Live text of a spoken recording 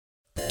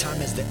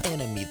as the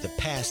enemy, the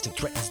past, and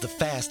threatens the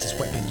fastest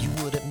weapon. You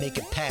wouldn't make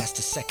it past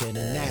a second,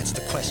 and that's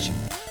the question.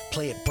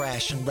 Play it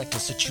brash and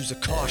reckless, or choose a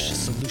cautious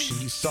solution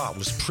you thought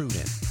was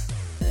prudent.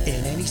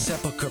 In any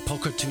sepulcher,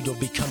 pulchritude will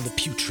become the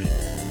putrid.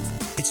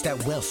 It's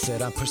that wealth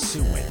that I'm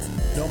pursuing.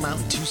 No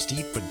mountain too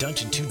steep or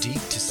dungeon too deep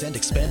to send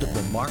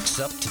expendable marks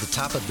up to the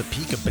top of the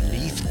peak or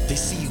beneath. They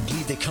see you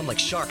bleed, they come like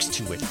sharks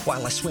to it,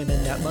 while I swim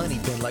in that money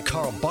bin like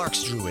Carl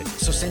Barks drew it.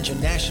 So send your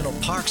national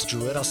parks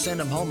druid, I'll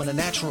send him home in a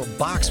natural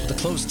box with a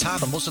closed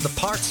top and most of the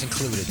parts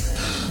included.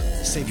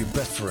 Save your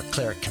breath for a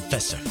cleric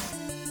confessor.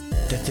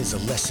 Death is a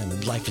lesson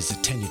and life is a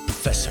tenured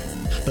professor.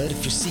 But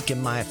if you're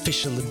seeking my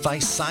official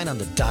advice, sign on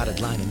the dotted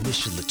line,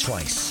 initial it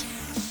twice.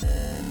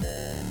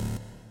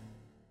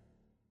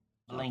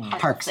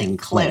 Parks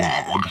included.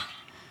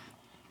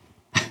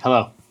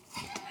 Hello.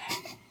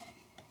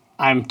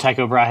 I'm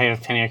Tycho Brahe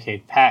of Penny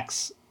Arcade.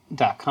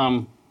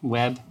 PAX.com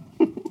web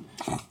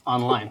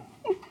online.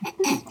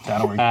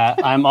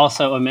 I'm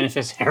also a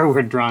Manifest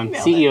Hereward Drawn,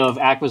 CEO of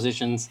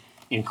Acquisitions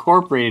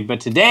Incorporated. But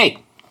today,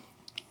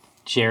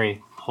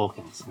 Jerry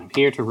Holkins. I'm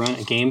here to run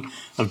a game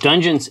of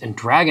Dungeons and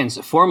Dragons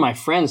for my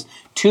friends.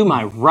 To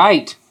my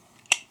right,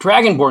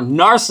 Dragonborn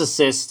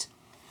narcissist,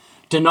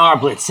 Dinar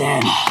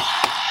Blitzen.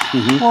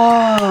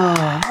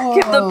 Whoa.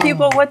 Give the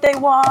people what they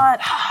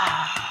want.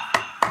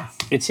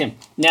 It's him.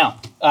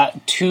 Now,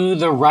 to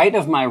the right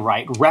of my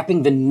right,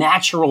 repping the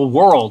natural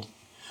world,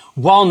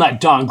 Walnut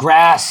Dawn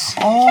Grass.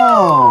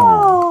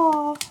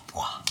 Oh.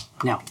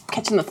 Now,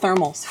 Catching the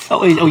thermals.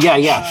 oh yeah.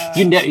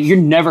 You're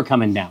never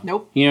coming down.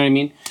 Nope. You know what I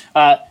mean?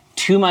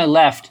 To my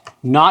left,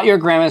 not your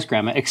grandma's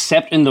grandma,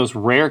 except in those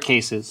rare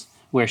cases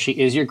where she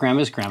is your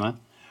grandma's grandma,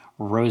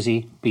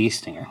 Rosie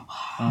Beestinger.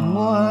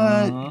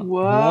 What?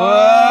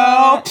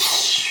 Whoa.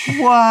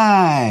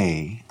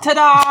 Why?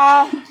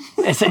 Ta-da.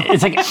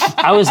 It's like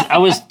I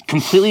was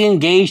completely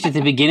engaged at the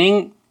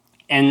beginning,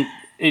 and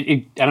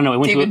I don't know. It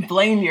went David to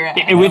Blaine, your ass.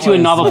 it went to a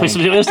novel place.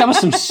 That was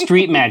some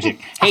street magic.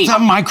 Hey, Is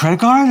that my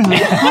credit card?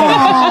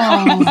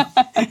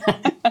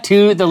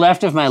 to the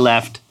left of my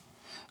left,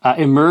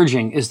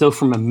 emerging as though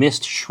from a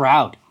mist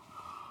shroud,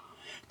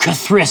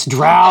 Cathris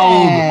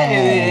Drow.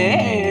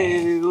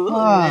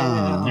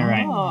 All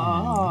right.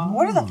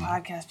 What do the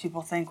podcast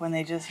people think when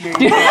they just hear you?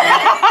 Can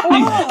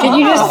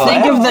you just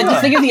think of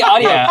the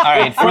audio? Yeah, all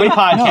right, for the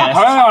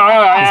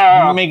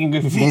podcast, we're making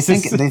goofy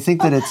faces. They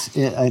think that it's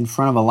in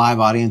front of a live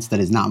audience that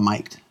is not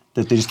mic'd,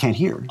 that they just can't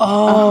hear.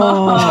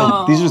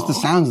 Oh. These are just the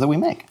sounds that we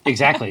make.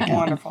 Exactly.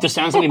 Wonderful. The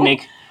sounds that we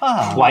make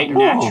quite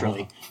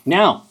naturally.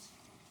 Now,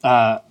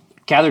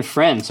 gathered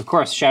friends, of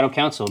course, Shadow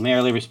Council, may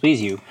our labors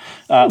please you.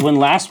 When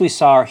last we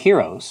saw our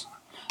heroes,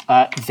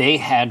 they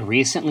had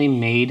recently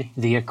made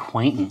the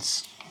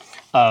acquaintance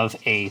of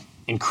a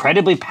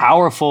incredibly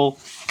powerful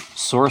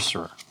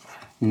sorcerer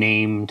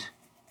named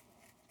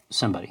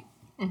somebody.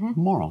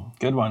 Moral.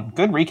 Good one.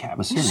 Good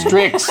recap.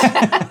 Strix.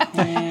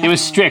 It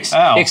was Strix.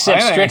 Oh, except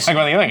I thought you were Strix talking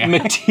about the other guy.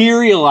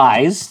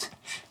 materialized.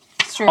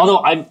 It's true. Although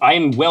I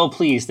am well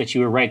pleased that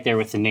you were right there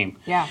with the name.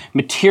 Yeah.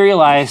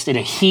 Materialized in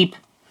a heap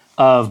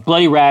of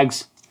bloody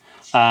rags.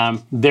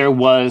 There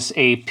was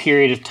a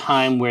period of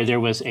time where there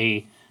was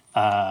a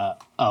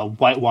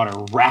whitewater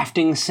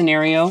rafting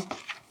scenario.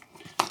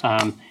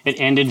 It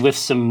ended with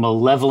some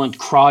malevolent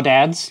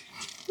crawdads.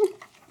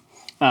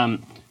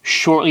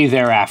 Shortly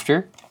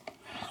thereafter,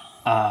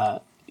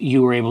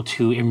 you were able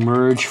to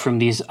emerge from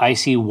these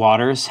icy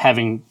waters,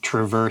 having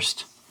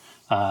traversed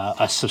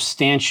a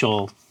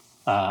substantial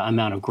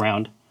amount of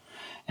ground.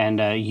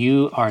 And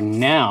you are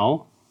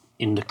now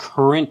in the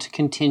current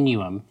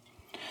continuum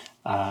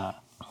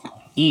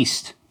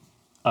east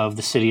of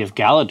the city of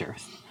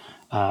Galadirth,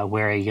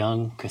 where a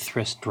young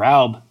Cathris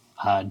Draub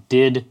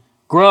did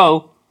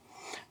grow.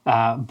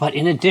 But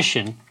in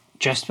addition,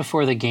 just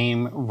before the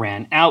game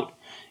ran out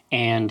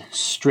and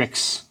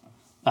Strix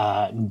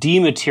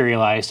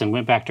dematerialized and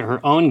went back to her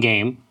own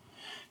game,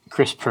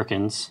 Chris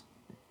Perkins,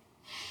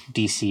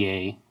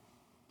 DCA,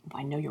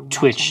 I know you're watching.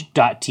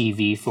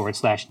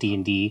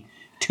 twitch.tv/D&D,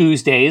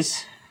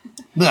 Tuesdays.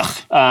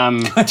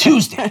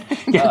 Tuesday.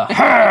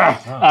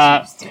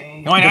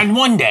 Going on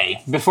one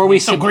day. Before we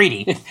So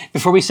greedy.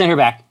 Before we sent her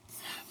back,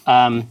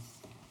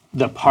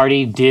 the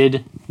party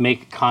did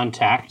make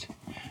contact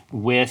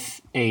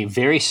with a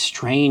very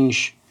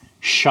strange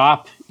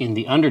shop in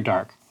the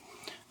Underdark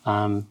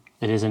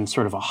that is in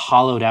sort of a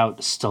hollowed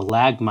out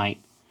stalagmite,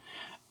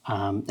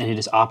 and it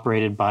is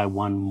operated by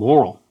one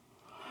Moral,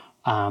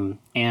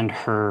 and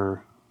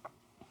her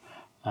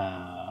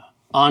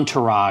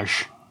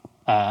entourage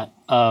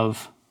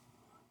of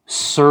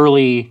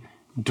surly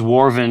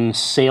dwarven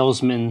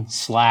salesmen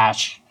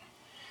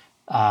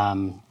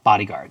 /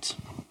 bodyguards.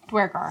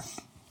 Dwergar.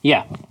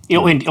 Yeah.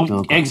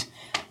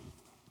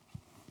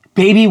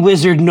 Baby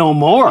wizard no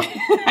more.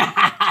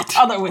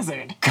 Other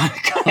wizard.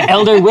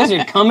 Elder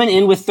wizard coming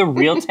in with the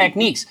real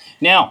techniques.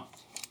 Now,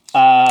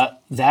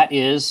 that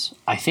is,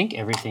 I think,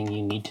 everything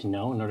you need to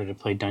know in order to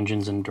play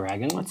Dungeons and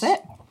Dragons. That's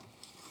it.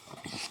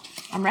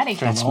 I'm ready.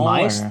 That's Roll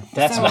my. or-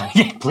 That's So- my.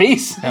 Yeah,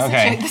 please.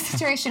 Okay. The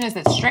situation is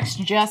that Strix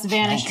just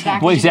vanished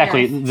back Well, into the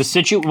exactly.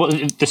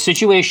 earth. The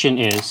situation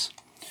is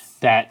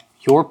that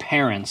your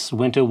parents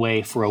went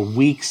away for a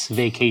week's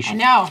vacation.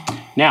 No.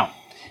 Now,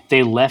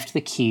 they left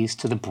the keys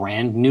to the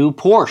brand new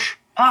Porsche.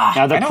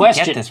 Now the I don't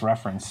question. get this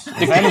reference. Is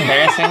that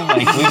embarrassing?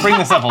 Like, we bring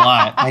this up a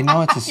lot. I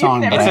know it's a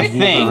song, but never- I've It's a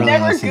never thing. really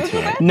Never listened to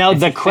Googled it. Now the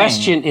thing.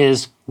 question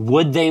is,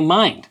 would they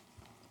mind?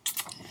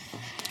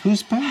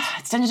 Whose parents?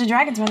 It's Dungeons and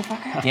Dragons,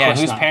 motherfucker. Yeah, course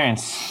whose not.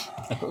 parents?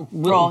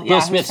 Roll. Yeah, Will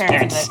whose Smith's parents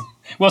parents.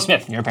 is Will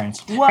Smith. Your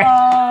parents.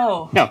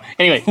 Whoa. No.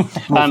 Anyway,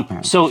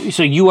 parents. so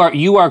you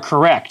are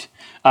correct.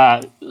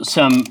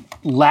 Some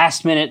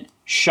last minute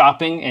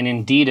shopping and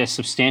indeed a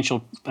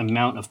substantial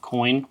amount of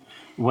coin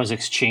was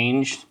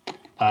exchanged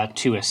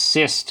to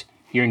assist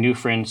your new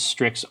friend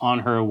Strix on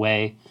her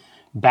way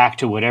back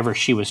to whatever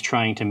she was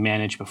trying to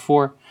manage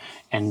before,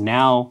 and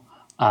now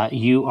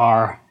you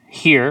are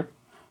here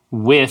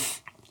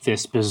with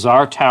this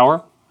bizarre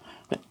tower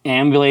that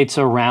ambulates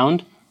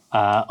around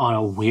on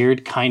a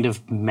weird kind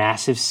of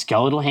massive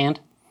skeletal hand.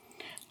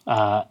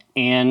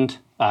 And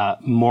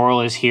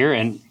Moral is here,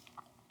 and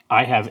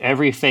I have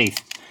every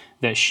faith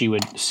that she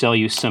would sell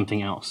you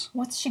something else.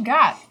 What's she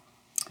got?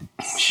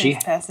 She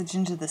Safe passage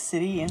into the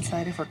city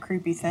inside of her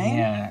creepy thing.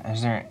 Yeah,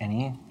 is there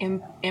any?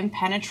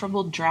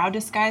 Impenetrable drow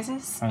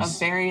disguises of Nice.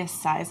 various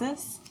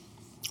sizes.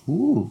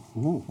 Ooh,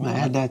 I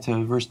add that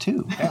to verse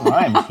 2. That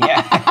rhymed.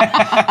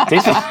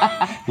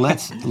 Yeah.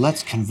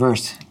 Let's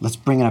converse. Let's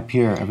bring it up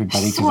here,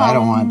 everybody, because I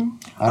don't want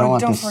don't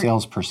the forget-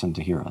 salesperson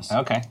to hear us.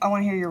 Okay. I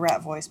want to hear your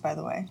rat voice, by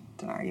the way.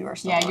 Dinar, you are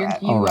still Yeah, a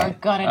rat. you are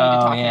right. gonna need to Oh,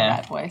 talk in a yeah.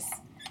 rat voice.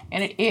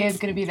 And it is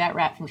gonna be that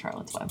rat from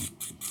Charlotte's Web.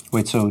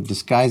 Wait, so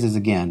disguises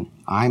again.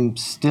 I'm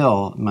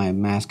still, my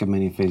Mask of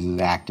Many Faces is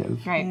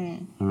active. Right. I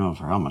don't know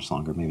for how much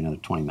longer, maybe another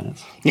 20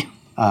 minutes.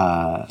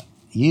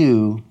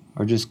 You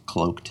are just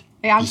cloaked.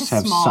 Yeah, I'm just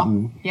have small.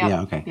 something. Yep.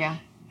 Yeah, okay. Yeah.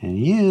 And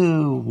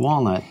you,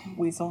 Walnut,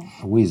 Weasel.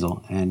 a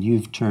weasel, and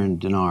you've turned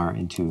Dinar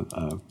into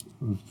a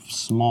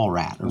small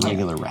rat, a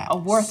regular rat. A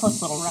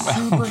worthless little rat.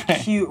 Super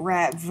cute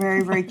rat.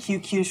 Very, very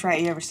cutest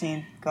rat you ever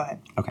seen. Go ahead.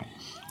 Okay.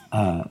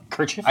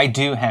 kerchief. I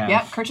do have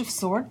Yep, kerchief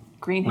sword,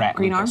 green rat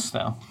green lupus,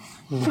 arm.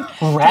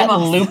 though. Rat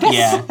lupus.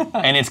 Yeah,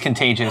 and it's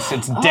contagious.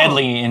 It's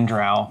deadly in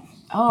drow.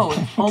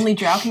 Oh, only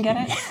drow can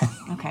get it?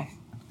 Okay.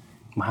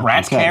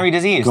 Rats Okay. carry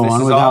disease. Go this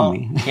on is without all,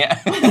 me.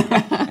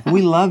 Yeah.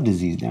 We love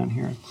disease down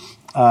here.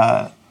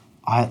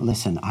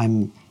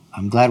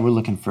 I'm glad we're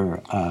looking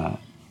for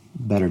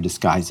better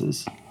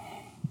disguises,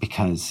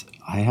 because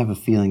I have a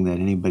feeling that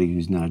anybody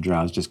who's not a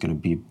drow is just going to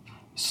be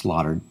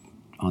slaughtered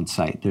on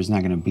sight. There's not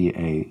going to be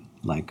a,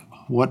 like,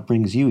 what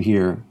brings you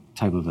here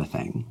type of a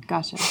thing.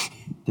 Gotcha.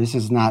 This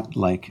is not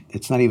like,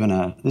 it's not even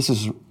a, this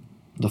is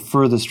the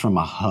furthest from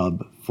a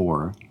hub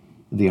for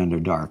the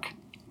Underdark.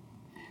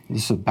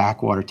 This is a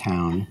backwater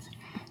town.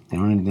 They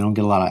don't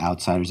get a lot of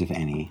outsiders, if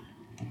any,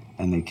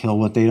 and they kill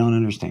what they don't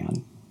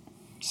understand.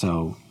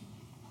 So,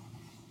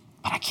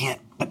 but I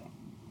can't. But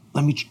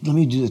let me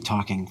do the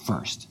talking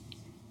first.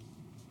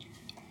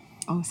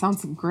 Oh,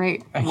 sounds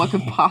great. What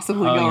could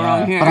possibly Oh, go yeah.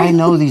 wrong here? But I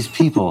know these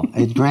people.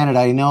 Granted,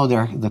 I know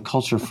the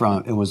culture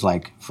from, it was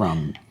like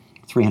from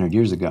 300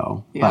 years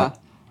ago. Yeah. But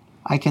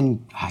I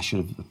should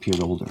have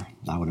appeared older.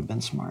 I would have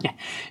been smart.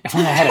 If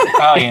only I had a,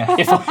 Oh yeah.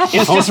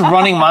 It's just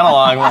running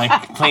monologue.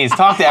 Like, please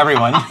talk to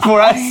everyone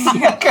for us.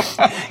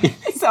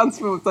 It sounds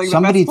like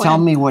Somebody the best tell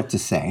plan. me what to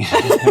say.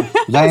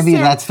 Maybe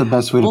that's the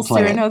best way to Will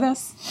play Sarah it. know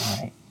this? All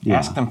right. Yeah.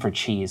 Ask them for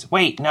cheese.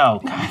 Wait, no.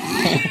 God.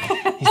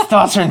 These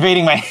thoughts are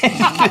invading my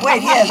head.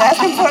 Wait, yeah, that's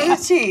component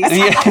of cheese.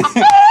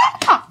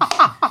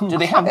 Do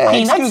they have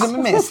peanuts? Excuse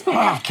me, miss.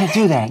 Oh, can't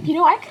do that. You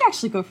know, I could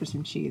actually go for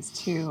some cheese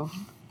too.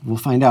 We'll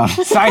find out.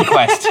 Side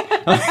quest.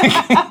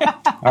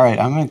 All right,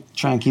 I'm going to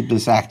try and keep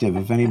this active.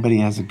 If anybody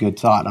has a good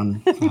thought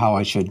on how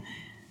I should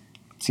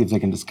see if they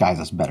can disguise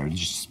us better,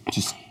 just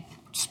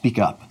speak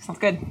up. Sounds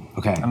good.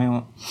 Okay. I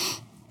mean,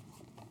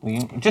 we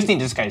just need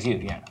to disguise you.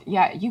 Yeah.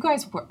 Yeah, you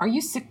guys, are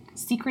you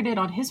secreted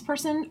on his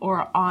person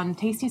or on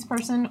Tasty's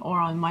person or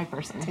on my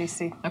person?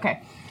 Tasty.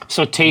 Okay.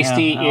 so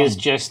Taes-T Yeah, is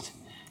just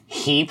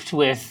heaped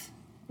with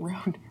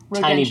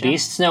tiny Rodentia.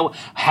 beasts. No,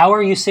 how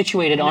are you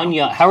situated on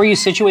young? How are you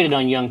situated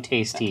on young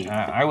Taes-T?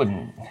 I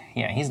wouldn't.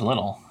 Yeah, he's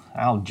little.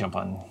 I'll jump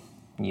on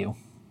you.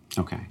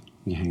 Okay.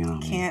 You hang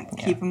on. Can't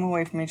keep them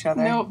away from each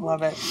other. Nope.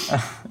 Love it.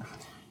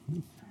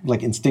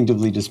 Like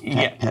instinctively just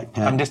pet, Yeah. pet.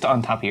 I'm just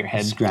on top of your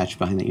head. Scratch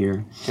behind the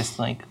ear. Just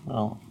like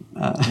little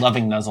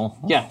loving nuzzle.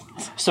 Yeah.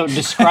 So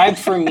describe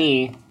for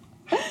me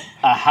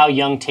how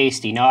young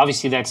Taes-T. Now,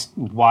 obviously, that's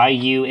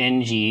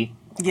YUNG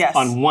Yes.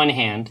 on one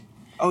hand,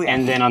 Oh, yeah.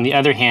 and then on the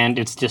other hand,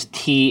 it's just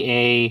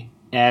TAST.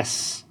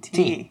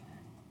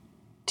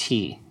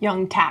 T.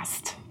 Young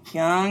Tast.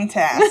 Young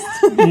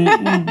Task.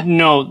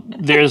 No,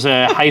 there's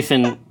a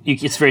hyphen.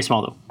 It's very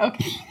small though.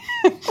 Okay.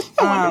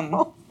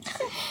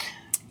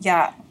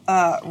 Yeah.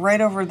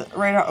 Right over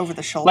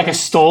the shoulder. Like a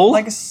stole?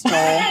 Like a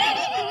stole.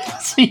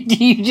 So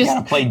you just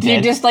gotta play you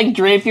dead. just like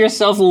drape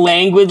yourself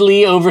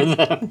languidly over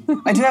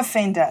them. I do have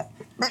feigned death.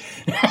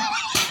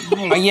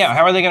 Yeah,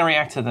 how are they going to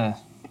react to the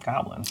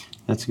goblin?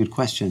 That's a good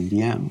question,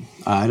 DM.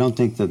 I don't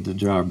think that the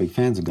Drow are big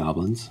fans of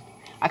goblins.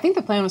 I think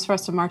the plan was for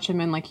us to march him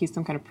in like he's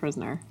some kind of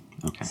prisoner.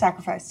 Okay.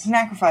 Sacrifice.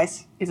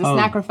 Sacrifice. He's a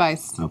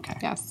sacrifice. Okay.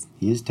 Yes.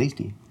 He is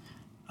tasty.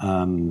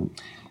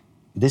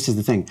 This is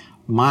the thing.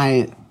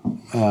 My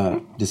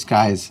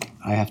disguise,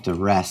 I have to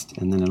rest,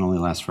 and then it only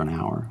lasts for an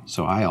hour.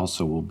 So I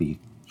also will be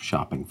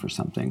shopping for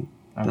something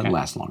that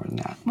lasts longer than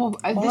that. Well,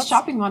 this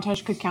shopping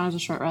montage could count as a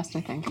short rest, I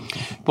think.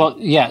 Well,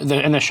 yeah,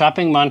 and the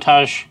shopping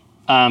montage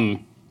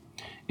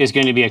is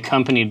going to be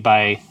accompanied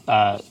by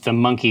the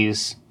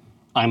monkeys.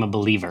 I'm a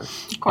believer.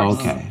 Of course.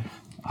 Okay.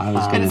 I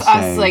was And going to it's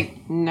say... us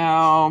like,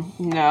 no.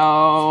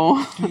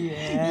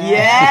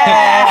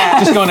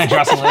 Just go in a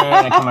dressing room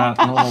and I come out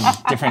in a little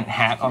different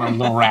hat on a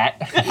little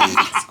rat.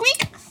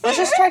 Squeak. Let's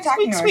just try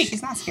talking to her. squeak.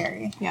 She's not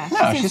scary. Yeah, No,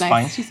 she seems she's nice.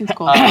 fine. She seems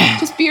cool.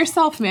 Just be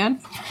yourself, man.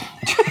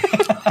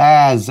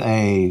 As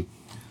a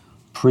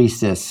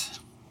priestess...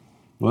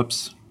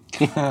 Whoops.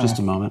 Just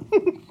a moment.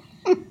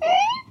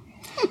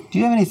 Do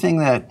you have anything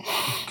that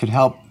could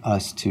help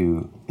us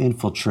to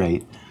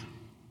infiltrate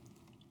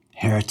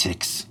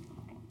heretics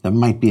that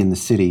might be in the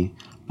city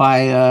by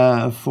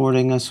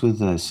affording us with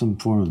some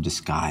form of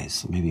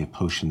disguise? Maybe a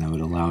potion that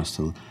would allow us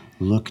to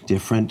look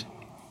different,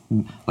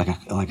 like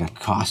a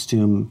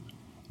costume,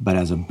 but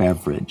as a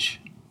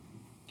beverage.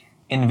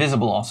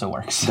 Invisible also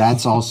works.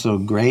 That's also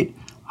great.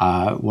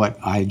 What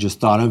I just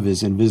thought of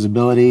is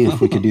invisibility,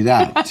 if we could do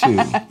that, too.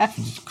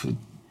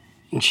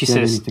 And she Do you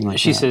have says, anything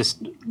like that?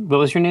 what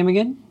was your name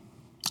again?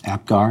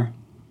 Apgar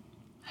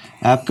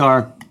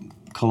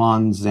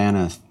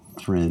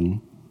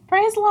Kalon-Xanathrin.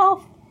 Praise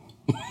Lolth.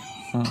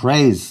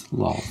 Praise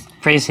Lolth.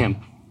 Praise him.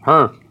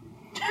 Her.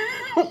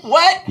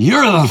 What?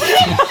 You're the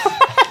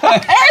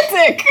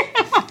Heretic!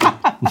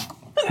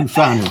 you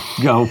found her.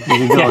 Go. You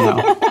can go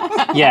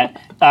now. Yeah.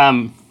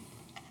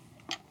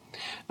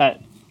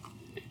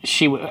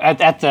 She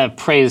at the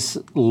praise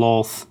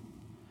Lolth.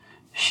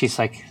 She's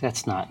like,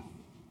 that's not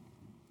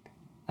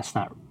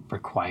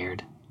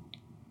required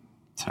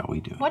That's how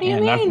we do it. What do you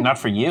mean? Not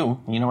for you.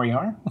 You know where you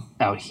are?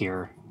 out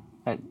here.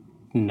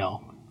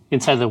 No,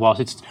 inside the walls.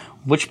 It's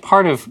which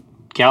part of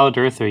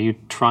Galadirth are you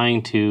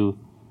trying to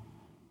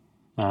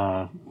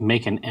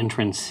make an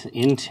entrance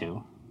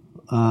into?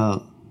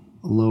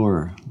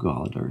 Lower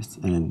Galadirth,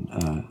 and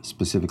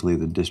specifically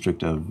the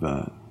district of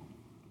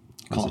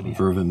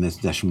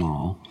Vervimith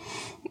Deshmal.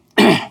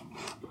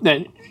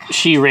 That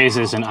she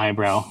raises an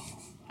eyebrow,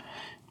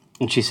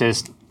 and she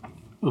says,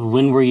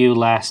 "When were you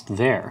last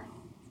there?"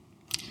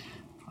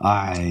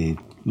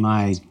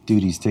 My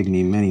duties take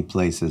me many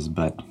places,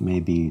 but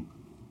maybe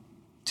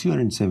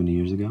 270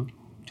 years ago,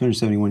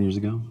 271 years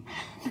ago.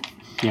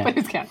 Yeah.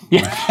 Who's counting?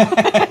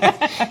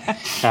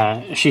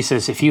 She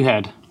says, if you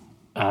had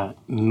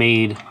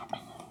made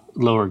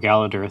Lower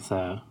Galadirth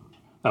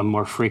a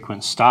more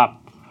frequent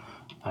stop,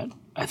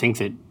 I think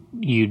that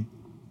you'd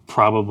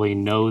probably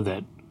know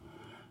that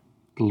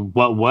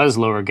what was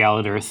Lower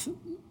Galadirth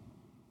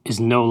is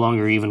no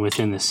longer even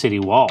within the city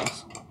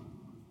walls.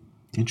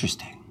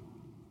 Interesting.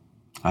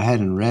 I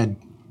hadn't read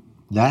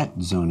that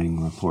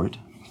zoning report.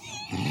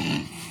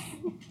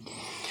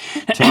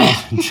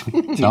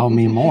 Tell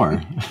me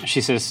more.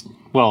 She says,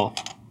 well,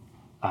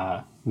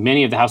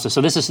 many of the houses,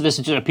 so this is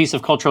just a piece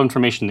of cultural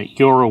information that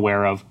you're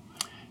aware of,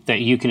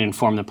 that you can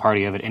inform the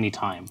party of at any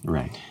time.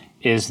 Right.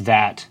 Is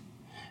that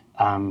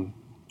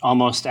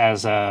almost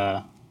as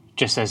a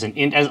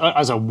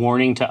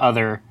warning to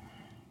other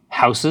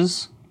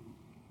houses?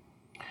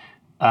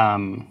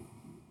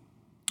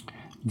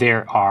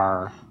 There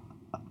are.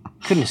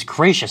 Goodness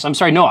gracious! I'm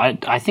sorry. No,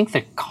 I think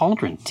the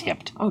cauldron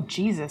tipped. Oh,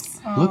 Jesus.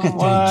 Look at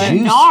that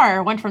juice.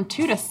 Nar went from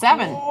 2 to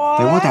 7. They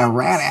want that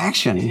rat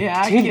action.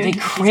 Yeah, Dude, they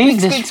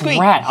crave this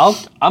rat.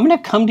 I'm going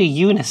to come to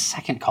you in a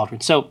second, Cauldron.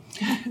 So,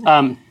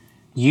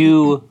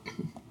 you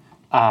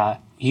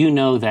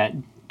know that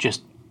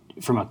just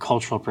from a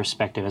cultural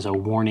perspective, as a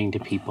warning to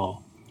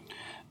people,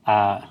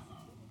 high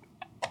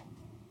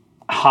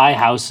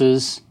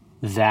houses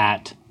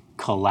that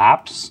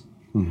collapse,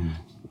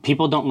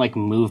 people don't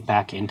move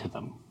back into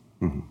them.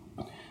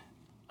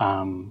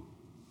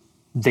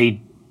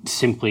 They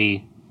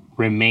simply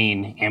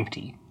remain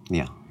empty.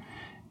 Yeah.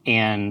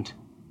 And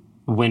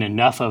when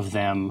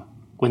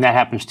that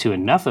happens to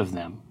enough of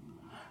them,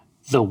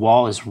 the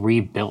wall is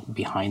rebuilt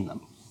behind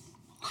them.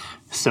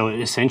 So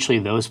essentially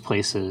those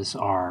places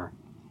are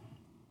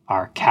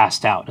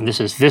cast out. And this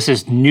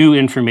is new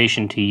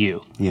information to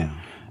you. Yeah.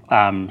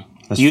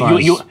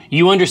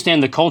 You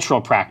understand the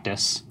cultural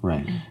practice,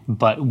 Right.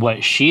 but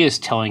what she is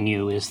telling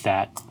you is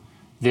that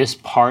this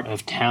part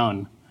of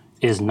town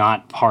is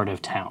not part of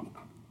town.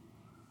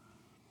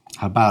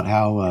 How about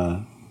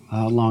how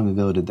long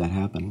ago did that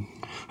happen?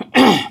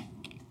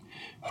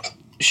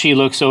 She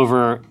looks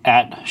over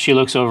at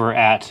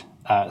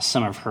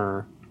some of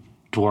her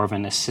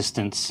dwarven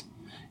assistants,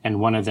 and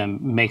one of them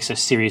makes a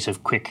series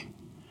of quick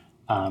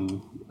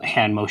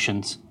hand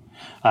motions,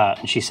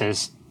 and she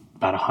says,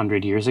 "About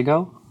 100 years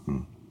ago."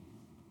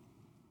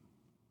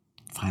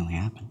 Finally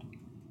happened.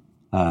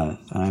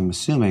 I'm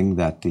assuming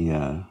that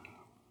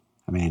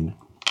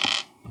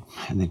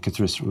And then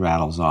Cthulhu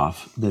rattles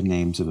off the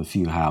names of a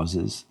few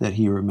houses that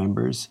he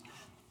remembers.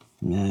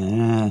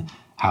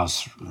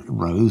 House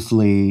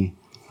Rauthli.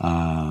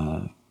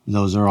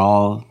 Those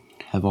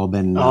have all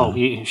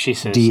been she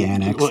says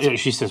de-annexed. Well,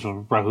 she says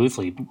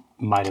Rahuthli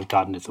might have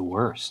gotten it the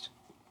worst.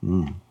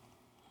 I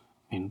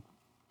mean,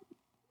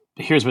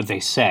 here's what they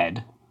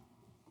said.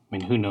 I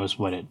mean, who knows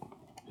what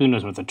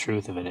the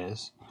truth of it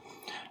is?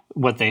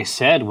 What they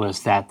said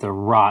was that the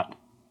rot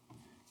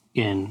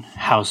in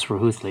House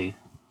Rahuthli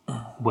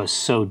was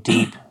so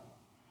deep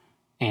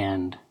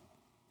and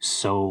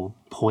so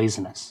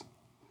poisonous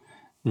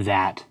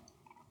that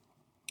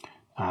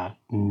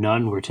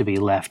none were to be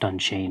left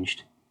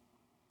unchanged.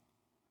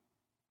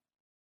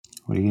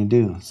 What are you going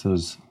to do? It's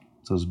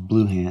those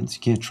blue hands.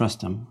 You can't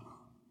trust them.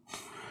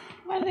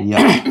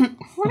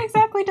 What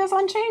exactly does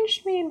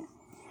unchanged mean?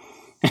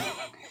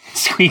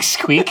 Squeak,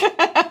 squeak.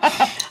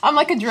 I'm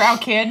like a drow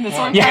kid. That's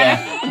what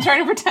I'm trying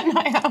to pretend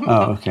I am.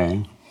 Oh,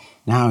 okay.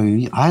 Now,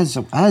 as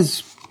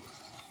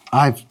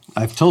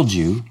I've told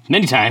you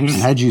many times,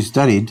 and had you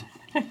studied,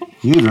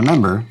 you'd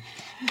remember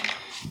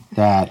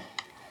that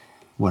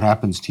what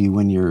happens to you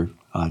when you're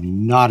a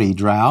naughty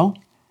drow,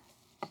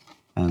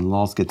 and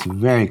Lols gets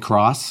very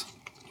cross,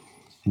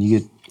 and you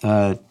get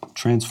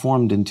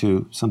transformed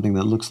into something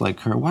that looks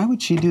like her. Why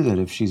would she do that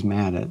if she's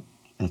mad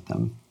at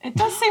them? It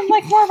does seem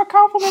like more of a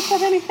compliment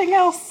than anything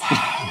else.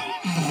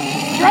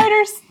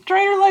 Drider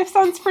life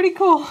sounds pretty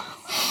cool.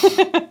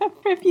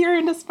 If you're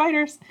into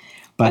spiders.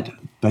 But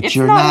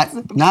you're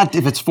not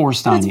if it's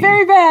forced on you. It's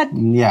very bad.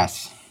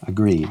 Yes,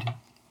 agreed.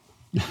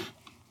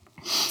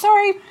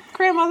 Sorry,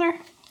 grandmother.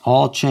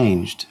 All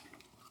changed.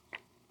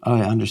 Oh,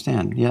 I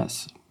understand.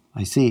 Yes,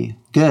 I see.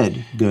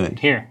 Good.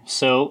 Here,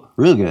 so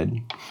Real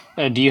good.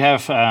 do you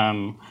have? Is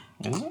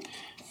it?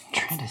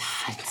 Trying to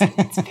think.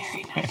 It's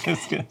very nice. I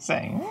was going to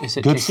say. Is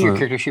it? Good Is it your for-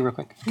 character sheet real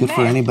quick? Good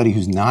for anybody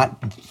who's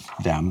not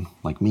them,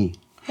 like me.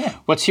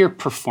 What's your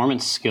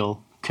performance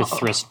skill,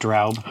 Cthulhu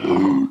Draub?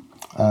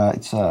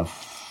 It's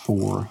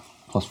 4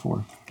 plus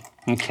 4.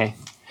 Okay.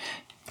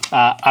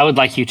 I would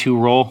like you to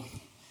roll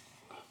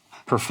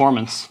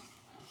performance,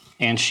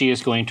 and she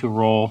is going to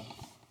roll.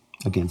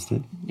 Against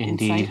it.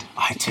 Indeed. Insight.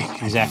 I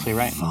take Exactly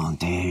right.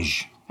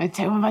 advantage. I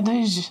take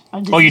advantage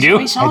of this Oh, you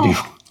do? situation. I do.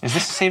 Is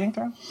this a saving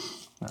throw?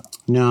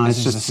 No, it's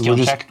This is just a skill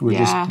we're check?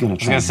 just Yeah. gonna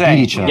try gonna to say,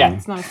 beat each other. yeah.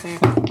 It's not a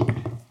save.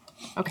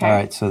 Okay. All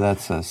right, so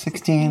that's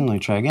 16. Let me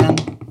try again.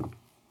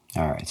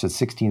 All right, so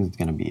 16 is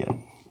gonna be it.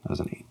 That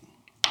was an 8.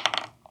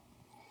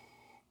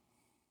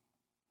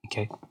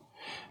 Okay.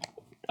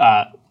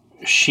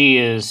 She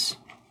is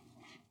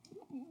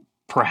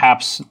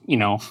perhaps,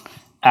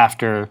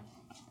 after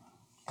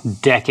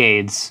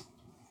decades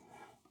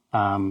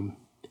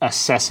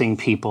assessing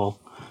people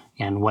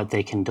and what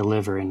they can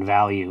deliver in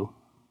value,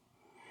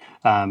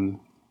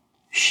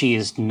 she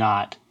is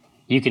not,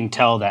 you can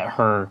tell that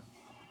her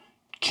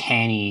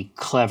canny,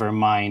 clever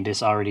mind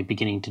is already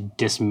beginning to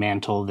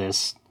dismantle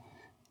this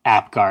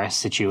Apgar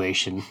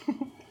situation.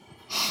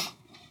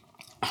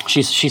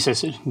 She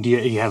says, do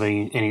you have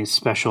any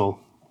special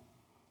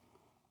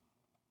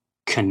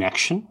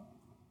connection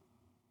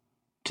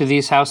to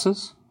these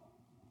houses?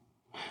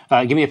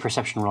 Give me a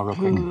perception roll real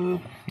quick.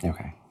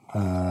 Okay.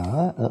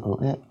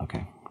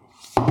 Okay.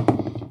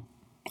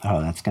 Oh,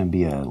 that's gonna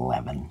be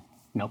 11.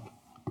 Nope.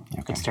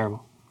 Okay. That's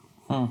terrible.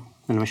 And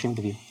I'm ashamed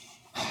of you.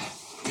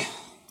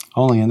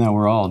 Only in that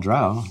we're all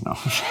drow. No.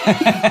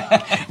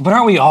 But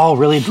aren't we all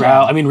really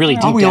drow? I mean, really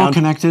deep Are we down. all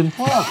connected?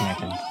 We're all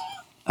connected.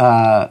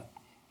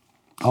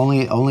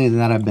 Only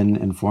that I've been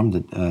informed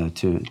that,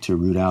 to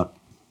root out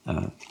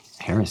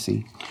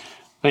heresy.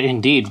 But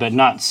indeed, but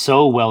not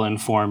so well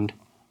informed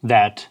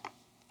that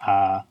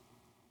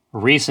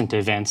recent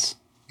events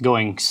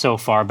going so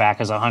far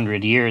back as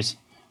 100 years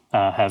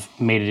have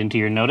made it into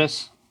your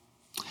notice.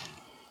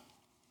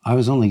 I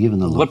was only given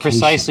the location. What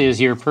precisely is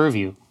your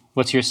purview?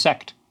 What's your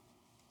sect?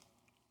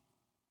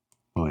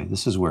 Boy,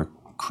 this is where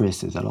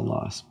Chris is at a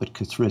loss, but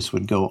Chris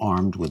would go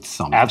armed with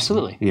something.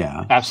 Absolutely.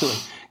 Yeah.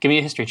 Absolutely. Give me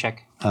a history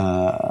check.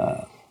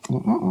 That's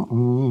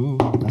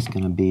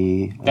gonna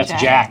be. That's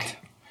Jack.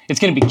 It's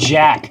going to be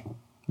Jack.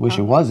 Wish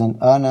it wasn't.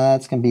 No,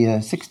 that's gonna be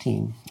a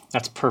 16.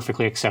 That's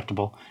perfectly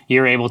acceptable.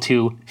 You're able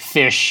to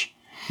fish.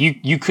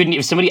 You couldn't,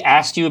 if somebody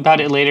asked you about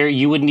it later,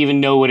 you wouldn't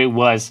even know what it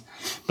was.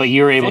 But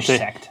you were able Fish to.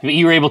 sect.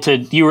 You were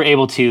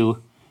able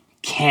to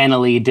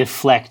cannily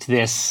deflect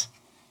this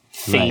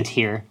feint Right.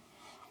 here.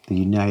 The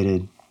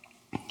United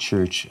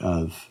Church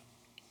of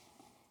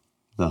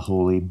the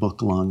Holy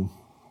Book Lung,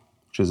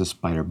 which is a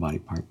spider body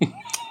part.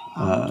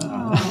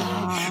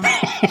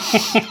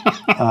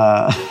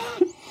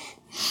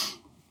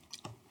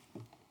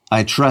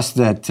 I trust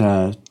that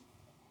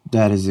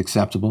that is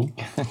acceptable.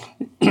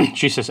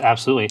 She says,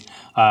 absolutely.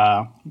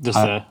 Do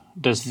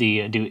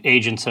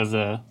agents of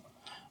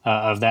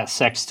that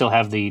sect still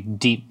have the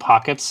deep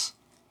pockets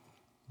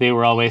they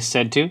were always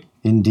said to?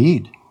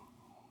 Indeed.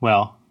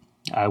 Well,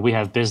 we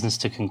have business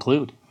to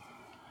conclude.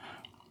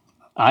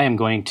 I am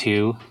going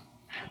to.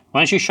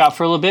 Why don't you shop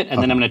for a little bit,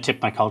 and then I'm going to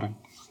tip my cauldron.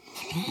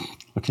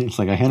 Okay, it's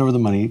like I hand over the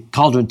money,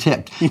 cauldron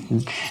tipped.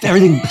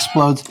 Everything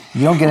explodes.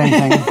 You don't get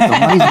anything. The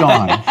money's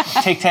gone.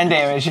 Take 10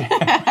 damage.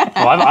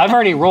 Well, I've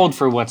already rolled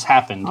for what's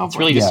happened. It's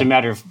really just a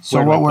matter of So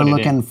where do what I we're put it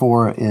looking in.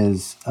 for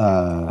is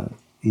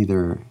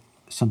either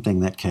something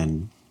that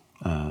can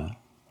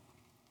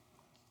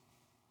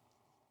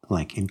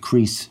like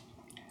increase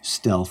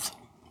stealth,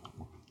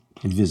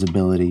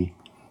 invisibility,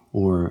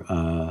 or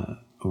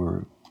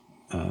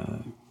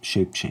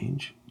shape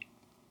change.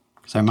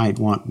 Because I might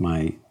want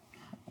my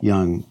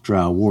young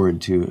drow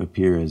ward to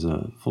appear as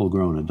a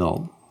full-grown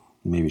adult.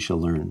 Maybe she'll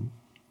learn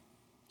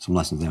some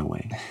lessons that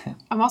way.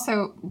 I'm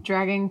also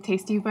dragging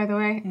Taes-T, by the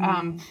way,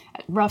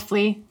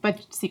 roughly,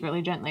 but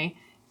secretly, gently,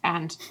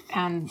 and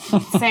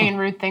saying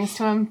rude things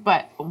to him.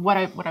 But what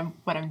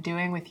I'm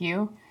doing with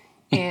you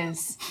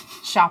is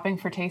shopping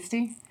for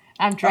Taes-T.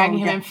 I'm dragging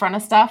him in front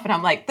of stuff, and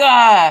I'm like,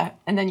 "Duh!"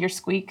 And then your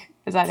squeak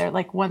is either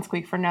like 1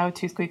 squeak for no,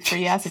 2 squeaks for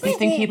yes. If you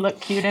think he'd look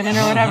cute in it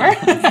or whatever.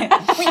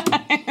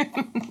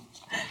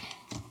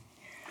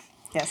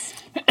 Yes.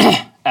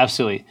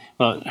 Absolutely.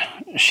 Well,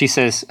 she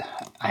says,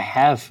 I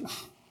have...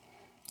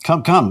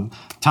 Come.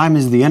 Time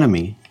is the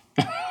enemy.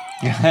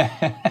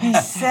 He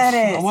said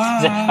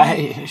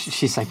it.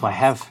 She's like, well, I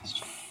have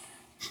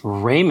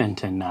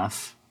raiment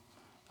enough.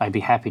 I'd be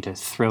happy to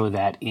throw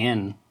that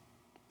in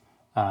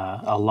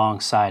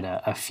alongside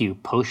a few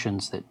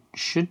potions that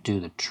should do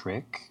the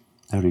trick.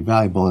 That would be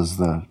valuable as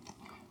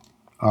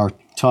our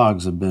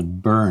togs have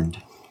been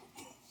burned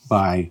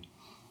by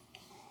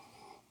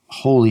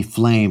holy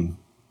flame.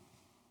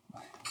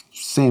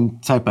 Same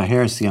type of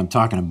heresy I'm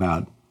talking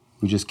about.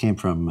 We just came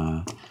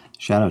from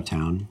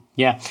Shadowtown.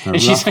 Yeah, A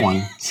rough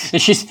one.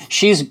 And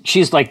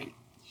she's like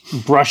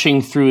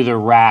brushing through the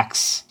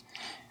racks,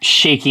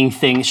 shaking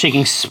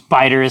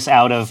spiders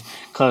out of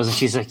clothes, and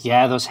she's like,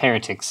 "Yeah, those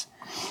heretics."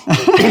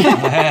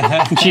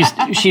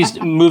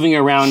 she's moving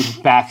around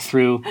back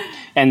through,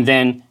 and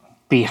then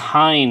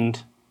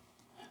behind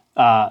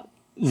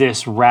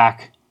this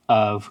rack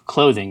of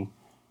clothing,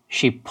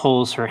 she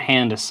pulls her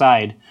hand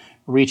aside,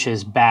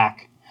 reaches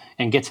back,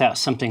 and gets out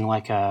something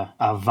like a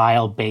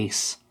vial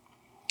base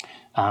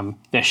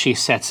that she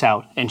sets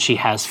out. And she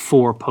has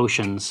 4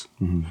 potions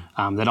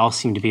that all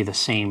seem to be the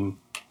same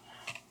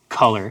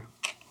color.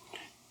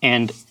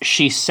 And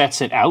she sets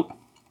it out.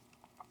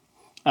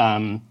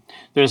 So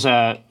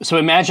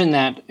imagine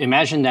that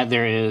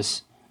there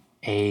is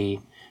a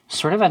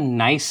sort of a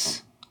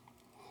nice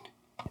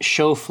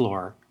show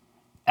floor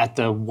at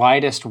the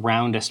widest,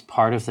 roundest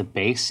part of the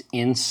base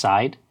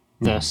inside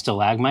the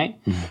stalagmite,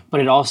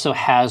 but it also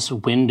has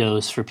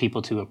windows for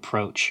people to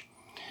approach.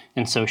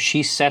 And so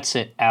she sets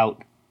it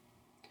out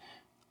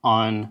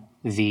on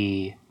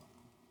the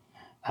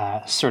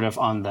sort of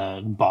on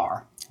the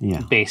bar,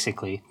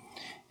 basically.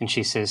 And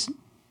she says,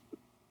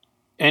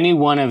 any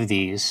one of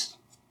these,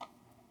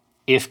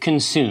 if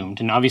consumed,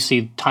 and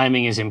obviously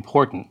timing is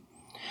important,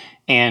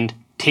 and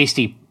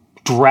Taes-T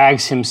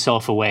drags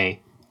himself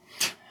away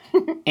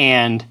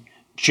and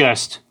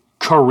just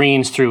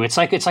careens through. It's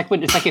like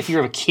if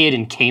you're a kid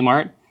in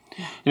Kmart,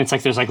 and it's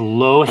like there's like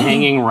low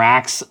hanging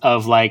racks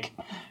of like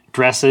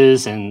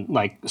dresses and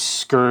like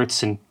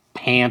skirts and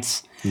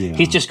pants. Yeah.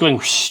 He's just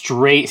going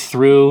straight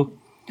through,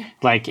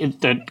 like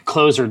the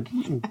clothes are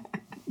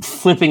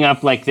flipping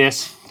up like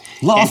this.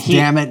 Lost,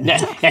 damn it!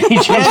 And he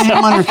jumps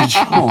him under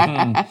control.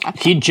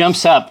 He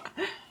jumps up,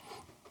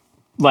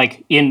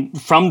 like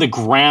from the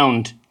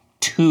ground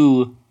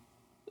to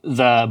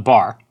the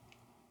bar,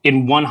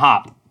 in one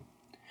hop,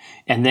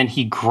 and then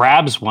he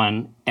grabs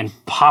one and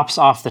pops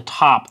off the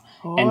top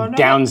and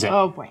downs it.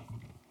 Oh boy!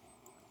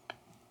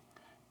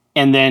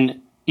 And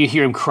then you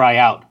hear him cry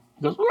out.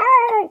 He goes,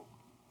 "Whoa!"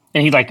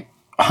 And he like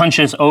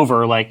hunches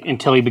over like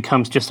until he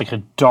becomes just like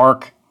a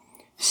dark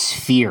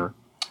sphere.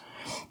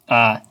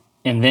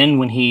 And then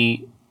when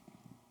he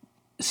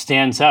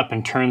stands up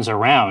and turns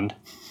around,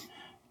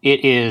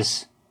 it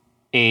is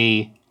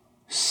a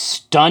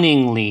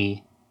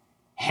stunningly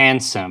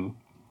handsome,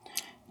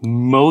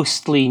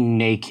 mostly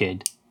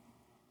naked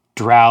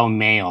drow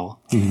male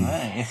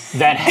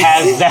that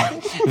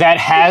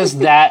has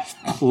that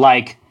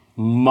like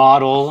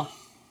model,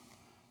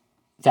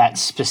 that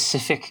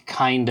specific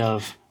kind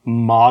of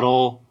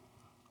model,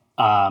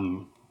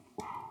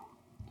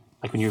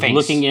 like when you're Face.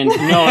 looking in.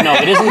 No,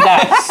 it isn't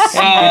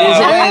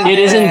that. It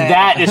isn't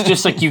that. It's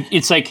just like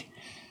it's like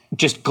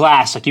just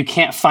glass. Like you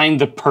can't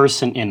find the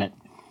person in it.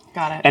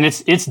 Got it. And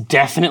it's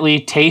definitely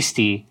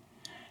Taes-T.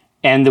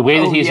 And the way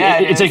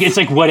that it's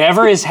like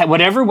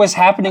whatever was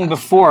happening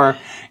before,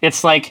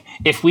 it's like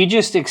if we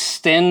just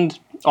extend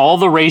all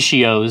the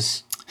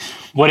ratios,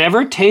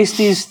 whatever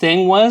Taes-T's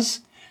thing was,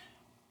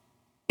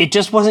 it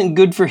just wasn't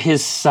good for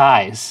his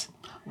size.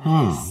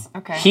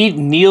 Okay. He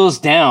kneels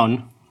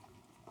down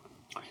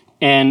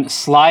and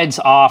slides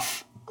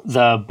off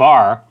the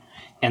bar,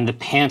 and the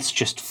pants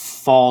just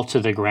fall to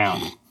the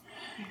ground.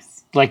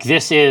 Nice. Like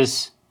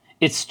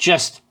it's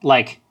just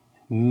like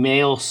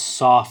male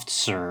soft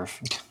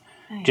serve.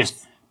 Nice.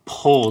 Just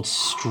pulled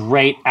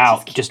straight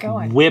out, just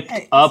going. whipped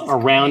Hey, up this is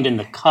around in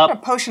the A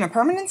cup. potion of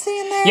permanency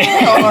in there? Or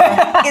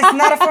it's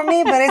not for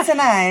me, but it's a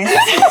nice.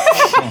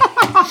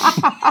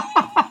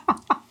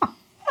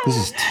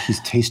 He's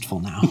tasteful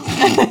now.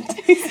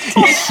 He's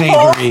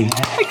savory.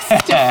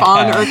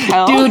 Stefan or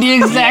Kel. Dude,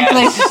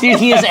 exactly. Dude,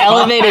 he is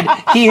elevated.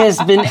 He has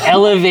been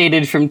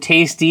elevated from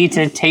Taes-T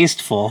to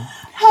tasteful.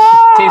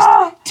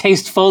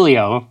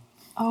 Tastefolio.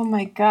 Oh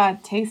my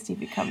God, Taes-T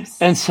becomes.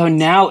 And so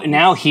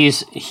now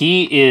he's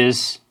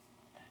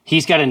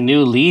got a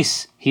new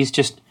lease. He's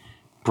just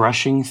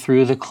brushing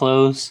through the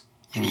clothes.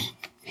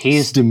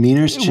 His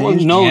demeanor's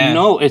changed.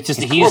 No, it's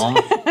just he's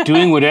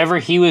doing whatever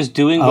he was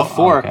doing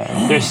before.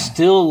 Okay. There's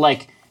still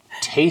like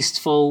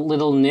tasteful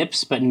little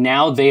nips, but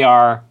now they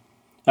are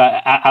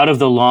out of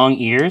the long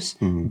ears.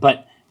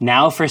 But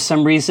now for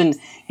some reason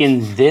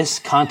in this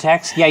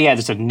context,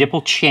 there's a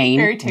nipple chain.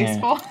 Very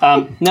tasteful.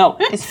 No,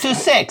 It's too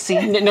sexy.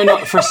 no.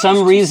 For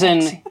some reason,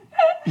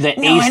 the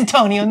No,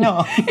 Antonio,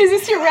 no. Is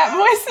this your rap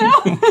voice now?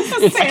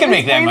 I can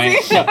make that, Mike.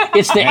 No,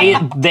 it's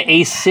the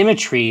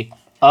asymmetry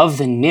of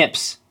the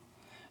nips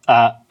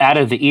out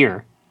of the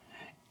ear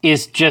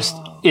is just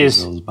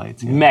Those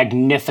bites, yeah.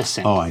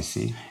 magnificent. Oh, I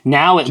see.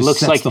 Now it Just looks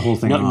sets like the whole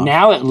thing off.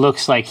 now it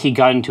looks like he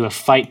got into a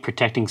fight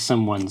protecting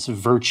someone's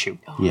virtue.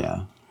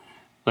 Yeah.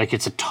 Like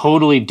it's a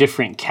totally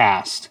different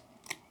cast.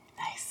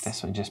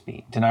 This would just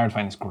be. Denard would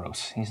find this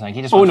gross. He's like,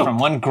 he just went from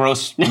one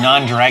gross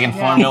non-dragon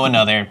form to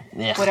another.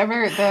 Ugh.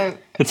 Whatever the.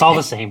 It's all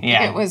the same.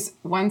 Yeah. It was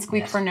one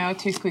squeak for no,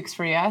 two squeaks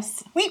for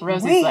yes. Squeak,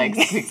 Rosie's wee. like,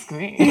 squeak,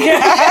 squeak.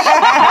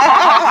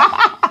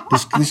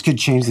 This could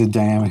change the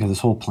dynamic of this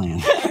whole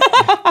plan.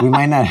 We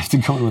might not have to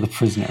go in with a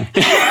prisoner.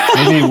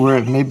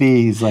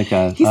 Maybe he's like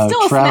a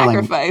still a traveling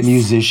sacrifice.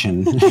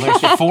 musician.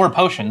 There's 4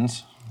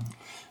 potions.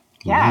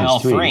 Yeah. All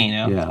 3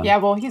 now. Yeah. Yeah,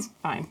 well, he's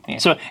fine.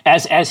 So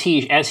as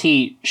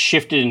he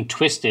shifted and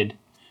twisted,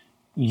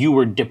 you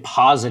were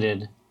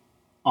deposited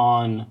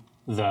on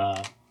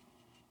the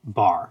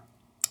bar.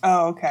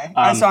 Oh, okay.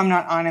 So I'm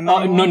not on him Oh,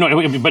 anymore?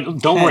 no, but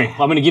don't worry. I'm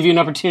going to give you an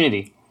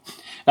opportunity.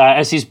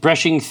 As he's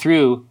brushing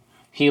through,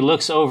 he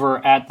looks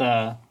over at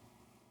the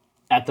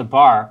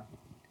bar,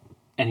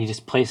 and he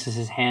just places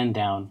his hand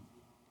down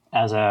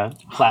as a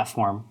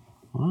platform.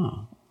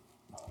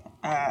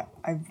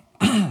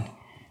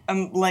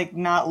 I'm like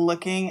not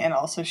looking and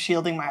also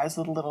shielding my eyes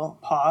with a little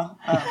paw,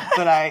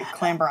 but I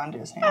clamber onto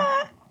his hand.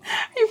 Are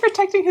you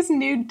protecting his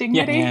nude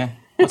dignity? Yeah.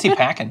 What's he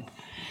packing?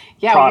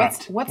 Yeah,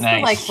 Product. what's Nice.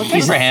 the like? What's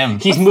Good the for him.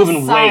 He's what's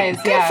moving the weight.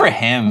 size? Good Yeah. for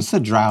him. What's the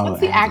drow What's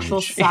the actual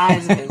average?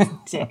 size of his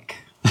dick?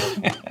 All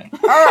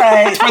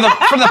right. For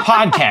the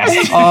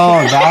podcast.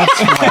 Oh,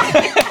 that's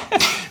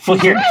right. Well,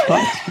 here.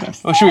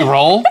 Oh, should we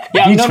roll?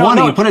 Yeah,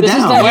 D20, put it this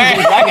is down.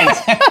 Dungeons and Dragons.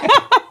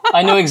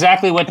 I know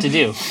exactly what to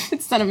do.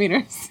 It's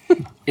centimeters.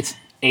 It's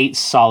 8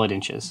 solid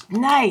inches.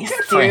 Nice,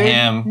 dude. for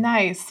him.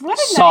 Nice. What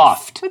a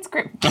Soft. Nice, that's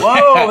great.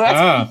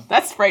 Whoa,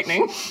 that's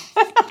frightening.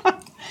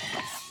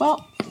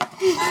 Well,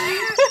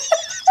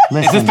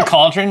 Is this the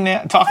cauldron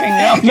talking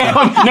now? No,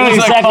 It's like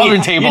exactly.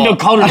 cauldron table. No,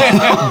 cauldron.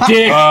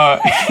 Dick.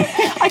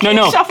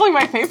 No. shuffling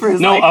my papers.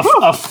 No, like,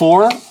 a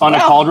 4 on a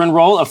cauldron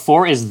roll. A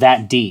 4 is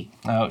that D.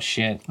 Oh,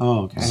 shit.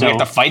 Oh, okay. Do we have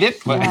to fight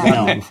it? What? I've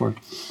done that before.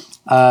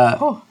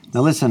 Now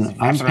listen,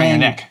 I'm around your paying.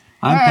 neck.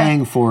 I'm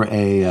paying for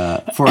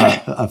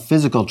a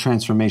physical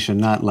transformation,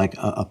 not like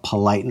a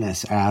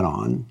politeness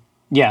add-on. I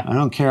Yeah.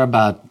 don't care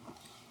about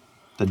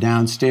the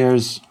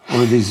downstairs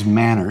or these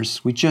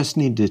manners. We just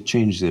need to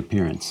change the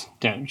appearance.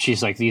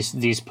 She's like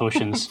these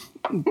potions,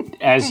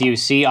 as you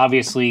see,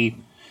 obviously,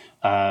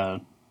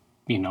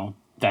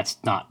 that's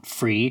not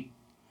free.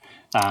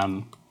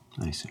 I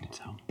assume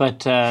so.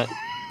 But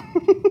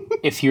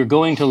if you're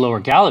going to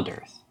Lower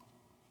Galadirth,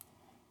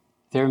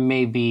 there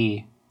may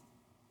be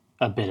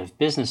a bit of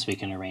business we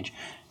can arrange.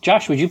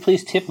 Josh, would you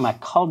please tip my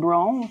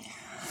cauldron?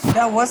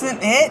 That wasn't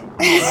it.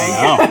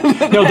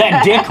 No,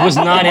 that dick was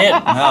not it.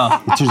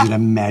 It turns into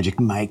Magic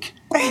Mike.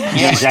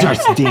 Yeah,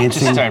 Starts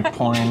dancing. Just start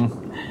pouring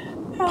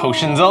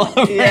potions all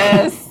over.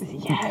 yes.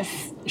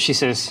 She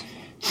says,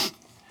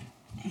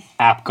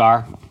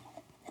 Apgar,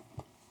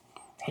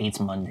 Hates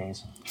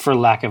Mondays. for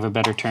lack of a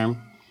better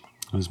term.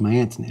 That was my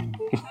aunt's name.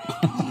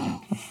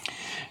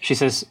 She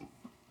says,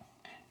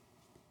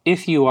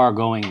 if you are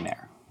going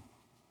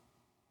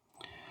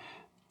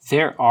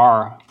there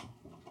are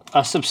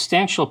a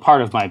substantial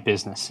part of my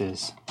business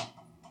is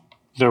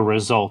the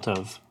result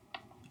of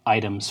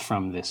items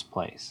from this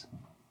place.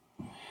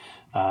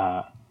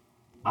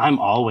 I'm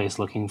always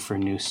looking for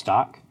new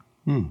stock.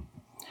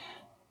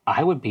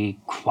 I would be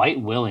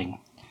quite willing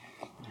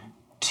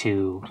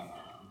to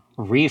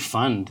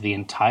refund the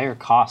entire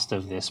cost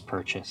of this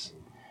purchase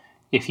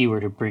if you were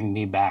to bring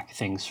me back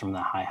things from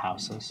the high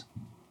houses.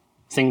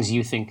 Things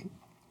you think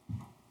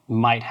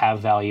might have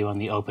value on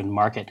the open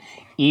market,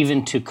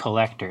 even to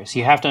collectors.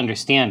 You have to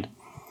understand,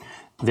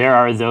 there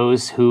are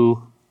those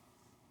who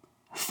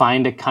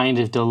find a kind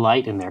of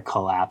delight in their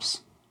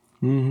collapse.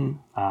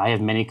 I have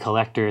many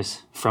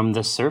collectors from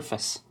the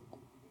surface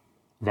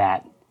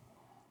that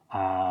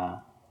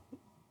are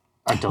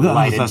are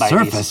delighted the by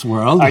surface these,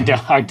 world.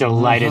 are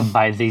delighted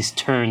by these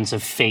turns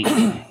of fate,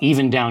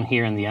 even down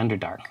here in the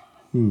Underdark.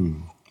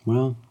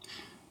 Well,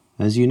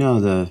 as you know,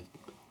 the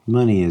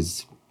money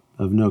is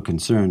of no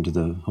concern to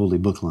the Holy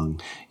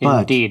Booklung.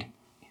 But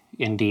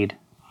Indeed.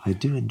 I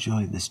do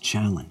enjoy this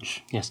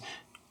challenge. Yes.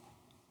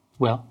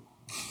 Well,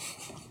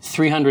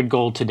 300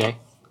 gold today.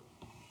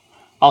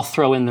 I'll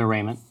throw in the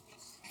raiment.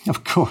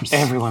 Of course.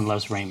 Everyone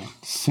loves raiment.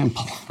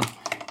 Simple.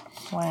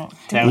 Wow.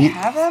 Do That we was-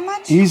 have that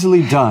much?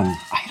 Easily done.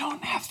 I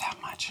don't have that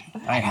much.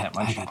 I got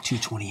I got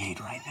 228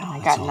 right now.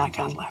 got That's all I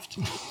nothing. got left.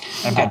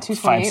 I've got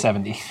 228.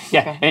 570.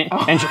 Yeah,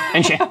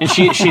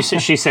 and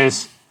she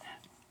says,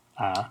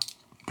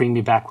 "Bring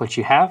me back what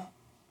you have,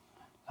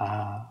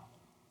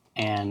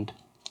 and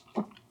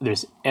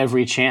there's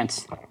every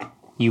chance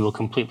you will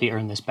completely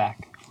earn this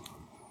back."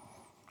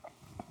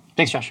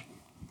 Thanks, Josh.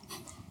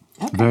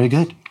 Very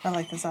good. I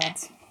like those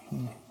odds. A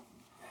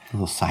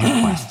little side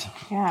quest.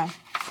 Yeah.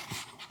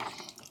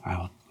 All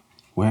right,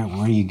 well,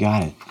 where you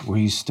got it? Where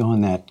you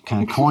stowing that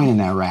kind of coin in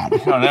that rat?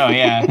 Oh no,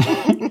 yeah.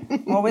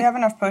 Well, we have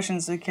enough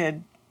potions we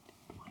could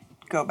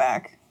go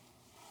back.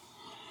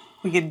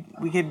 We can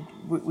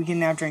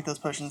now drink those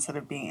potions instead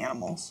of being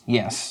animals.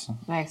 Yes.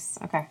 Nice.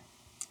 Okay.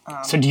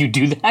 So do you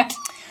do that?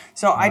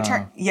 So I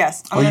turn.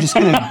 Yes. Are you just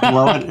gonna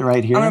blow it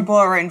right here? I'm gonna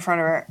blow it right in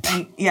front of her,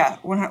 and yeah,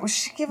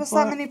 she gave us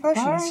that many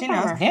potions. She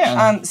knows.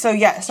 Yeah. So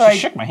I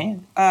shook my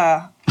hand.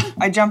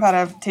 I jump out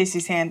of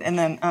Tasty's hand and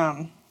then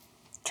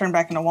turn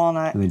back into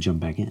Walnut, And then jump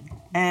back in.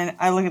 and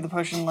I look at the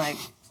potion like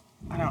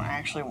I don't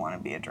actually want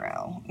to be a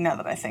drow. Now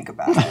that I think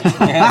about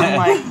it, I'm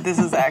like, this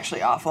is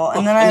actually awful.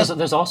 And then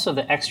There's also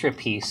the extra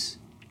piece,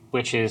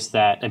 which is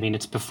that, I mean,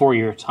 it's before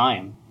your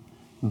time,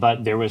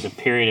 but there was a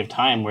period of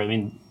time where, I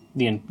mean,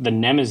 the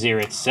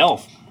Nemazir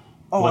itself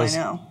was, I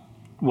know.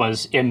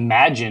 was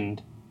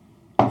imagined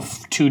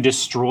to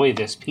destroy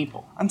this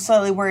people. I'm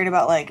slightly worried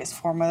about like, is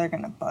Foremother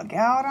gonna bug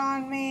out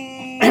on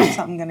me? Is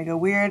something gonna go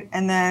weird?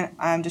 And then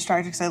I'm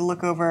distracted because I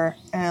look over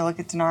and I look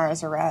at Dinara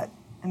as a rat,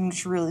 and I'm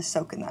just really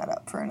soaking that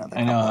up for another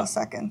couple of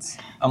seconds.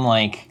 I'm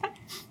like,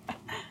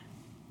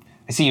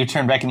 I see you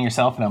turn back into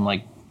yourself, and I'm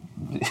like,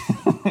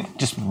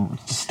 just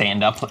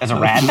stand up as a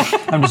rat.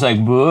 I'm just like,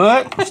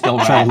 what? Still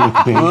a Try rat. to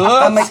look big.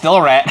 What? Still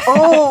a rat.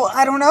 Oh,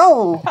 I don't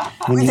know.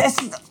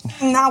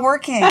 It's not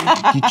working.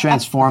 You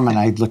transform, and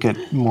I look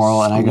at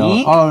Moral, and I go,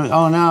 Squeak.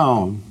 oh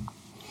no.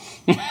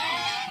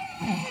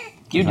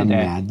 You did I'm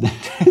that.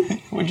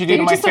 mad. What'd you do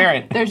to my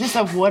ferret? There's just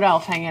a wood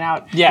elf hanging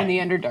out Yeah. in the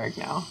Underdark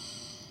now.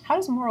 How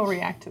does Moral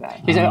react to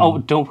that? He said, "Oh,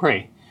 don't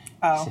worry."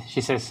 Oh, She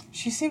says,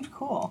 she seemed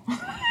cool.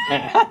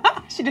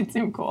 She did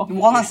seem cool.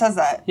 Walnut says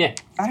that. "Yeah,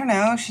 I don't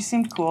know. She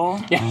seemed cool.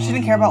 Yeah. She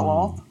didn't care about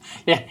Lolth.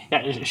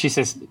 yeah." She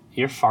says,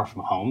 "You're far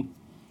from home."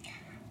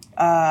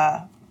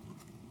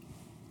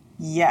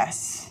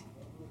 Yes.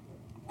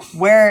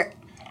 Where?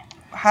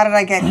 How did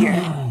I get here?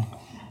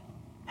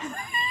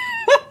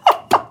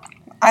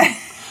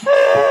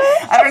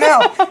 I don't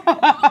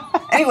know.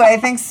 Anyway,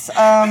 thanks.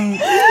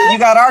 You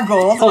got our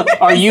gold.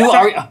 Are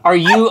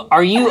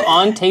you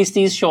on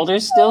Tasty's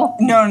shoulders still?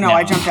 No,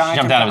 I jumped down.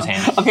 Jumped out of his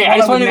hand. Okay, I Well,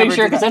 just I wanted would to make never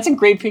sure do because that. that's a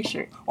great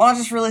picture. Well,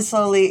 just really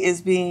slowly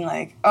is being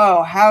like,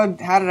 oh, how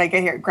did I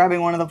get here?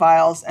 Grabbing one of the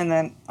vials and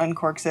then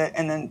uncorks it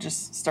and then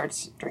just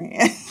starts drinking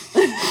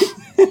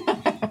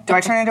it. Do I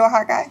turn into a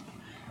hot guy?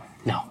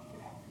 No,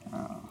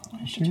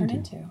 What should turn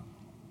into?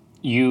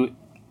 you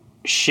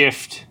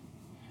shift.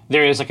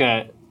 There is like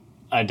a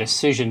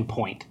decision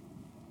point.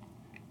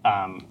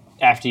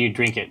 After you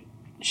drink it,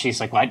 she's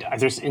like, well,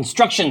 there's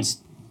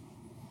instructions.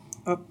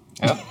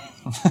 Yep.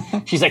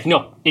 She's like,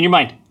 no, in your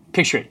mind,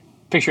 picture it,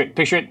 picture it,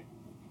 picture it,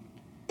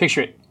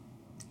 picture it.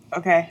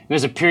 Okay.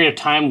 There's a period of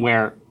time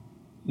where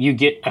you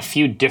get a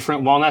few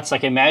different walnuts.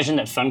 Like imagine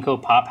that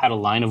Funko Pop had a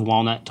line of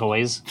walnut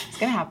toys, It's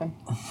gonna happen.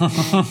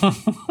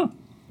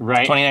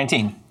 right?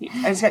 2019.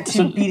 I just got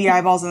two beady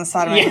eyeballs on the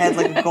side of my head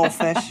like a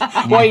goldfish.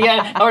 Well,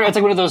 yeah, or it's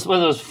like one of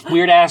those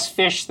weird ass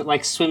fish that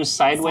like swims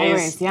sideways.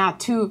 Anyways, yeah,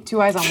 two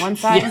eyes on one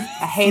side. I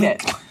hate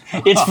it.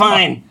 It's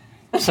fine.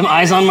 Some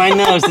eyes on my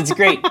nose. It's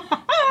great.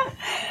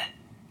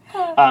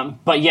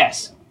 But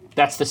yes,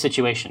 that's the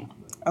situation.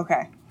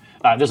 Okay.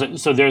 There's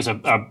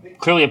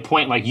clearly a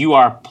point like you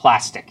are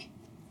plastic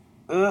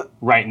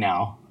right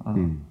now.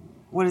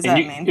 What does And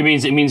that mean?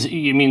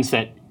 It means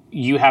that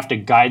you have to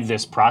guide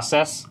this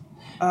process.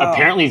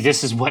 Apparently,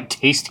 this is what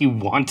Taes-T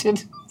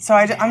wanted. So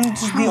I'm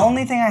just the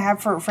only thing I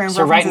have for frame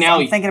So reference right is now-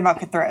 I'm thinking about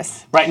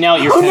Cthulhu. Right now,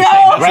 you're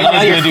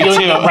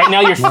right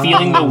now you're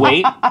feeling the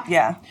weight.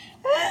 Yeah.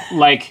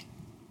 Like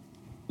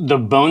the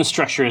bone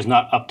structure is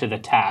not up to the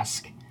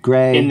task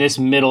Gray. in this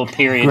middle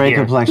period Gray here.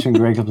 complexion,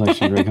 gray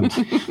complexion, gray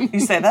complexion. You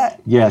say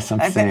that? Yes, I'm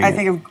saying I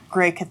think of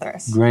Grey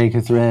Cthulhu. Gray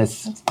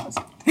Cthulhu. I was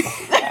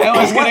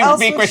What going to else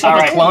make would myself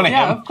you a do? clone of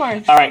Yeah, him. of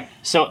course. All right,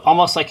 so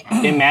almost like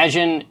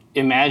imagine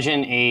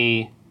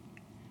a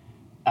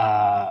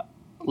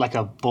like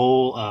a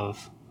bowl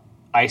of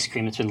ice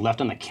cream that's been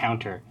left on the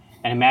counter,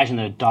 and imagine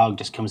that a dog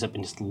just comes up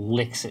and just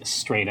licks it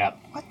straight up.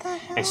 What the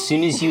hell? As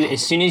soon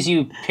as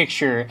you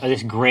picture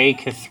this gray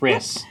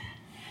Cthulhu,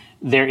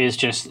 there's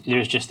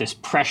just this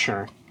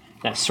pressure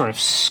that sort of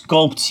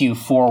sculpts you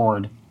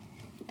forward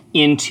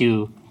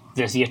into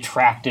the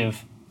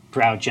attractive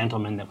drow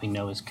gentleman that we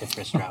know as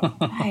Cthulhu Drow.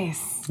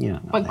 Nice. Yeah.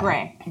 But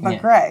gray. But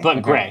gray.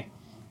 But gray.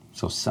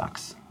 So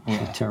sucks.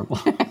 So terrible.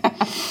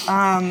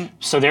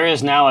 So there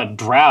is now a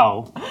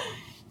drow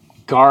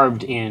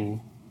garbed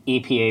in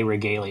EPA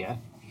regalia.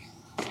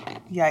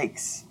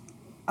 Yikes.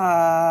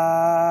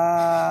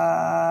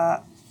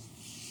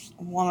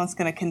 Walnut's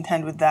going to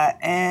contend with that,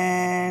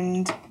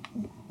 and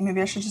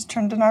maybe I should just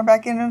turn Dinar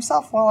back into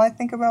himself while I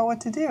think about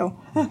what to do.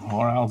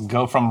 Or I'll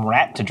go from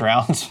rat to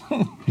drow.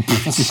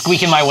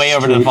 Squeaking my way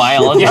over to the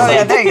vial. Oh,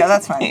 yeah, there you go.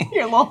 That's fine.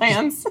 Your little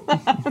hands.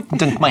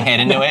 Dunk my head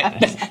into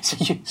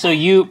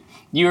it.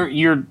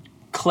 Your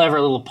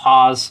clever little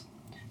paws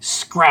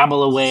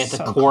scrabble away at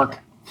the cork.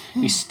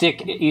 You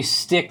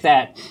stick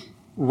that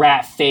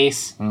rat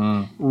face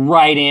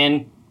right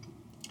in,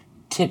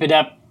 tip it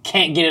up,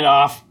 can't get it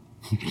off.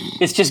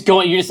 It's just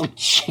going, you're just like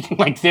shaking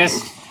like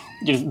this,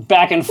 just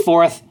back and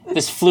forth.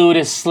 This fluid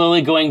is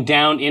slowly going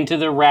down into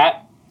the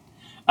rat.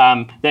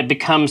 That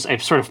becomes a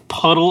sort of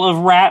puddle of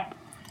rat.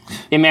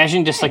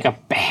 Imagine just like a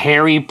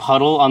hairy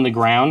puddle on the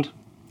ground,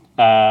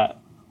 or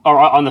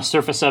on the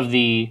surface of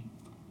the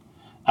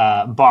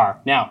bar.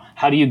 Now,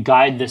 how do you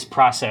guide this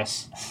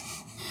process?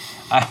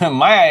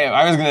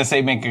 I was going to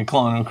say make a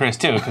clone of Chris,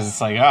 too, because it's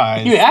like,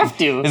 You have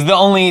to. It's the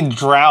only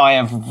drow I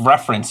have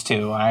reference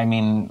to. I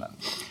mean,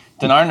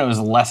 Dinar knows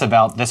less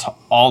about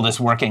all this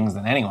workings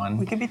than anyone.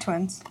 We could be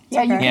twins. It's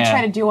Yeah, you okay. could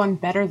try to do one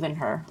better than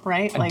her,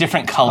 right? A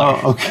different color.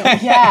 Oh, okay.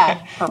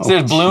 Yeah. So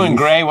there's blue and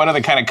gray. What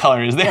other kind of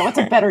color is there? Yeah, what's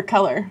a better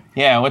color?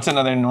 Yeah, what's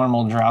another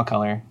normal drow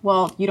color?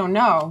 Well, you don't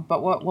know,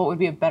 but what would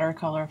be a better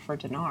color for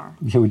Dinar?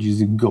 Yeah, would you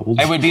use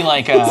gold? It would be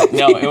like a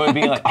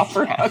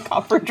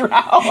Copper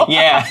drow.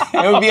 Yeah,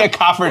 it would be a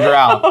copper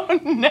drow. Oh,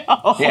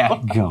 no.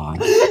 Yeah, God.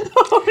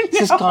 It's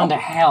just gone to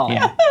hell.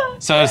 yeah.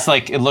 So it's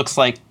like it looks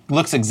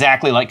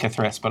exactly like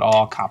Cthulhu, but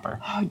all copper.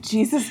 Oh,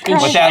 Jesus With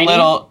Christ. With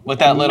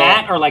that little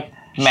matte or like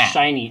matte,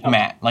 shiny? Okay.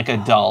 matte, like a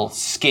dull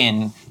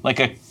skin, like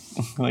a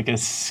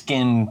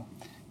skin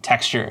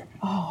texture.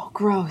 Oh,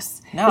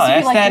 gross. No, This would be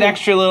that's like that your-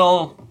 extra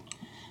little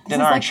This is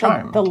Dinar like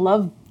charm. the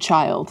love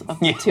child of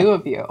the Yeah. two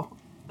of you.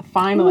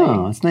 Finally.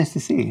 Oh, it's nice to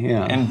see.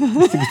 Yeah.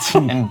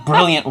 and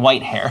brilliant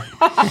white hair.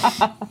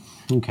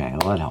 Okay,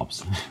 well, that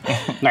helps.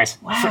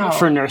 Nice. Wow.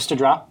 For nurse to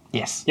drop?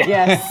 Yes. Yeah.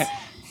 Yes.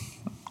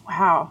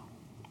 Wow.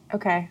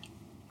 Okay.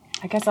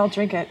 I guess I'll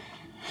drink it.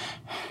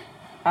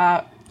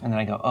 And then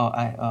I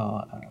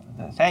go,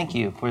 thank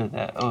you for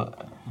the.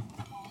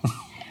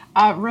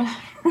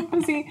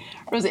 Rosie,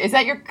 is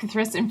that your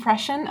Cthulhu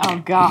impression? Oh,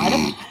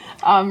 God.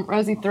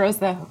 Rosie throws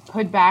the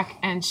hood back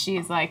and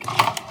she's like,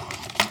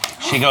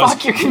 She goes,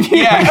 fuck your computer.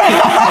 yeah,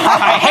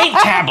 I hate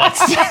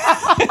tablets.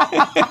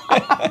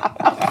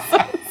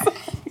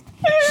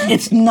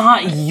 It's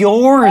not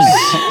yours.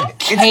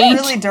 It's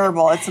really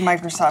durable. It's a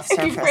Microsoft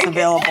Surface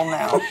available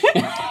now.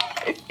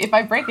 If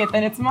I break it,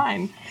 then it's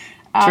mine.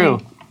 True.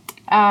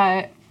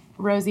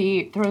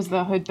 Rosie throws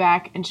the hood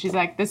back and she's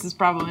like, this is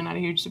probably not a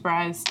huge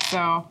surprise.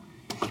 So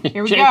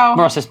here we go.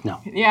 Morris says no.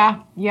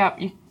 Yeah.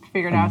 Yep. You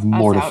figured out.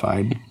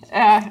 Mortified.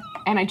 And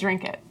I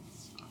drink it.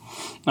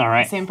 All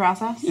right. Same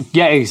process.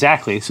 Yeah,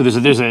 exactly. So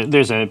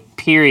there's a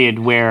period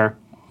where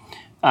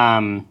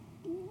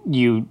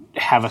you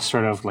have a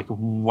sort of like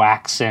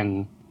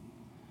waxen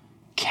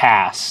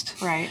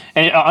cast. Right.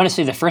 And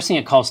honestly, the first thing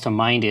it calls to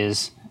mind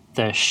is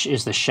the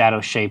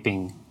shadow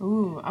shaping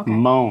Ooh, okay.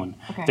 moan.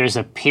 Okay. There's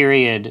a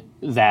period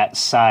that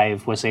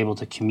Sive was able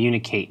to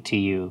communicate to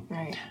you,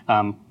 Right.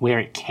 where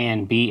it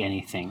can be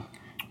anything,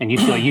 and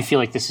you feel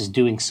like this is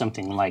doing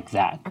something like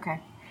that.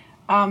 Okay.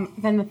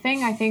 Then the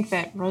thing I think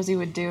that Rosie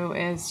would do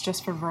is,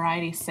 just for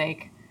variety's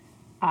sake,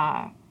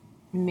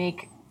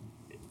 make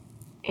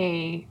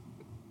an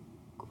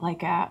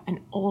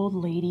old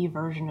lady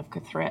version of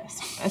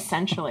Cthulhu,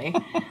 essentially.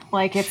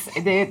 Like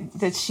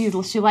that she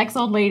likes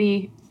old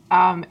lady,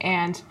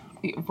 and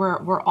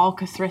we're all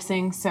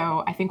Cthulhuing,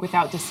 so I think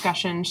without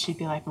discussion she'd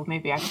be like, well,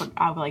 maybe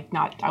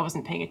I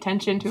wasn't paying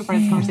attention to a part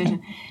of this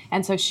conversation,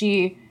 and so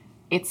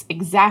it's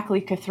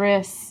exactly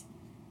Cthulhu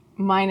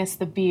minus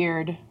the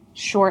beard,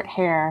 short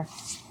hair,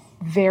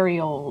 very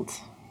old,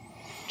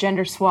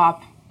 gender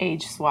swap,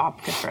 age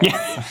swap Cthulhu.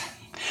 Yeah.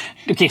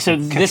 Okay, so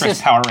this is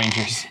Power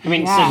Rangers. I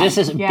mean, Yeah, so this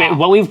is yeah.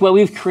 what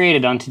we've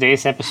created on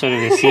today's episode of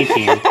the C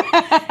Team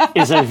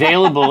is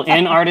available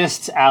in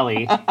Artists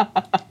Alley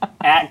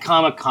at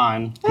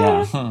Comic-Con.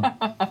 Yeah.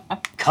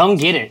 Come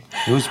get it.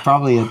 It was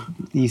probably at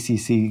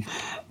ECC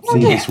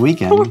this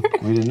weekend.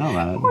 We didn't know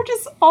about We're it.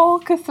 just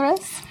all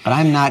Cthulhu. But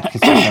I'm not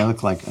Cthulhu. I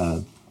look like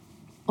a...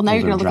 Well, now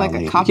you're Older going to look like drow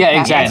a lady. copycat.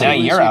 Yeah, exactly. Now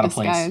you're out of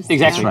Disguised. place.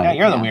 Exactly. Right.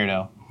 Yeah, you're the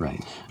Yeah.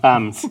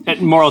 weirdo.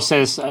 Right. Moral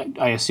says,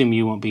 I assume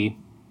you won't be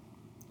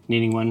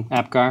needing one,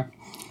 Apgar?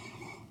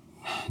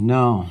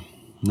 No.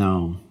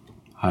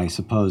 I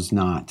suppose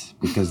not,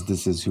 because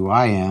this is who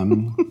I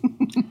am.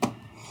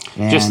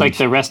 Just like And-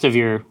 the rest of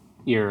your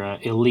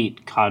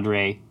elite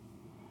cadre,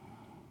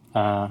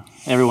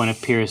 everyone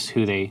appears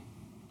who they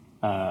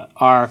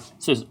are.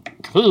 This is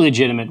completely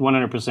legitimate,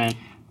 100%.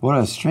 What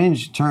a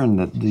strange turn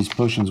that these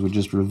potions would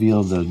just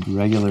reveal the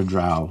regular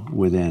drow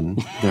within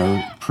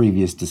their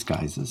previous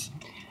disguises.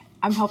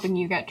 I'm helping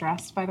you get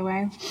dressed, by the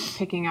way,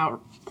 picking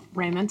out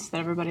raiment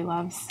that everybody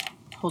loves,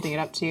 holding it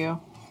up to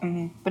you.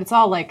 Mm-hmm. But it's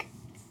all like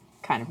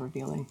kind of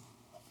revealing.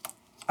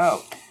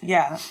 Oh,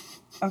 yeah.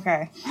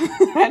 Okay.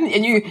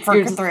 and you For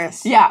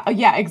Cthulhu.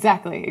 Yeah,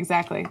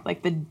 exactly.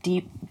 Like the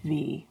deep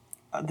V.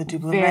 The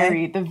double the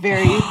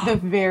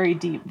very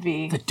deep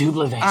V. The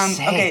double V.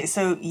 Okay,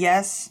 so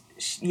yes,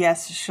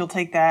 she'll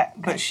take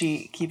that, but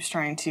she keeps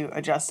trying to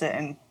adjust it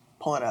and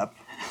pull it up,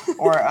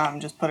 or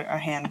just put a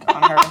hand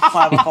on her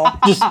clavicle.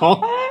 Just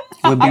hold.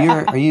 Wait,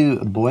 but are you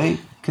a boy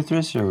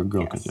Cthulhu or a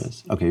girl Yes.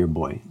 Cthulhu? Okay, you're a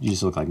boy. You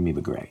just look like me,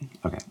 but gray.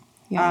 Okay.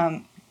 Yeah.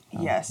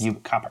 Yes. You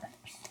copper.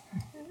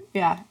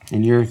 Yeah.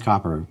 And you're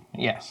copper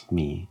Yes.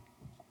 me.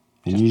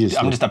 And you just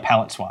I'm look, just a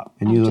palette swap.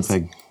 and you I'm look just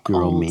like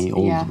girl me,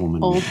 old yeah,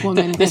 woman. Old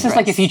woman. This is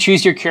like if you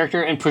choose your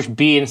character and push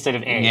B instead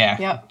of A. Yeah.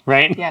 Yep.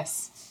 Right?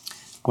 Yes.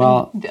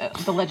 Well,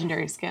 The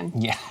legendary skin.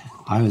 Yeah.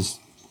 I was.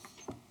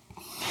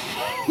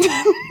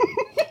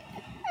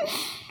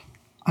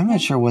 I'm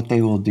not sure what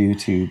they will do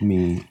to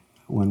me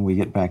when we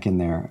get back in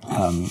there.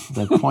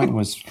 The point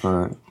was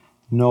for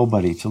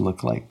nobody to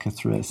look like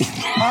Cthulhu.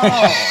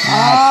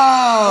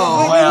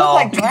 Oh, well. you look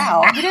like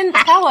drow. You didn't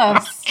tell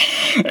us.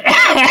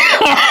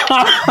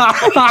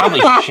 Probably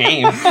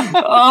shave.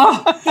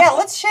 Yeah,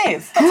 let's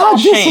shave. Let's all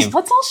shave.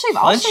 Let's all shave.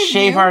 Let's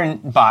shave you. our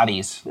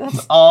bodies.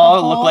 Let's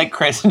all look like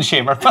Chris and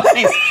shave our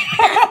bodies.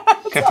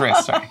 Cthulhu,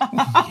 sorry.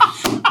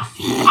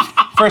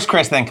 First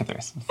Chris, then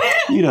Cthulhu.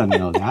 You don't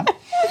know that.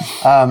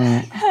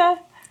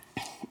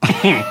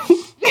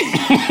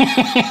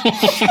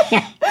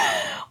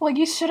 Well,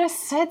 you should have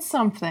said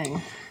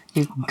something.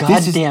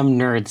 Goddamn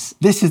nerds.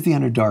 This is the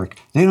Underdark.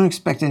 They don't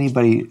expect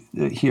anybody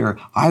here.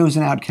 I was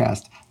an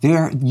outcast.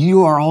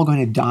 You are all going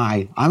to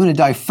die. I'm going to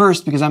die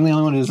first because I'm the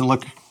only one who doesn't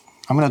look.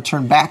 I'm going to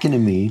turn back into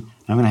me.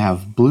 I'm going to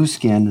have blue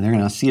skin. And they're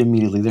going to see it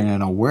immediately. They're going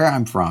to know where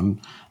I'm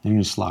from. They're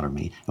going to slaughter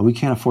me. And we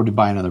can't afford to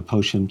buy another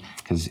potion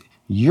because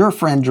your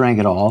friend drank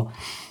it all.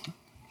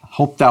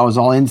 Hope that was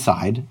all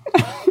inside.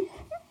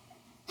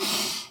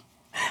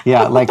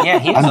 Yeah, like Yeah,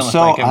 he doesn't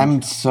look like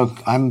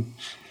him.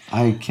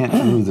 I can't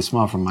remove the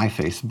smile from my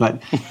face, but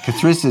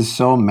Cthulhu is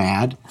so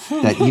mad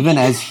that even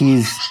as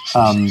he's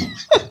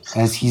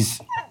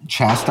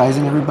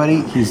chastising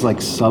everybody, he's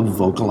like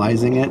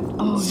sub-vocalizing it.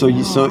 So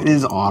it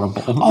is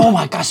audible. Oh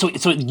my gosh!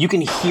 So you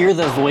can hear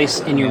the voice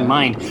in your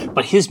mind,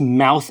 but his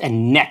mouth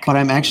and neck. But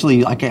I'm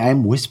actually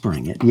I'm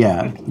whispering it.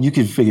 Yeah, you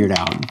could figure it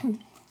out.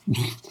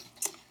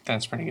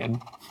 That's pretty good.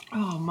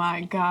 Oh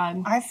my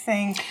God. I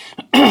think.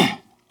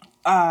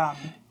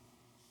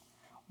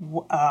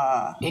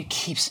 It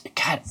keeps.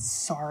 God.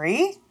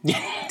 Sorry.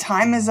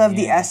 Time is of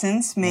the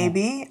essence,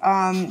 maybe.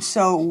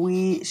 So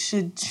we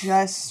should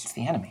just. It's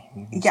the enemy.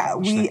 Yeah,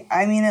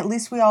 I mean, at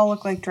least we all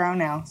look like drow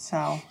now.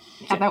 So.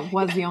 Yeah, that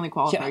was the only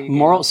qualifier you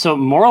gave.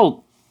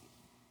 Moral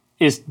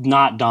is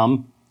not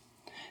dumb,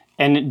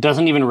 and it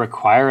doesn't even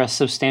require a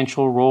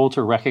substantial roll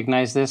to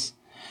recognize this.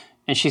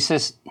 And she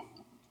says,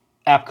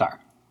 "Apgar,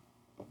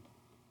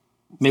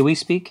 may we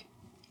speak?"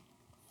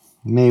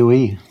 May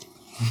we?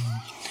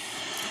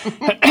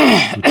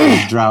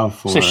 Drow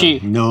for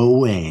no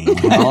way.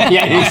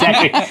 Yeah,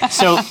 exactly.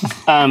 So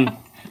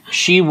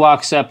she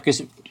walks up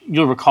because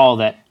you'll recall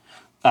that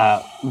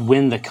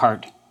when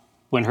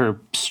her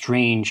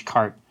strange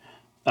cart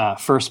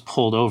first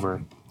pulled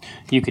over,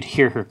 you could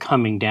hear her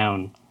coming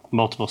down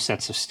multiple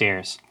sets of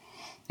stairs,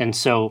 and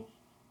so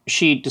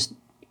she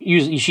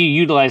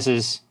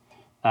utilizes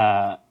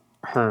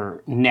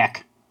her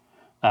neck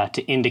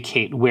to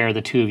indicate where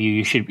the two of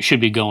you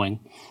should be going.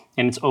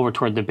 And it's over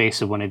toward the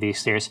base of one of these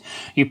stairs.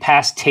 You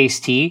pass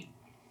Taes-T,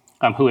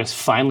 who has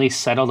finally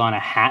settled on a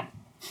hat.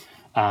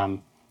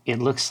 It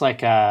looks like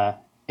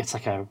it's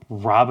like a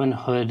Robin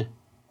Hood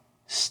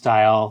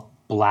style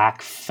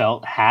black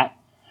felt hat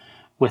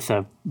with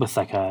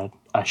like a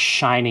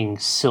shining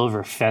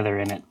silver feather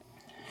in it.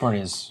 For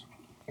his.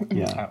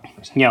 Yeah.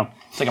 It's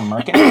like a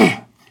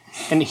merkin.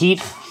 And he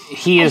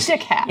is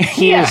dick hat.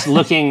 He is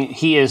looking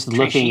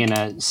in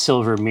a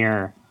silver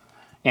mirror,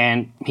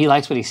 and he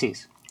likes what he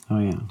sees. Oh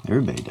yeah,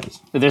 everybody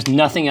does. But there's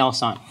nothing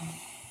else on.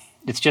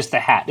 It's just the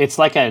hat. It's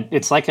like a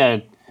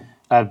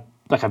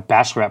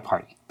bachelorette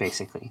party,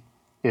 basically,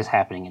 is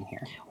happening in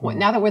here. Well,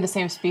 now that we're the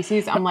same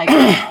species, I'm like,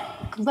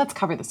 let's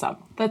cover this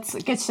up. Let's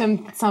get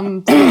some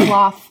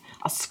cloth,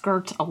 a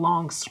skirt, a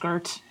long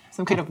skirt,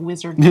 some kind of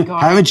wizard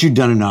garb. Haven't you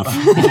done enough?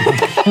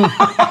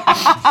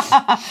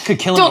 Could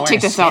kill him. Don't take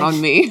this out on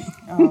me.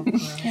 Why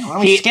don't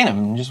we skin him?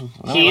 And just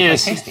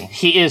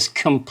He is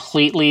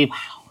completely.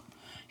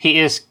 He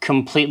is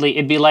completely.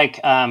 It'd be like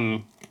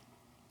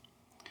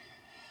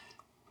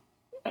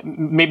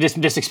maybe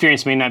this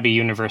experience may not be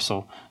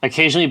universal.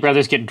 Occasionally,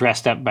 brothers get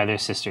dressed up by their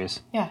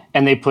sisters. Yeah.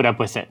 And they put up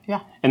with it.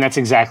 Yeah. And that's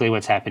exactly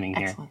what's happening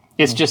here. Excellent.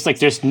 It's just like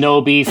there's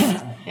no beef.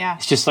 Yeah.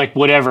 It's just like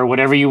whatever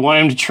you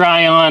want him to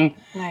try on.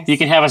 Nice. You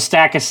can have a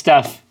stack of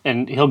stuff,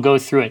 and he'll go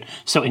through it.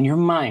 So in your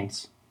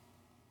minds,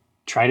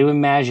 try to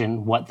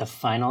imagine what the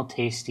final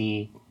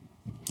Taes-T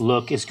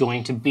look is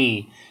going to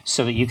be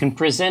so that you can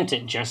present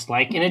it just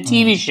like in a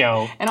TV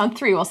show. And on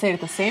 3, we'll say it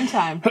at the same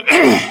time.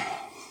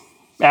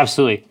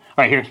 Absolutely.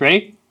 All right, here,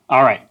 ready?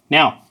 All right,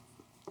 now,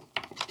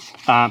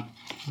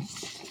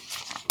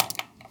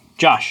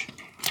 Josh,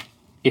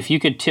 if you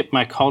could tip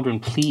my cauldron,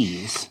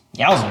 please.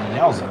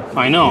 Yowza.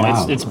 I know,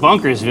 Wow. it's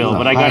Bunkersville,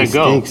 but I High gotta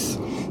go. stakes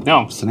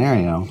No,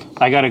 scenario.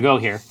 I gotta go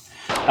here.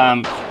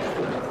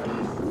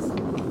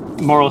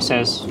 Moral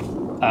says,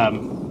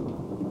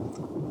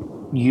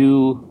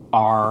 you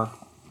are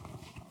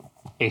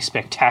a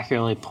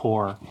spectacularly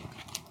poor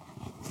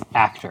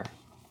actor.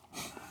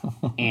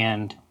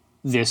 And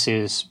this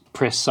is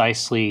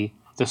precisely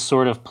the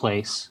sort of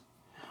place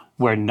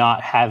where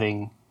not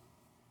having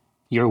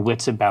your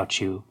wits about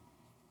you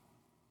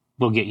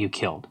will get you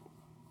killed.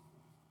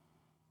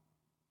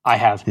 I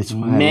have It's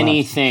why I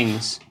many left.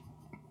 things.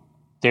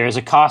 There is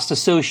a cost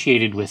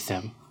associated with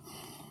them.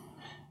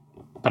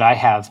 But I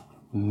have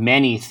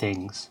many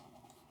things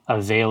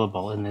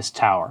available in this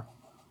tower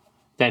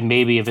that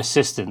may be of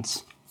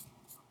assistance,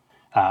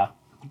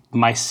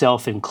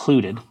 myself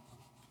included.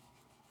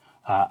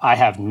 I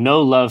have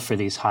no love for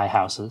these high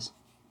houses,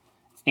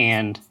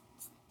 and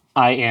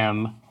I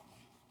am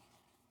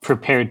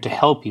prepared to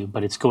help you,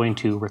 but it's going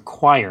to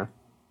require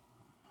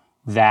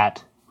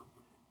that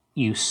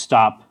you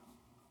stop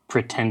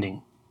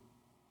pretending.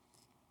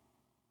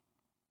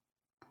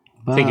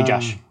 Thank you,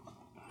 Josh.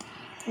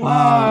 Whoa.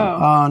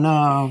 Oh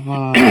no!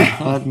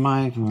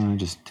 But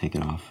just take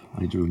it off.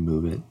 I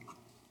remove it.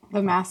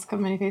 The mask of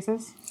many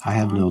faces. I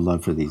have no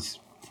love for these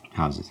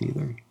houses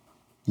either.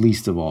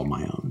 Least of all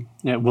my own.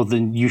 Yeah, well,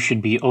 then you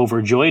should be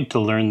overjoyed to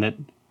learn that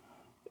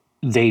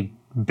they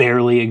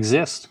barely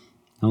exist.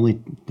 There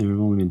have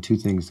only been 2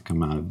 things to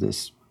come out of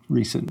this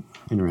recent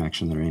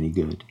interaction that are any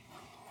good.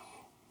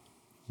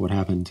 What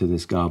happened to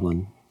this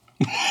goblin?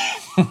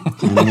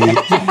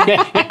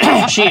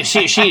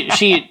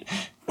 She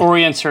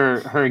orients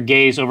her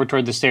gaze over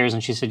toward the stairs,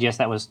 and she said, "Yes,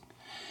 that was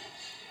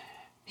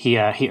he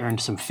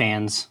earned some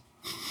fans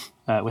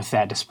with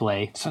that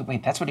display." So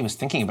wait, that's what he was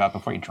thinking about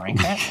before he drank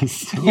that?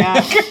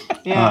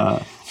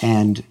 Yeah.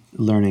 And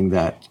learning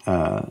that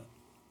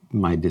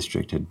my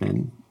district had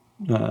been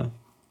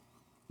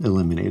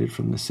eliminated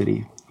from the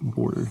city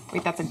border.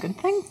 Wait, that's a good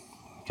thing?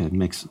 It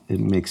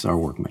makes our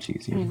work much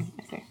easier. I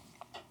see.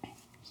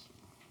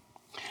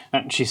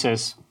 And she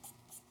says,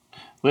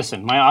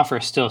 "Listen, my offer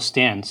still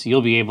stands.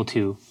 You'll be able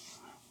to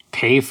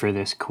pay for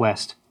this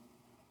quest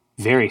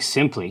very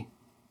simply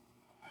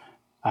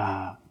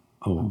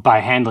by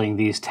handling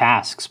these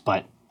tasks,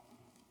 but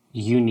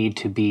you need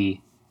to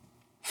be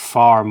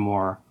far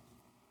more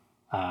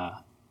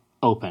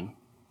open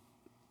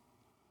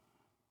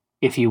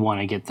if you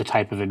want to get the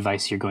type of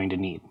advice you're going to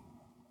need."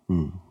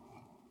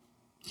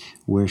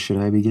 Where should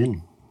I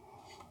begin?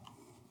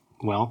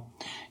 Well,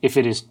 if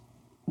it is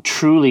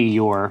truly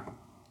your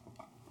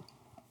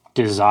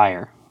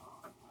desire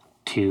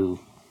to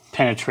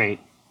penetrate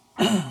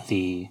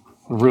the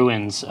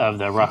ruins of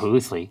the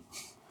Rahuthli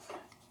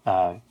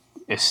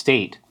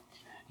estate,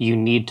 you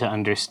need to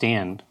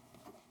understand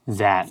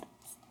that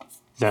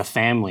the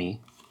family,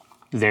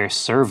 their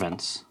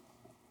servants,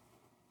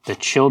 the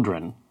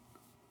children,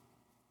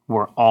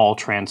 were all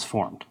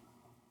transformed.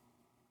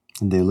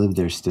 And they live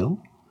there still?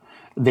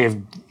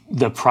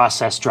 The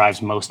process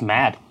drives most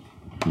mad.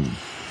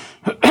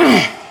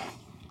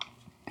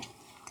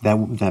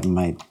 That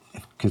might,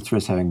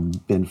 Cthulhu having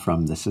been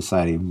from the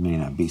society, may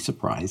not be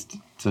surprised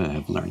to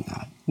have learned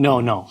that.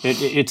 No.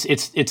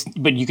 It's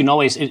but you can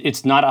always.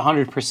 It's not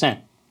 100%.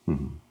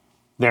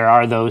 There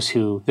are those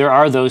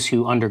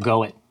who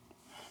undergo it,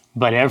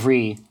 but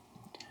every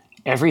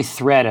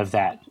thread of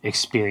that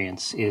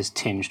experience is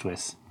tinged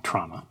with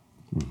trauma.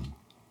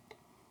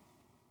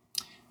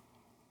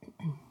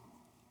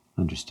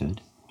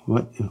 Understood.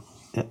 What?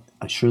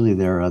 Surely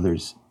there are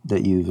others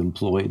that you've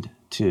employed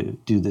to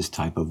do this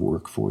type of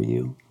work for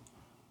you.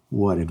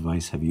 What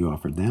advice have you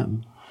offered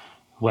them?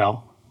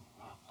 Well,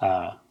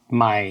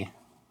 my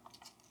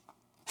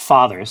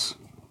fathers,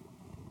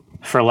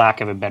 for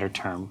lack of a better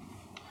term,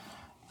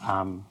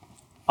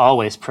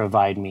 always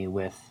provide me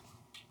with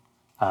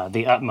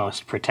the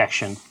utmost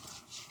protection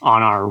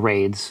on our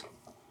raids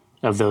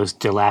of those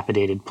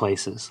dilapidated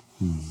places.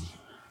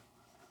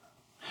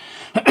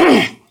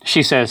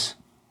 She says,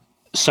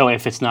 "So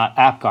if it's not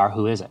Apgar,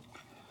 who is it?"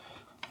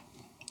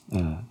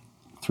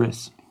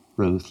 Thriss,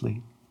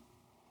 Rothly.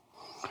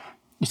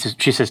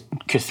 She says,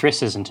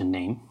 "Cthulhu isn't a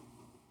name.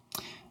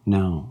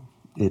 No,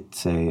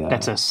 it's a.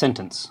 That's a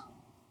sentence."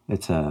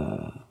 It's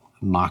a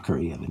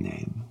mockery of a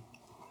name.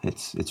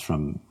 It's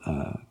from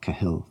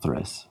Cahill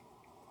Thriss,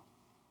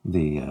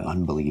 the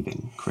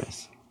unbelieving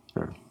Chris,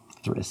 or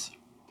Thriss.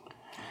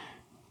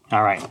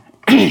 All right.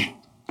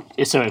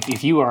 So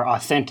if you are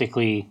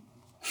authentically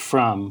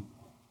from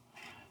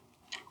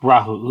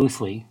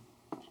Rahuthli,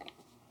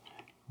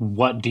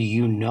 what do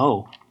you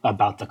know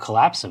about the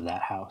collapse of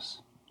that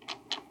house?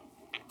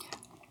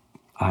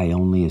 I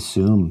only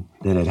assume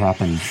that it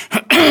happened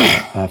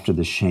after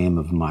the shame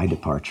of my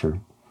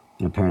departure.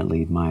 And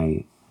apparently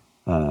my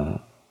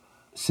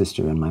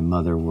sister and my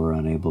mother were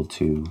unable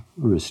to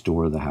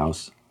restore the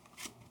house,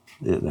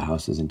 the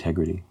house's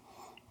integrity.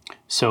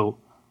 So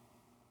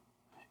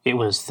it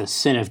was the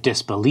sin of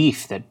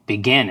disbelief that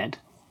began it.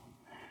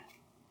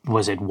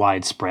 Was it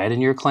widespread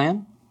in your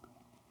clan?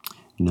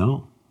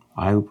 No,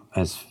 I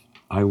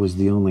was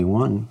the only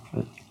one,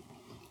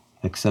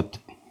 except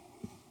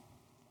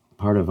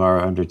part of our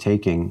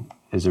undertaking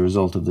as a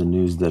result of the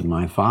news that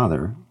my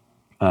father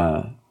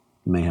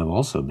may have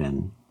also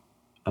been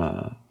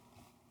a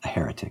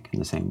heretic in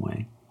the same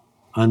way,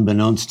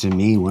 unbeknownst to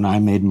me when I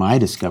made my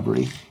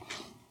discovery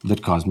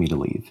that caused me to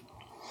leave.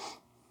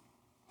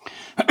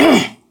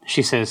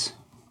 She says,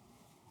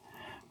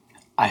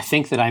 I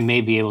think that I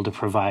may be able to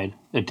provide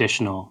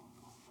additional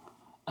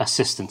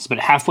assistance. But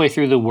halfway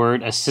through the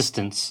word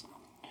assistance,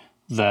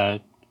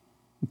 the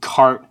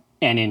cart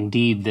and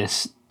indeed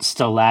this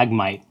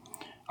stalagmite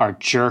are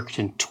jerked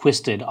and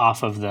twisted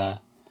off of the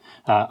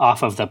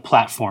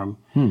platform.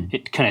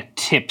 It kind of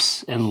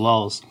tips and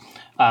lulls.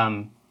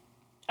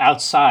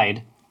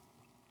 Outside,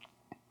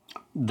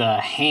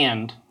 the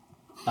hand,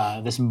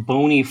 this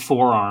bony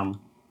forearm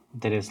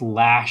that is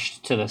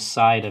lashed to the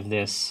side of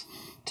this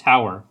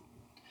tower,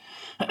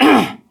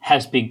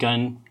 has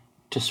begun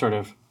to sort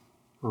of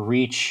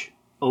reach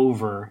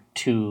over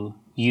to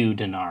you,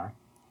 Dinar.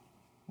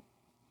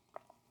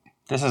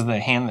 This is the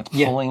hand that's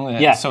pulling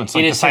the... So it's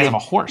like the size of a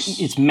horse.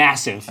 It's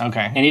massive.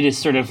 Okay. And it is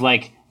sort of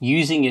like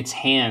using its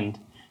hand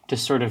to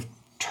sort of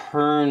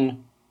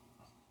turn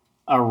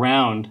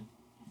around,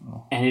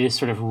 and it is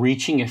sort of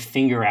reaching a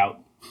finger out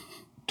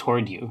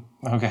toward you.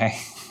 Okay.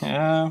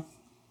 Bat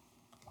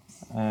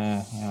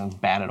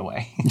it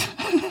away.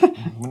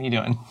 What are you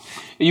doing?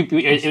 You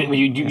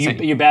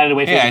bat it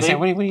away physically? Yeah, I say,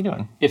 what are you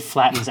doing? It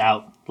flattens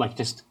out, like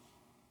just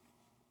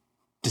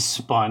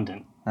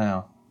despondent.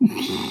 Oh.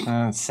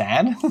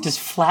 Sad? Just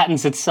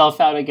flattens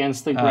itself out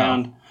against the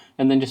ground,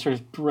 and then just sort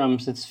of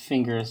drums its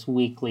fingers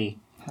weakly.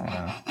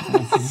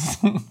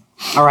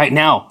 All right,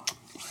 now,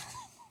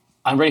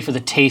 I'm ready for the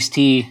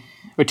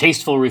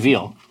tasteful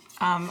reveal.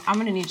 I'm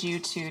going to need you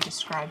to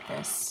describe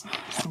this,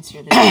 since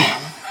you're the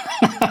GM.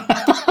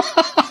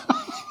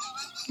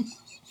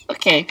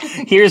 Okay,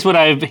 here's what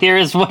I've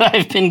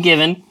been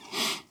given.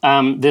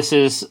 This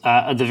is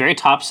at the very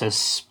top says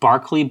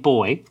 "Sparkly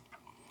Boy."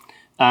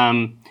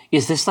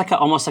 Is this like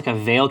almost like a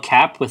veil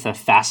cap with a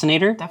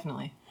fascinator?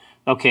 Definitely.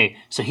 Okay,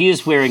 so he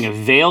is wearing a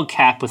veil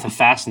cap with a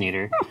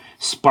fascinator.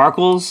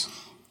 Sparkles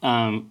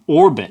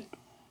orbit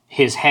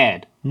his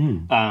head.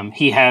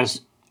 He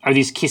has, are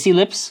these kissy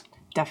lips?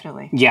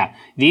 Definitely. Yeah,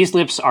 these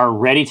lips are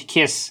ready to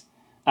kiss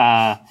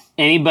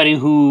anybody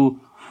who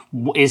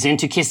is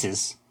into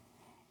kisses.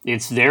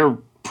 They're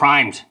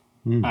primed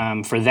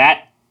for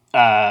that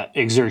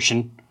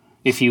exertion,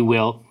 if you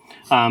will.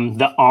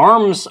 The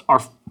arms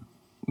are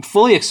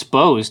fully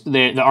exposed.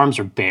 The arms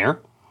are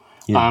bare.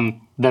 Yeah.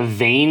 The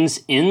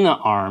veins in the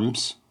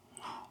arms,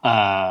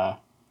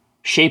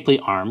 shapely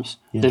arms,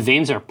 the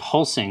veins are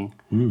pulsing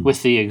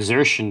with the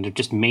exertion of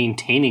just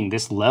maintaining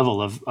this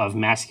level of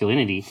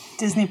masculinity.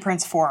 Disney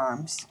Prince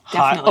forearms.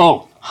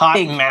 Definitely.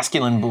 Hot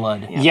masculine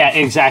blood. Yeah,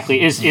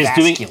 exactly. It's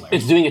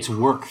doing its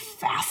work.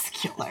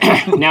 Vascular.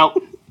 Now,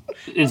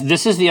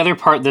 this is the other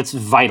part that's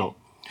vital.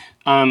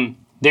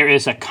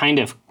 There's a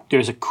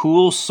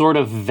cool sort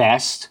of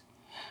vest.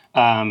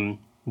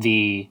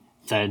 The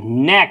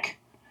neck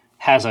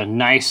has a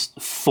nice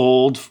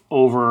fold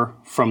over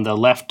from the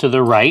left to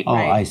the right. Oh,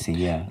 Right. I see,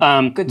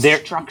 yeah. Good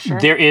structure.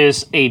 There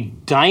is a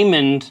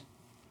diamond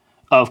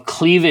of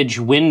cleavage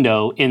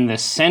window in the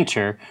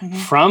center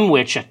from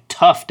which a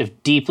tuft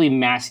of deeply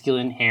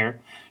masculine hair,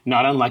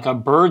 not unlike a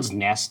bird's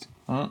nest,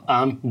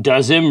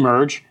 does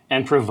emerge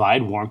and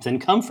provide warmth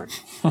and comfort.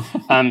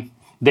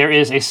 There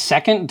is a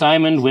second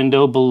diamond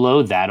window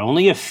below that,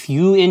 only a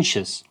few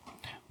inches,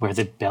 where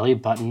the belly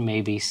button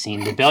may be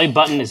seen. The belly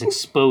button is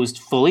exposed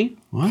fully.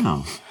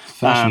 Wow.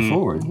 Fashion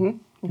forward.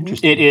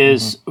 Interesting. It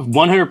is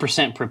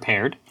 100%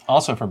 prepared.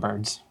 Also for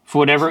birds. For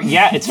whatever,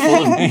 it's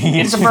full of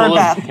it's a bird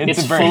bath.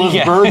 It's a bird, full of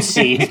yeah. bird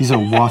seed. He's a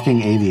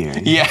walking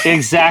aviary. Yeah.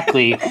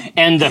 Exactly.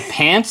 And the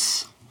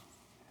pants,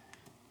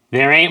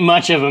 there ain't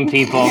much of them,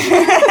 people.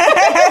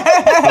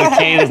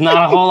 Okay, there's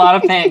not a whole lot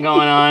of pant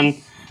going on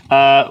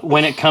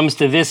when it comes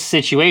to this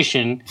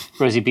situation.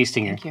 Rosie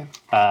Beestinger. Thank you.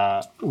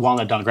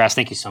 Walnut Dawn Grass,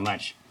 thank you so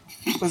much.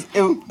 It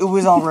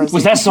was all rosy.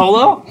 Was that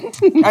solo?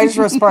 I just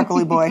wrote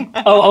Sparkly Boy.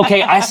 Oh,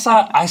 okay. I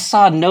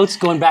saw notes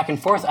going back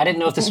and forth. I didn't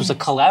know if this was a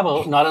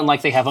collabo, not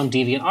unlike they have on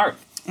DeviantArt.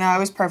 No, it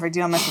was perfect.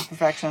 You don't mess with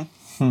perfection.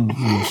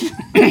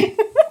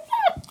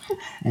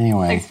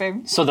 Anyway. Thanks,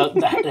 babe. So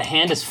the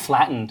hand is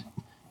flattened,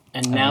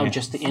 and now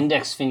just the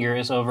index finger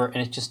is over,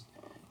 and it's just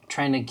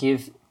trying to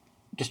give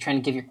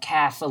your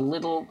calf a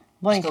little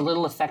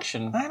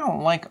affection. I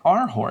don't like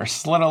our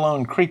horse, let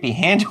alone creepy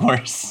hand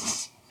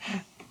horse.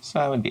 So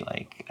I would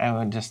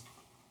just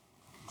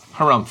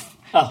harumph.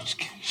 Oh,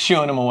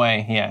 Shooing him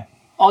away, yeah.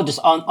 all just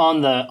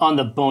on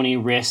the bony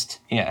wrist.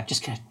 Yeah.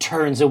 Just kind of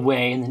turns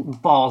away and then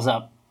balls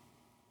up.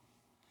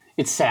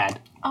 It's sad.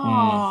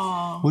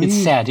 Oh. It's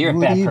sad. You're a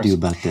what bad do you person. do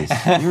about this?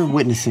 You're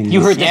witnessing You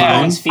this. hurt this Yeah.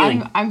 woman's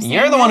feeling. I'm saying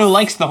You're the one who this.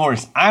 likes the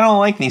horse. I don't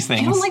like these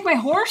things. You don't like my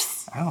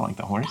horse? I don't like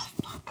the horse.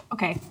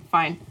 Okay,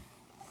 fine.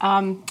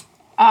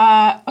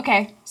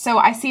 Okay, so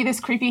I see this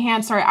creepy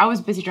hand. Sorry, I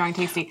was busy drawing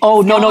Taes-T.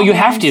 Oh, no, you Skeletal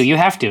have to. hand- You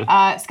have to.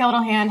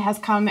 Skeletal hand has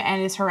come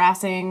and is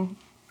harassing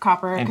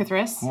Copper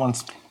Cthulhu.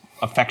 Wants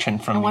affection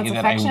from me wants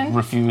that I affection?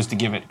 refuse to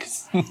give it.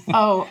 Cause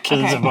Oh,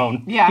 Because it's a okay.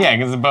 bone. Yeah. yeah,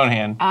 because it's a bone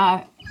hand.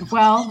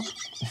 Well,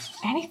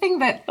 anything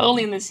that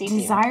Only in the scene.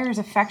 desires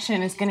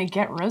affection is gonna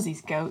get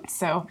Rosie's goat.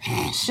 So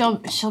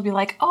she'll be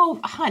like, "Oh,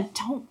 hon,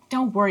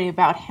 don't worry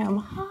about him.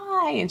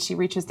 Hi," and she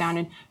reaches down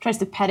and tries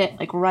to pet it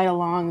like right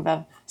along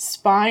the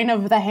spine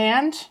of the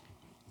hand,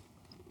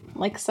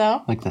 like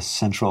so. Like the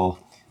central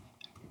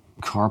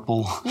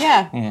carpal.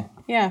 Yeah.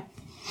 Yeah.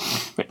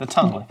 The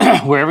tongue.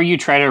 Wherever you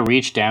try to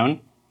reach down,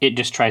 it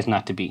just tries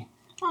not to be.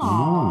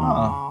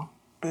 Aww.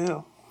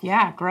 Boo.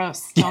 Yeah,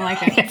 gross. Don't like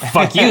it.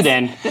 Fuck you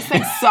then. This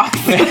thing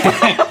sucks.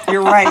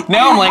 You're right.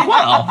 Now I'm like,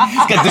 wow,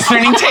 it's got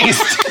discerning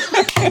taste.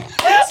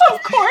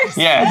 Of course.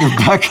 Yeah.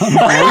 Back on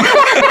board.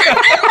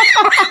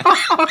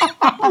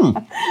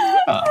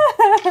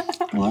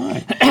 All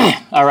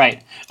right. All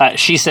right.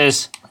 She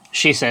says,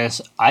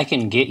 I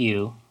can get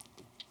you.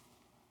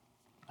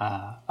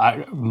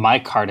 My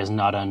card is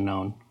not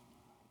unknown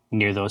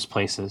near those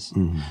places.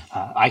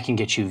 I can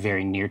get you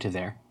very near to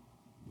there.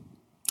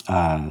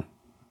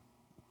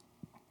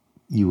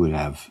 You would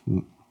have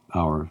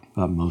our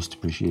utmost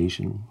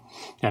appreciation.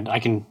 And I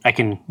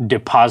can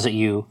deposit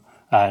you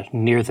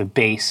near the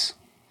base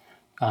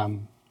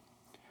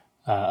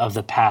of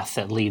the path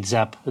that leads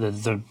up.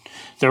 The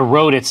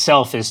road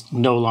itself is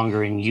no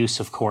longer in use,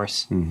 of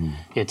course.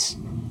 It's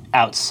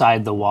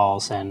outside the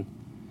walls, and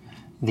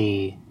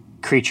the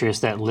creatures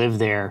that live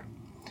there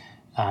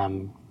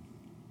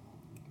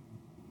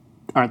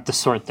aren't the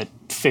sort that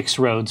fix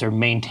roads or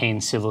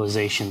maintain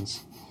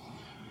civilizations.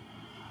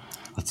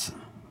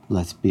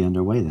 Let's be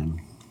underway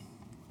then.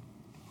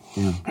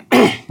 Yeah.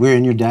 We're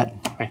in your debt.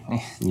 Right.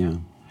 Yeah.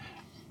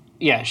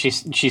 Yeah, she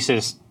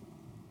says,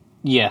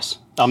 yes,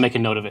 I'll make a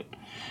note of it.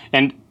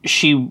 And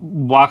she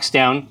walks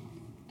down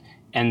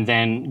and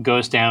then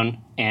goes down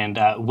and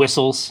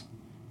whistles,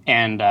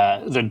 and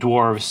the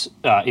dwarves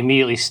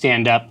immediately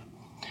stand up,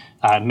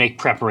 make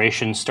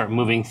preparations, start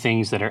moving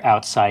things that are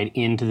outside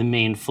into the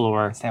main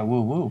floor. It's that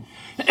woo woo.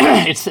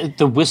 It's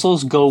the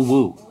whistles go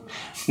woo.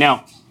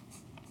 Now,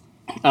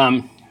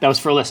 that was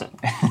for Alyssa.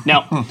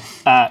 Now,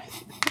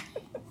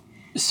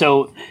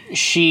 so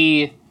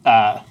she,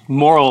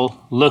 Moral,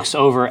 looks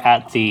over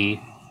at the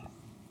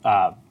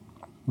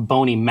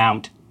bony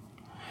mount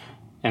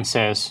and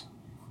says,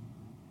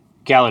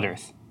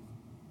 Galadirth.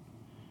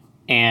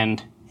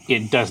 And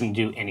it doesn't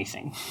do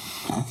anything.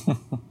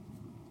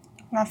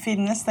 Not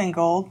feeding this thing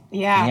gold.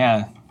 Yeah.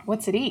 Yeah.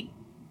 What's it eat?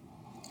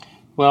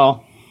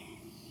 Well,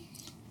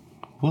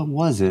 What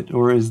was it?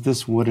 Or is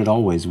this what it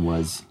always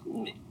was?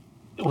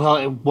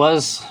 it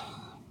was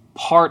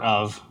part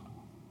of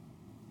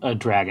a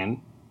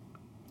dragon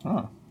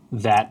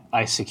that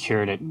I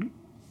secured at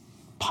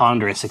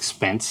ponderous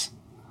expense.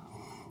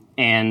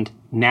 And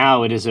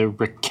now it is a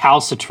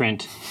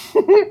recalcitrant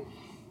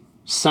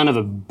son of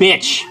a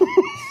bitch.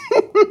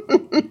 I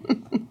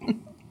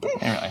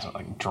didn't realize it was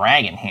like a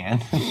dragon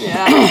hand.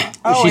 Yeah.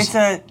 Oh, She's- it's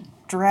a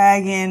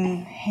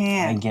dragon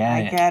hand. I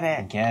get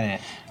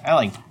it. I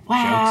like jokes.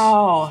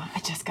 Wow. I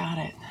just got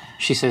it.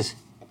 She says,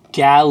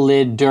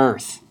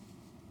 Galadirth.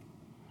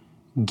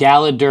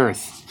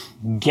 Galadirth.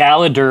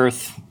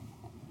 Galadirth.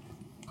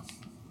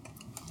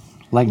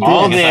 Like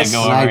All this. this- I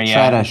go And I over, try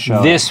yeah. to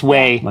show This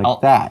way.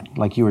 like that,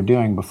 like you were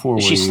doing before.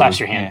 where She you slaps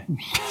were- your hand.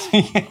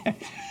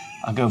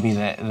 I'll go be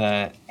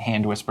the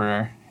hand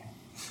whisperer.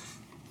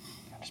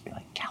 I'll just be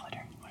like,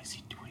 Galadir, what is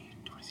he doing?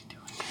 What is he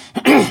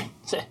doing?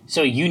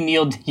 So you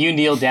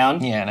kneel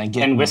down. Yeah, and I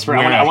get and whisper.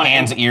 where I want a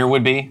hand's ear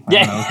would be. I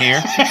Yeah. don't know, here.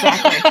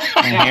 Exactly.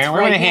 And here.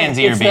 Where would a hand's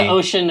ear It's be? the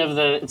ocean of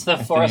it's the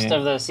forest yeah.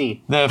 of the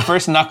sea. The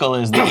first knuckle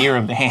is the ear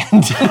of the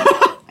hand.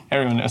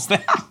 Everyone knows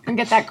that. And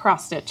get that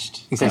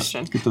cross-stitched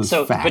Christian. Get those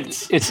So,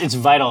 facts. but it's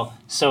vital.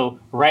 So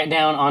right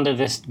down onto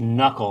this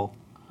knuckle,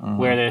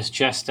 where there's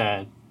just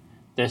a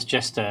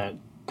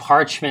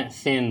parchment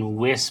thin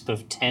wisp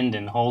of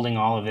tendon holding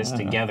all of this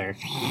together.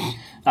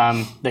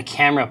 The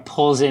camera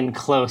pulls in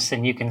close,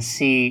 and you can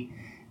see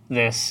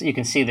this. You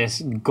can see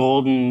this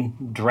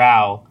golden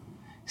drow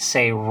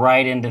say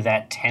right into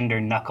that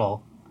tender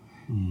knuckle,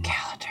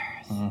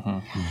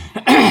 Galadir,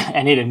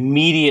 and it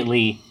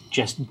immediately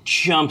just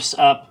jumps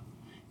up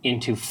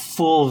into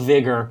full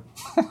vigor,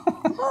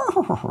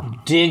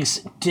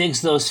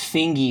 digs those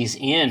fingies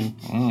in,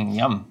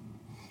 Yum.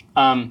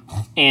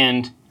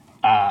 and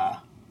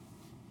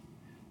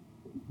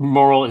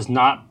Moral is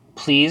not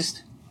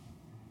pleased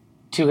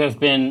to have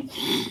been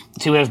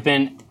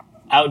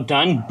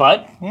outdone,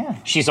 but Yeah.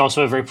 she's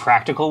also a very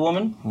practical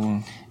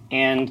woman,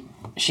 and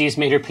she's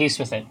made her peace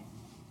with it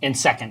in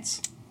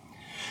seconds.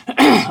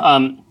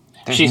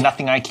 There's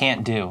nothing I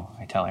can't do,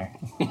 I tell her.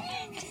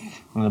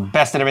 I'm the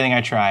best at everything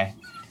I try.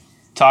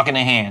 Talking to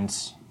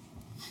hands.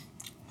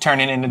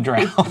 turning into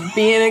drow.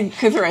 Being a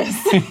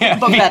Cthulhu,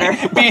 but better.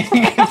 Being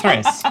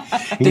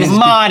Cthulhu.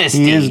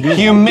 Modesty,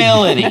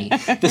 humility.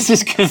 This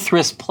is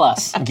Cthulhu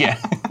plus. Yeah.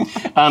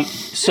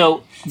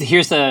 So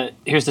here's the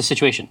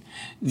situation.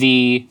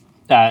 She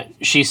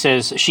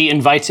says she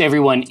invites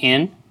everyone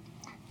in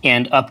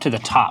and up to the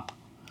top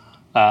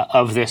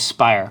of this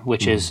spire,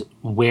 which is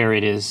where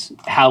it is,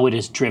 how it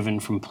is driven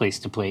from place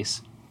to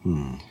place.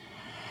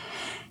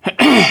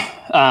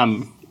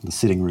 The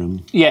sitting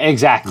room. Yeah,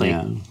 exactly.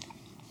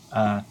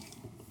 Yeah.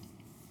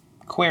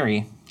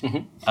 Query.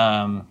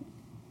 How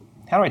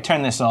do I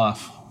turn this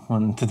off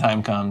when the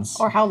time comes?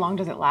 Or how long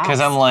does it last? Because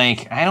I'm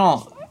like, I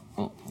don't.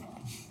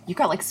 You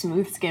got like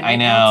smooth skin. I right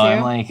know. now, too.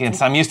 I'm like,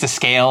 I'm used to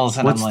scales,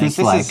 and What's I'm like, this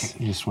like? is.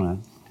 I just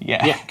want to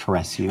Yeah.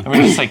 caress you.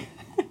 We're just like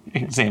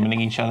examining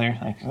each other.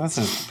 Like, this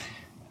is.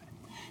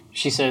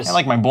 She says, I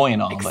like my boy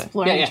and all, but.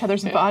 exploring Yeah, each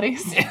other's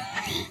bodies.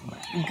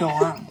 Go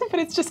on. But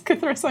it's just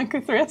Cthulhu on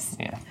Cthulhu.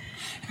 Yeah.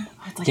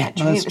 It's like Yeah, that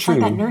no, dream. that's It's like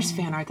that true. nurse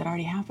fan art that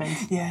already happened.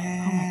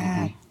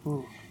 Yeah.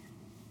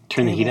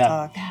 turn the heat Table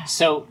up. talk.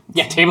 So,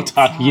 yeah, table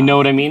talk, you know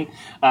what I mean?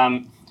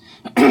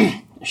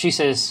 She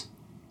says,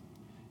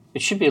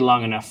 it should be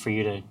long enough for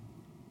you to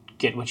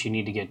get what you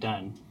need to get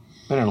done.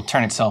 But it'll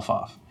turn itself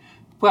off.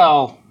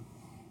 Well,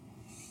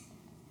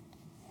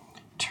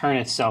 turn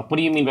itself. What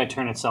do you mean by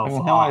turn itself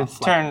No, off? it's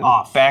turn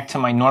off. back to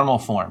my normal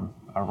form,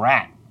 a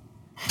rat.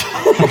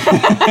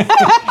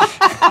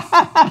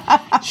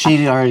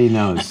 She already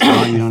knows.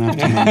 So you don't have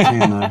to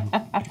maintain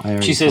the. I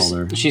already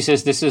told her. She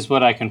says, this is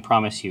what I can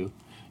promise you.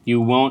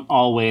 You won't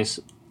always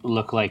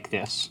look like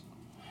this,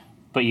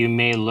 but you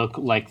may look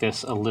like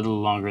this a little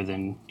longer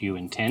than you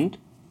intend.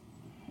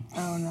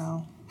 Oh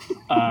no.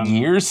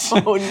 Years?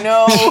 Oh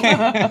no!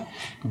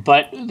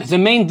 But the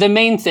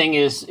main thing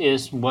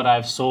is what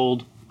I've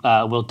sold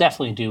will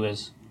definitely do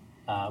as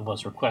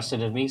was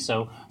requested of me.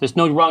 So there's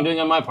no wrongdoing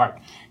on my part.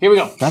 Here we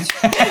go. That's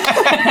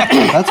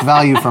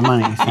value for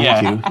money.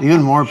 Thank you.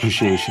 Even more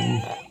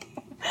appreciation.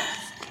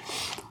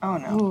 Oh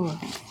no. Ooh,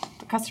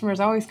 the customer is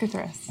always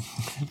Cthulhu.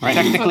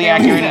 Technically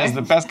accurate is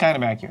the best kind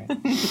of accurate.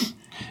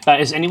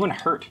 Is anyone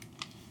hurt?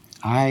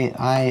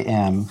 I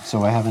am.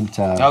 So I haven't.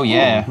 Oh,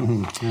 yeah.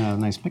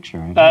 Nice picture.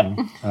 Right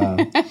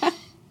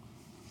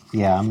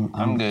yeah,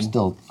 I'm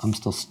good. I'm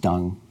still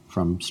stung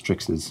from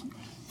Strix's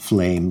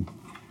flame.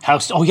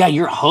 Oh yeah,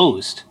 you're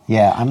hosed.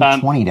 Yeah,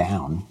 I'm 20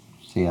 down.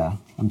 So yeah,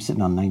 I'm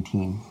sitting on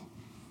 19.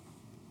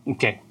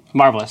 Okay,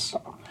 marvelous.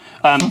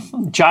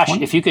 Josh,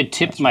 if you could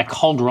tip my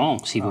cauldron,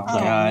 s'il vous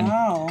plaît. God.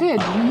 Oh. Good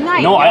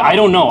night. No, I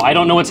don't know. I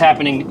don't know what's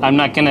happening. I'm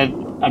not gonna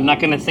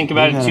think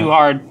about it too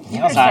hard. You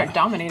better start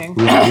dominating.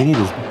 We need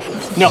to.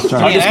 No,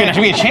 Sorry. I'm just Give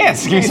gonna. me a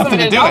chance. Give me something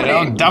to do it.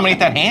 I'll dominate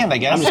that hand, I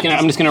guess.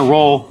 I'm just gonna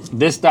roll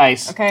this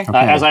dice Okay.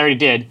 as I already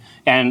did,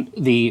 and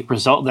the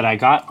result that I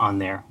got on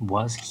there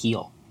was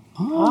heal.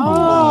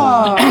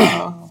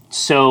 Oh.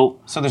 So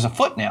So there's a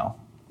foot now.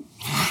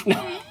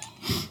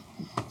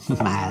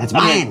 That's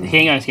mine.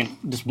 hang on a second,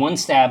 just one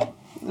stab.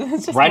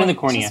 It's just Right in one, the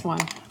cornea. Just one.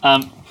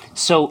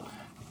 So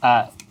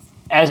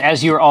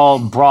as you're all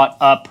brought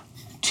up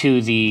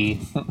to the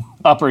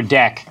upper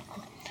deck,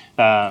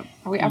 Are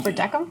we upper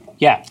deck 'em?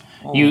 yeah,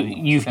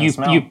 it's gonna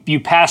smell. you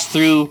pass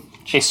through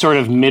a sort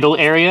of middle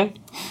area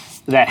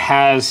that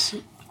has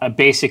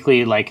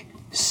basically like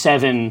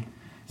 7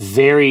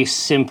 very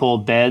simple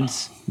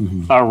beds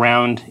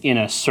around in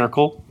a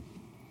circle,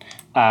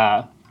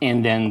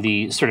 and then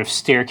the sort of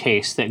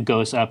staircase that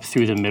goes up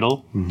through the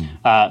middle.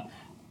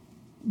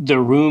 The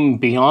room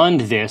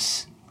beyond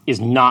this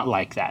is not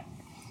like that.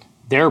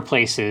 Their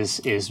place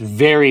is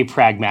very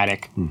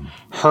pragmatic.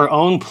 Her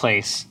own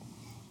place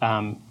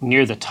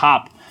near the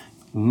top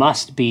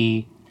must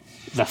be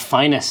the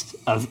finest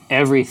of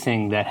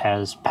everything that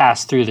has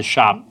passed through the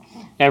shop.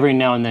 Every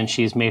now and then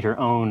she's made her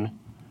own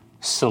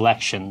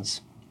selections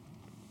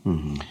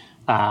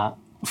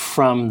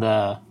from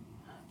the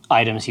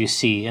items you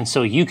see. And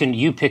so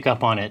you pick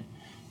up on it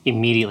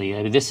immediately.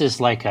 I mean, this is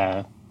like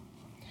a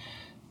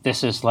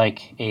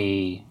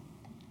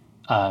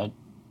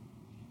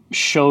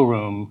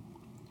showroom.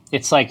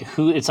 It's like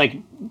rich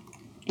and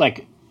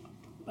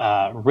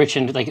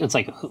like it's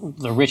like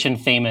the rich and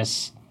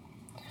famous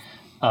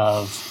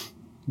of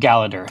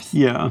Galadirth.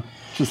 Yeah,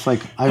 just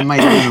like I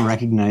might even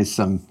recognize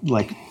some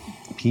like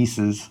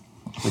pieces,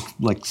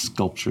 like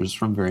sculptures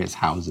from various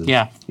houses.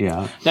 Yeah.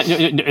 Yeah.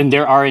 And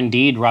there are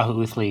indeed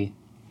Rahu Uthli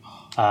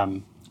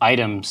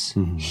items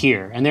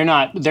here, and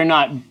they're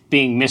not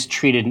being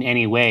mistreated in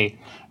any way.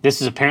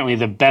 This is apparently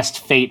the best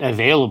fate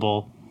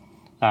available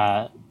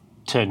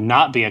to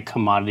not be a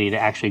commodity, to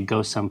actually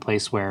go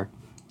someplace where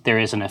there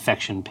is an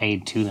affection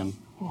paid to them.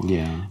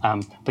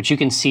 Yeah. But you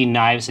can see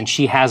knives, and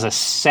she has a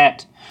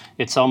set.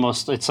 It's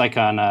like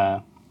on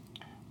a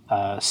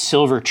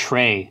silver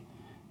tray.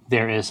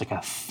 There is like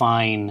a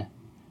fine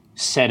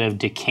set of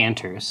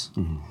decanters,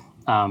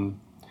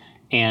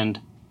 and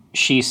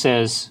she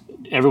says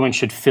everyone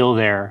should fill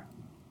their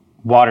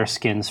water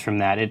skins from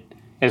that. It,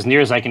 as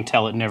near as I can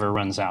tell, it never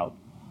runs out.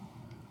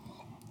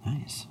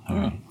 Nice. All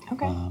right.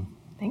 Okay.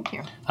 Thank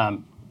you.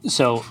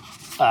 So,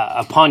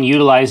 upon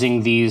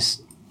utilizing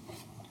these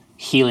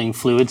healing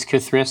fluids,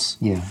 Kithris.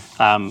 Yeah.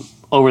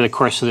 Over the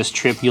course of this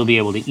trip, you'll be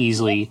able to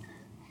easily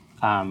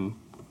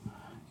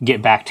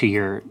get back to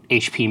your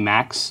HP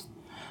max.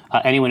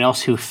 Anyone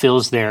else who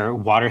fills their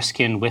water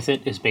skin with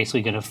it is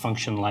basically going to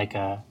function like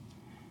a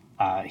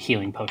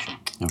healing potion.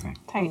 Okay.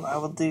 Tight. I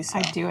will do so.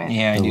 I do it.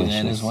 Yeah, I do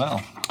that Delicious. as well.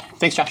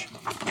 Thanks, Josh.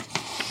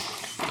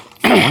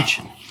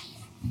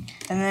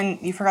 And then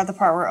you forgot the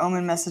part where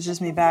Omen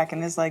messages me back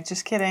and is like,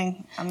 just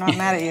kidding. I'm not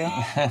mad at you.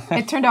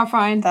 It turned out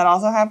fine. That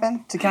also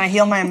happened? So can I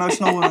heal my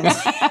emotional wounds?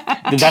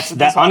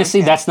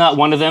 Honestly, that's not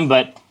one of them.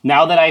 But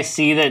now that I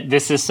see that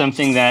this is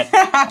something that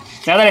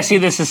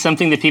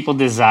people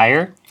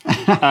desire,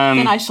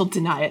 Then I shall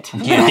deny it.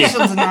 I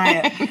shall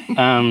deny it.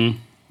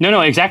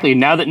 no, exactly.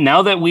 Now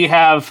that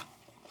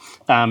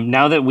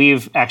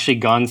we've actually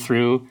gone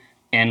through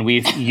and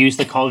we've used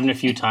the cauldron a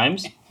few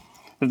times,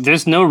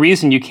 there's no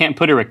reason you can't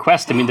put a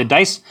request. I mean, the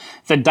dice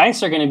are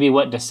going to be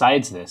what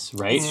decides this,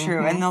 right? It's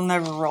true, and they'll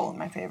never roll in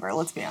my favor,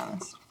 let's be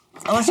honest.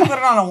 Unless you put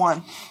it on a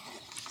 1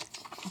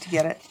 to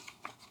get it,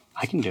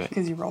 I can do it.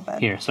 because you roll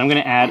bad. Here, so I'm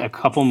going to add a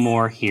couple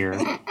more here.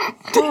 Well,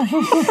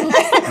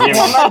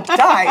 that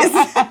dies.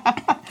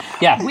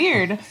 Yeah.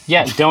 Weird.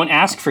 Yeah, don't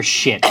ask for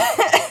shit.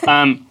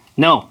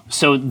 No,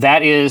 so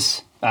that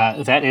is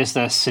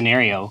the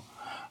scenario.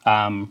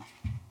 I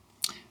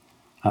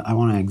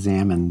want to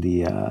examine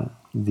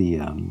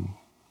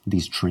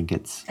these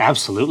trinkets.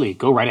 Absolutely,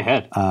 go right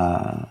ahead.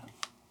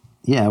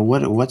 Yeah,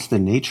 what's the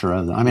nature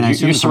of them? I mean, I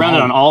assume You're it's surrounded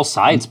all- on all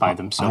sides by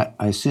them, so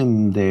I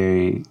assume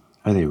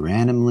are they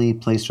randomly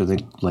placed, or are they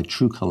like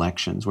true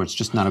collections where it's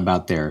just not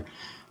about their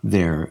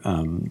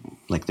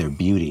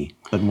beauty,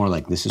 but more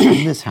like this is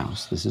from this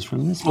house, this is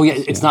from this house. oh yeah,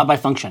 it's not by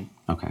function.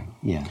 Okay,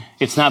 yeah.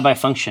 It's not by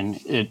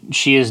function.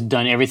 She has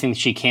done everything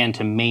she can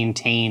to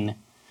maintain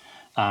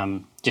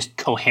just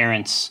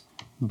coherence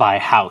by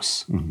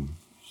house.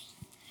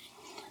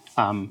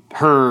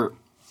 Her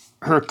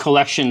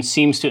collection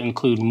seems to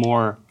include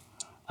more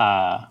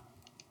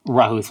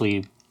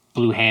Rahuthli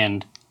Blue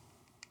Hand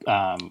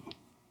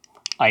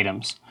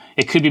items.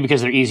 It could be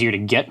because they're easier to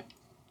get.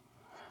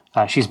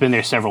 She's been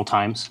there several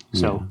times,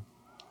 so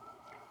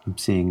I'm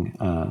seeing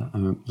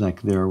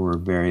like there were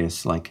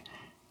various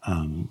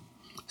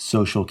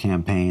social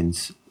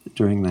campaigns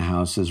during the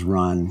house's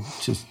run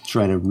to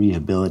try to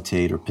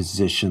rehabilitate or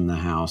position the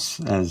house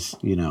as,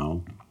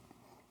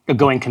 a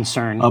going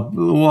concern.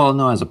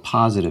 as a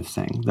positive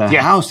thing. The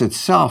Yeah. house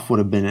itself would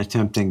have been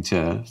attempting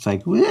to, it's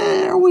like,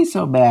 are we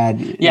so bad?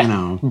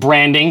 Yeah,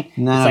 branding.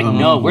 None It's of like, them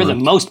no, have we're the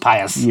worked. most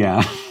pious.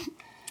 Yeah.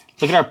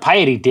 Look at our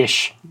piety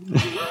dish.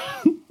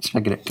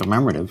 Check it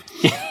commemorative.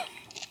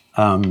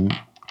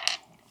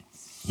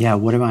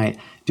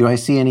 Do I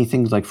see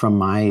anything like from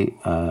my,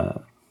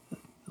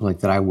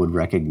 that I would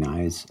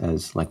recognize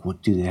as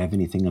what do they have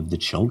anything of the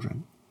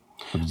children?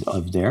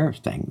 Of their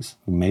things,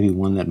 maybe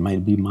one that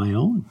might be my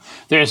own.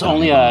 There's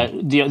only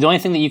the only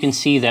thing that you can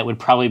see that would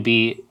probably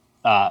be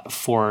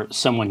for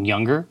someone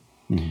younger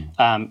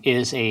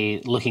is a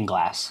looking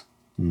glass.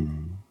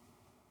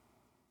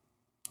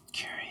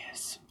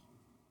 Curious.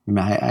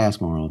 I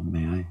ask Moral,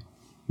 may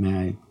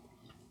I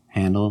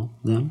handle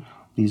them?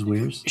 These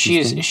wares? She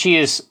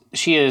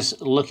is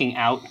looking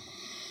out.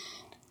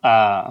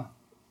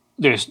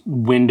 There's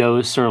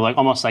windows, sort of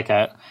almost like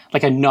a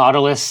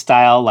Nautilus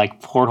style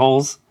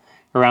portholes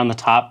around the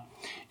top,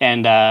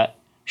 and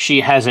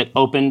she has it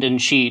opened,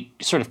 and she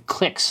sort of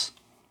clicks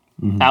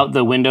out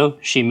the window.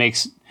 She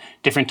makes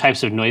different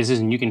types of noises,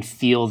 and you can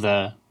feel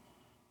the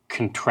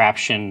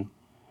contraption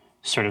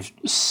sort of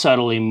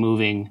subtly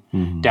moving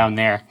down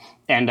there.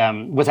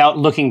 And without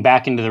looking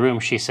back into the room,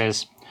 she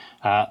says,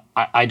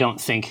 I don't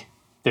think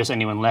there's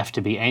anyone left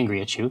to be angry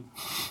at you.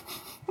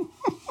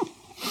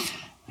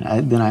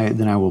 Then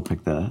I will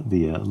pick the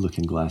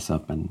looking glass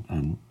up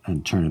and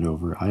turn it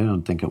over. I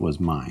don't think it was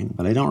mine,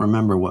 but I don't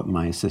remember what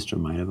my sister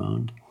might have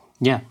owned.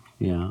 Yeah.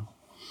 Yeah.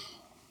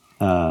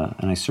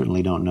 And I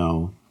certainly don't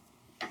know.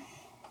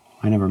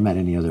 I never met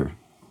any other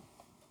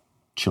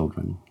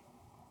children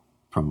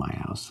from my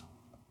house.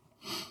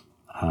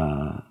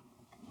 I'm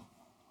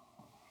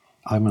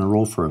going to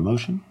roll for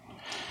emotion.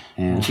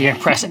 And You're going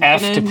to press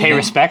F to pay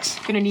respects.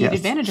 Gonna need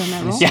advantage on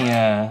that roll.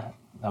 Yeah.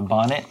 A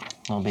bonnet,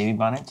 little baby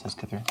bonnet, says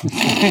Cthulhu.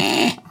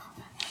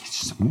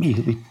 just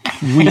immediately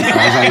weep as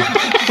I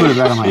put it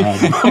right on my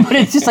head. But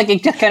it's just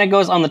it just kind of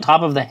goes on the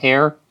top of the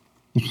hair.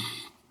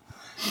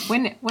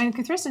 When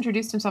Cthulhu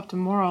introduced himself to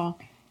Moral,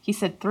 he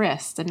said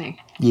Thris, didn't he?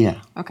 Yeah.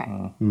 Okay.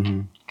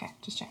 Okay,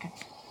 just checking.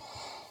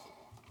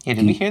 Yeah,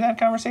 did we hear that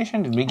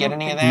conversation? Did we get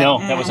any of that? No,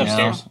 that was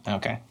upstairs. No?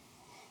 Okay.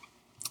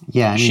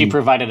 Yeah. I mean, She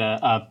provided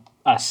a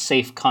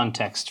safe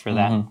context for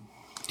that.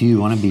 do you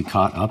want to be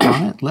caught up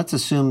on it? Let's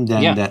assume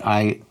then that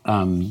I,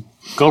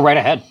 Go right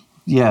ahead.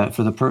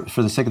 for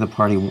the sake of the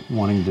party,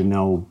 wanting to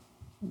know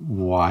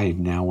why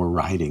now we're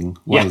riding.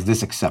 Why is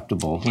this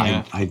acceptable?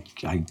 Yeah.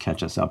 I'd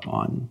catch us up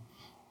on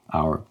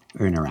our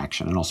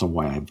interaction, and also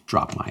why I've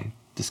dropped my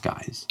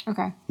disguise.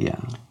 Okay. Yeah,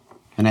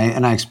 and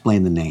I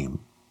explain the name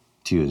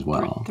to you as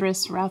well.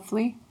 Thris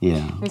Routhly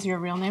Yeah, is your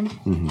real name?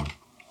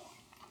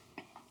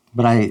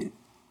 but I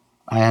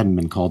I hadn't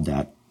been called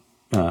that.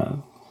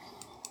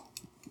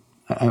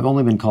 I've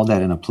only been called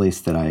that in a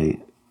place that I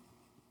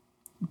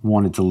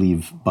wanted to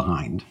leave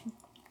behind.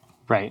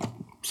 Right. I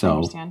So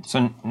understand.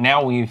 So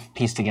now we've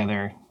pieced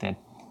together that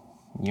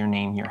your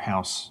name, your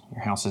house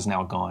is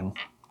now gone.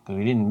 'Cause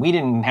we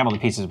didn't have all the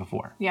pieces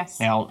before. Yes.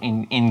 Now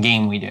in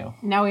game we do.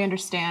 Now we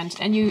understand,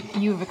 and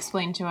you've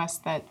explained to us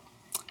that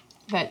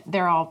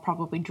they're all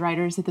probably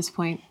driders at this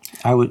point.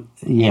 I would,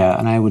 yeah,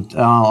 and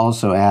I'll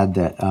also add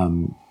that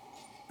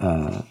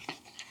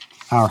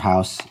our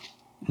house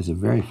is a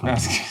very fun.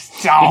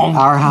 Oh,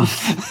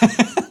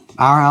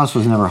 Our house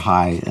was never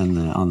high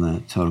on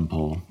the totem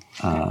pole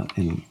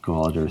in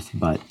Gold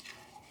but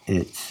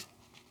it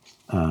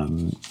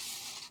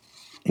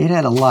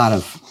had a lot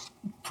of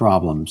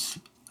problems.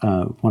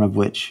 One of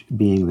which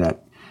being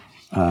that,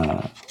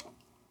 as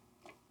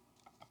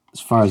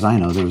far as I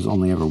know, there was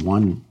only ever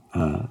one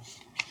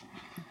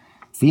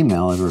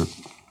female ever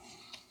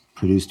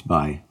produced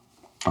by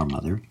our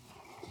mother,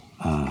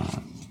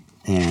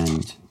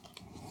 and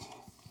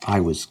I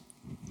was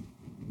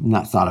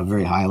not thought of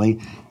very highly.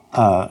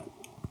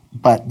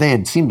 But they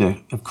had seemed to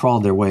have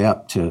crawled their way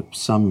up to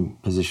some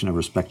position of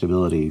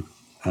respectability,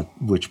 at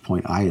which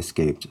point I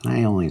escaped. And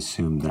I only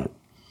assumed that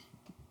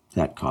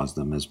caused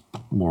them, as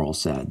Moral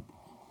said,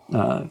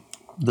 the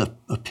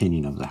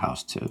opinion of the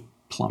house to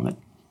plummet,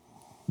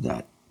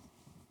 that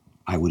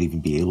I would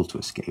even be able to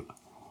escape.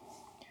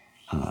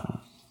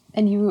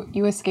 And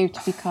you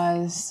escaped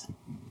because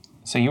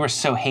so you were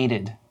so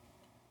hated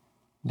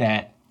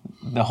that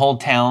the whole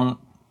town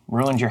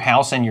ruined your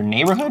house and your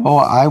neighborhood? Oh,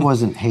 I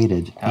wasn't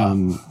hated.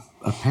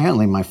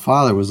 Apparently, my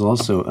father was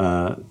also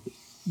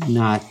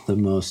not the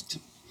most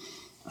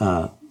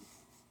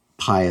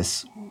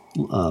pious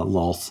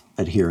Lolth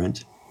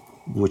adherent,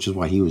 which is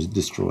why he was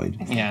destroyed.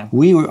 Yeah.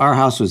 Our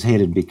house was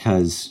hated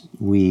because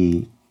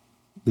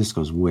this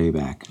goes way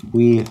back.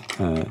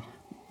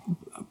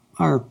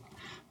 Our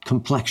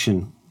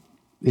complexion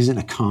isn't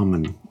a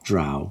common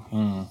drow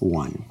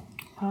one.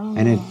 Oh.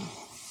 And it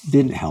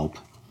didn't help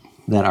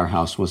that our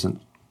house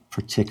wasn't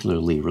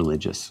particularly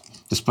religious,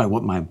 despite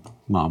what my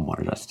mom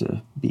wanted us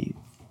to be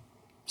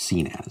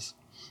seen as.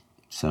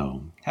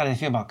 So, How did you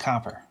feel about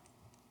copper?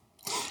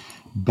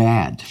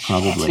 bad,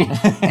 probably.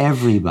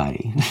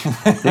 Everybody.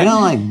 They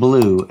don't like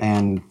blue,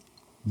 and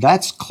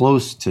that's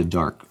close to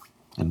dark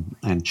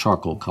and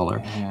charcoal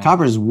color. Yeah.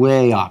 Copper is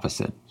way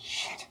opposite.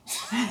 Shit.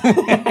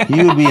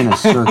 You would be in a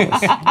circus.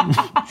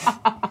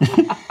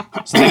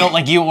 So they don't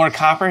like you or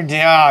copper? Oh,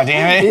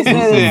 damn it.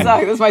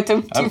 That's my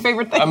two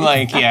favorite things. I'm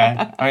like,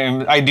 yeah,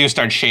 I do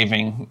start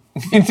shaving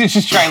to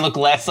just try and look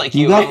less like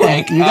you. You got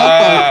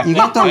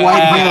the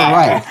white hair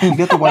right. You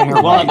got the white hair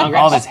right.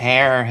 All this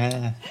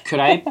hair. Could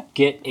I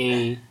get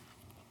a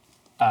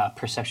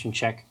perception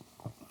check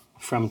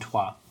from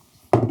Twa?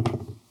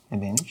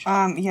 Advantage?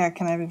 Yeah,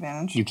 can I have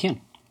advantage? You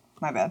can.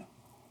 My bad.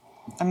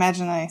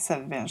 Imagine I said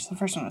advantage. The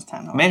first one was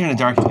 10. Imagine a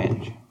dark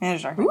advantage.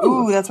 Manage dark.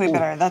 Ooh, that's way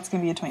better. That's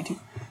going to be a 22.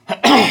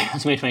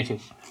 That's going to be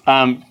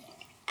 22.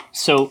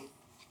 So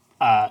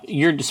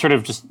you're just sort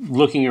of just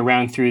looking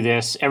around through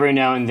this. Every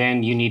now and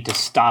then you need to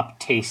stop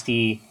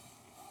Taes-T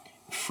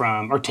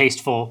or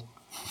Tasteful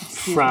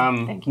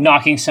from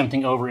knocking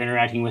something over,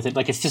 interacting with it.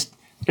 Like,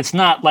 it's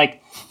not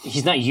like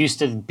he's not used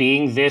to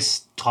being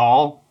this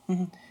tall.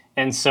 Mm-hmm.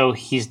 And so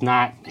he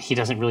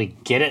doesn't really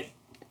get it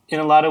in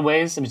a lot of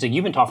ways. I mean, so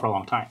you've been tall for a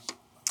long time.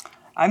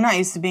 I'm not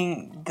used to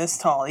being this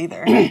tall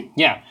either.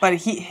 Yeah, but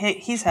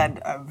he's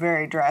had a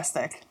very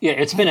drastic. Yeah,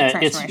 it's been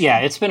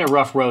a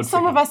rough road.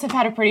 Some of us have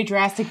had a pretty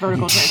drastic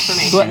vertical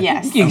transformation. But,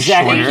 yes,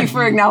 exactly. Thank you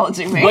for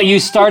acknowledging me. But you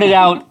started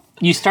out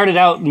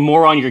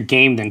more on your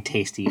game than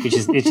Taes-T, which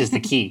is the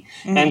key.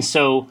 Mm-hmm. And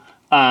so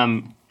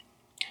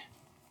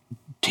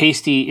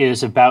Taes-T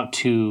is about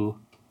to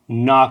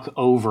knock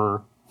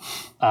over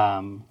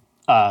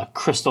a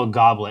crystal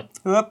goblet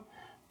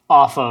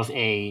off of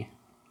a.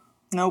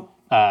 Nope.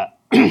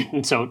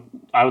 And so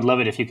I would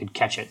love it if you could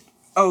catch it.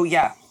 Oh,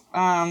 yeah.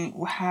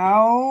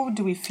 How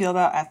do we feel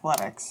about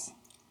athletics?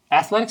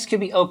 Athletics could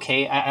be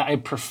okay. I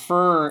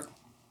prefer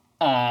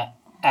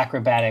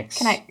acrobatics.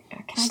 Can I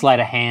sleight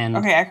of hand?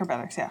 Okay,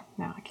 acrobatics, yeah.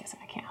 No, I guess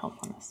I can't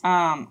help on this.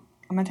 I'm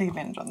going to take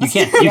advantage on this.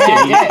 You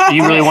can.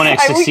 You really want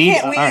to succeed?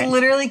 We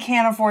literally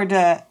can't afford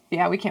to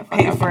we can't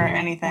pay for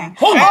anything.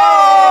 Blom.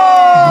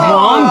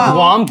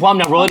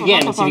 Now roll it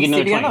again and see if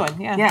you get another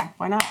 20. Yeah,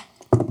 why not?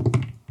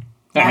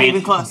 Not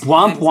even close.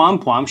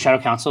 Womp. Shadow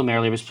Council,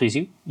 Mary Labors, please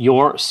you.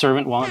 Your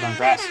servant, Walnut on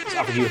Grass, has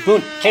offered you a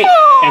boon. Hey,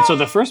 and so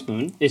the first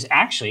boon is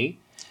actually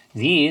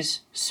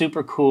these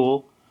super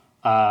cool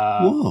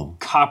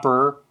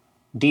copper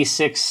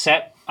D6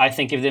 set. I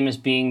think of them as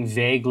being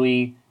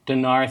vaguely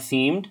Dinar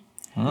themed.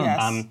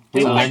 Yes.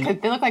 They look like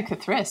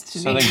Cthulhu.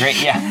 So they're great,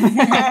 yeah.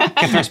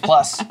 Cthulhu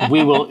Plus.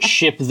 We will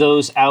ship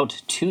those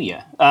out to you.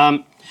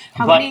 How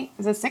many?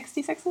 Is it 6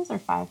 D6s or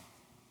 5?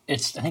 I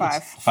think 5.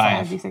 it's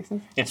 5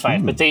 D6s. It's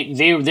 5, but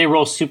they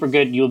roll super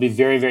good. You'll be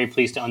very, very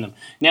pleased to own them.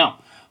 Now,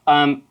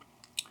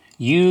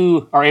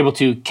 you are able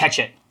to catch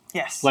it.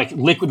 Yes. Like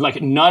liquid,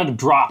 like not a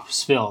drop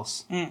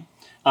spills.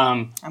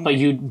 But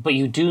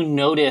you do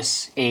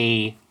notice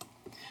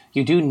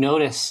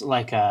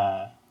like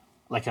a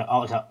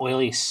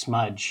oily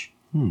smudge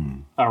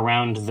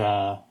around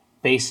the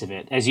base of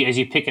it. As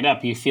you pick it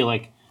up, you feel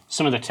like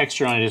some of the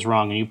texture on it is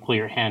wrong, and you pull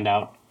your hand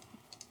out,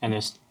 and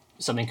there's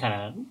something kind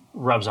of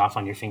rubs off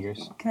on your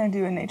fingers. Can I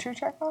do a nature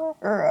check on it?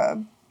 Or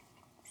a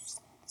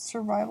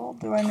survival?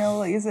 Do I know,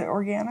 like, is it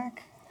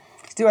organic?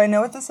 Do I know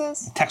what this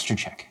is? Texture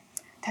check.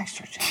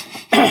 Texture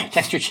check.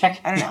 Texture check?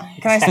 I don't know.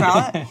 Can I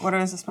smell it? What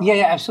does it smell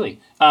Yeah, absolutely.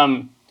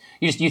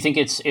 You think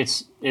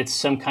it's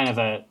some kind of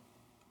a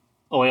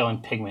oil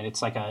and pigment.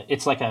 It's like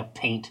a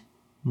paint.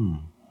 Ooh.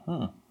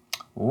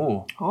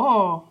 Oh.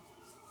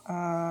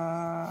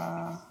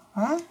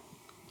 Huh?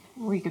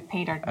 We could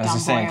paint our I was dumb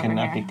just saying boy it could over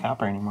not here. be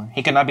copper anymore.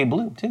 He could not be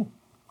blue, too.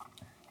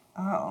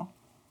 Oh.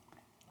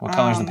 What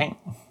color is the paint?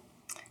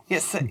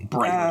 Yes.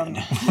 Bright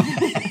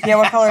red. Yeah,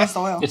 what color is the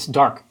oil? It's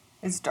dark.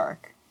 It's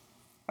dark.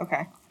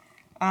 Okay.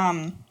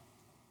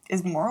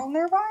 Is Moral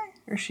nearby?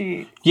 Or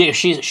she... Yeah,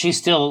 she's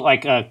still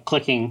like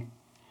clicking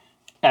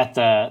at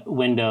the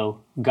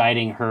window,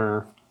 guiding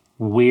her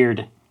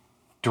weird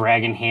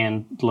dragon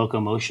hand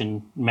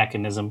locomotion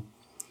mechanism.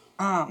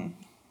 And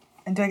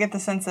do I get the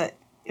sense that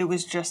it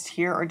was just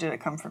here, or did it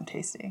come from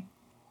Taes-T?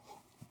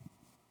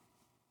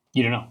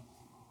 You don't know.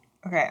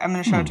 Okay, I'm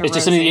going to show it to It's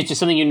Rosie. just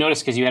something you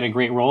noticed because you had a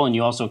great roll and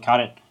you also caught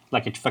it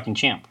like a fucking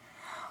champ.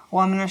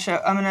 Well, I'm gonna show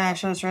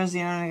this to Rosie,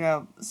 and I'm gonna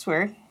go, it's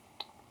weird.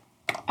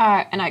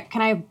 Can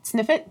I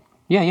sniff it?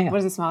 Yeah. What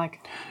does it smell like?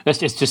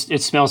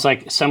 It smells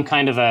like some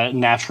kind of a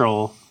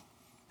natural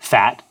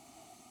fat,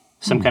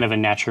 some kind of a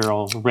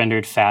natural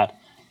rendered fat,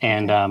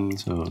 and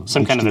So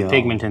some kind of a HDL.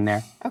 pigment in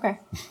there. Okay.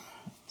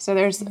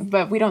 So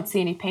but we don't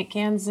see any paint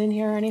cans in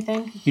here or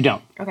anything? You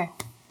don't. Okay.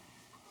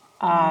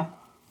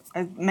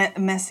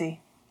 Messy.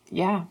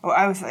 Yeah, Well,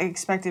 I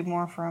expected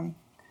more from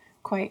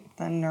quite.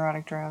 the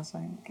neurotic drowse,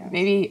 I guess.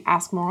 Maybe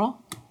ask Moral.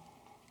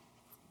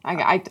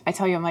 I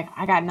tell you, I'm like,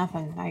 I got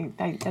nothing.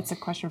 That's a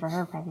question for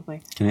her,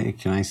 probably.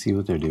 Can I see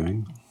what they're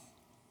doing?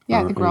 Yeah,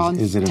 Or I think we're all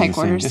is it in tight the same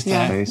quarters.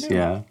 Yeah. space?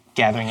 Yeah.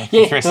 Gathering of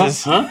Yeah.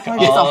 Thrisses. Huh?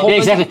 All- Yeah,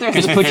 exactly.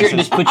 Christmas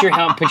Just put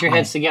your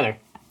heads together.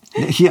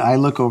 Yeah, I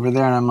look over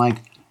there and I'm like,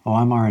 oh,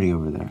 I'm already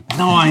over there.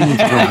 No, I need to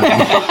go over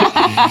there.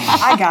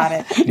 I got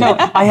it. No,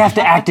 I have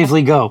to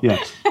actively go. Yeah.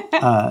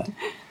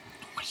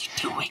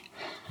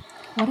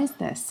 What is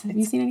this? Have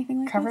you seen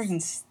anything like Covered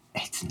this?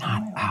 in... It's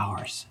not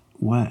ours.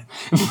 What?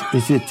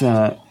 Is it,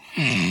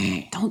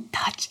 Don't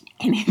touch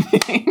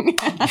anything.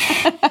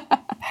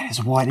 that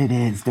is what it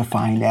is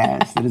defined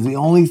as. That is the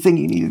only thing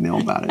you need to know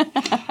about it.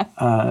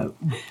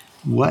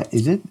 What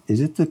is it? Is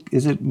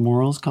it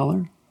Moral's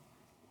color?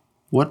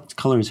 What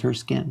color is her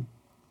skin?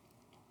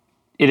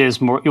 It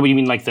is more. What do you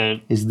mean, like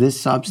the Is this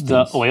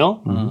substance?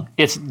 oil? Mm-hmm.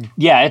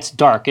 It's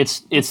dark. It's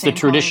the same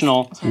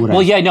traditional. colors. Would I-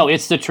 Well, yeah, no,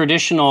 it's the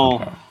traditional.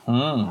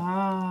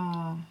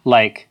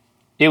 Like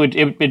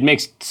it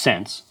makes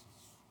sense.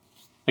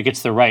 Like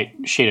it's the right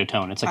shade of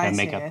tone. It's like a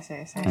makeup. I see.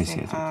 I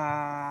see.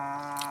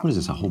 What is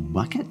this? A whole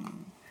bucket,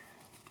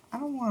 I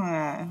don't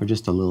want to... or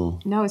just a little?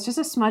 No, it's just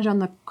a smudge on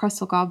the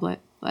crystal goblet,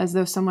 as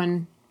though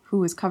someone who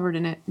was covered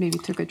in it maybe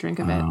took a drink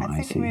of it. Oh. I I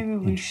think see. maybe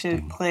we should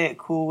Interesting. play it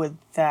cool with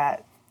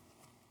that.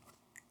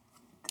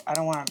 I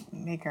don't want to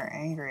make her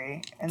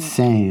angry. And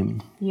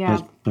Same. Yeah,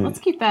 But let's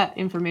keep that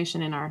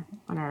information in our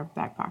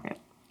back pocket.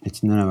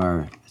 it's none of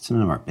our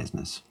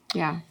business.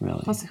 Yeah.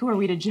 Really? Plus, who are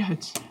we to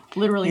judge?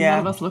 Literally, Yeah. none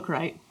of us look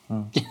right.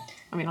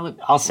 I mean,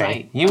 I'll say.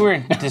 right. You were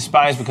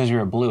despised because you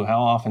were blue.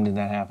 How often did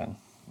that happen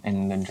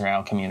in the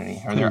drow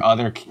community? Are there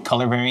other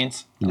color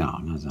variants? No,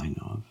 not as I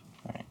know of.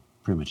 Right.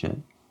 Pretty much it.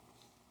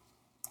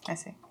 I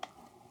see.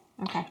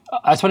 Okay.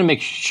 I just want to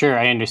make sure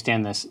I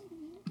understand this.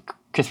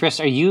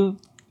 Cthulhu,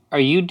 are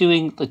you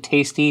doing the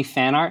Taes-T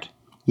fan art?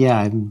 Yeah,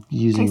 I'm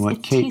using Taste- what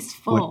it's Kate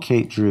tasteful.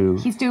 drew.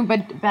 He's doing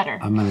better.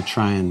 I'm gonna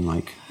try and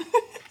like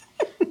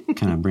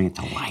kind of bring it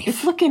to life.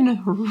 It's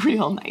looking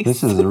real nice.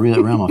 This is a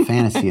real realm of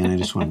fantasy, and I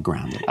just want to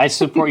ground it. I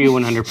support you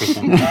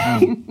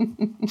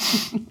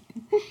 100%.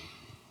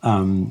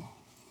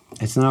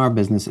 It's none of our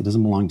business. It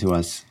doesn't belong to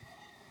us.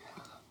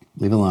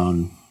 Leave it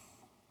alone.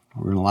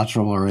 We're in a lot of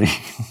trouble already.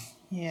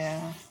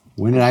 Yeah.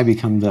 When did I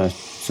become the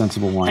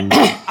sensible one?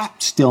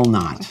 Still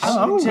not. I'm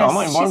on board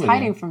She's with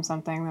hiding you. from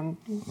something. Then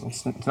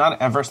It's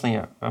not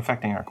adversely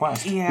affecting our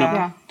quest. Yeah.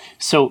 yeah.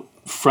 So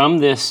from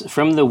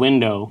the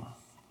window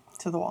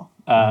To the wall.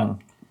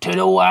 to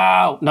the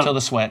wow. Till No,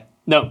 the sweat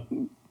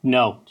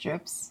no.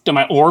 Drips. To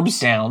my orbs,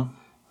 down.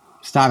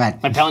 Stop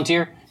it. my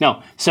Palantir.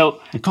 No.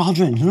 So The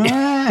cauldron.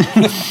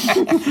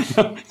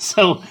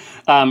 So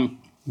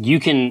you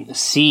can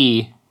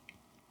see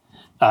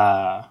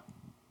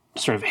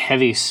sort of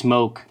heavy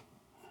smoke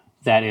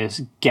that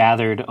is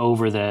gathered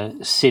over the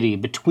city,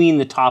 between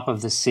the top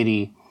of the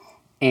city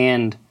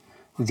and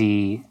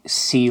the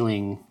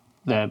ceiling,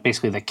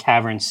 basically the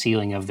cavern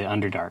ceiling of the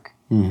Underdark.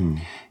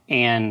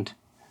 And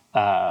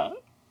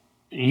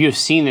you've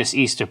seen this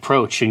east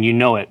approach, and you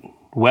know it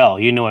well.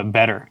 You know it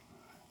better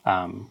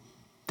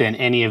than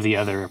any of the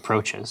other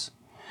approaches.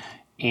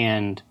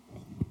 And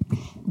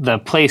the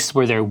place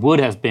where there would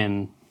have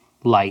been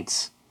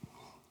lights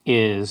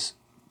is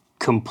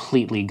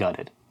completely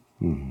gutted.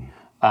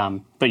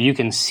 But you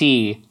can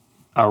see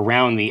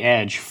around the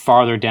edge,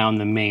 farther down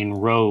the main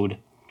road,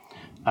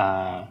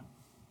 as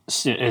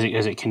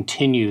it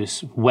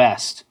continues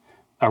west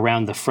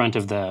around the front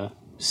of the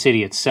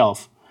city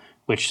itself,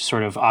 which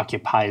sort of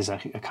occupies a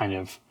kind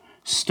of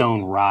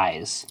stone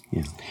rise.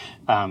 Yeah.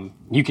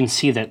 You can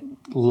see that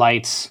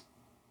lights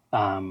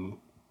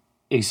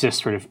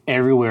exist sort of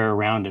everywhere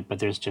around it, but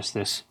there's just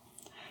this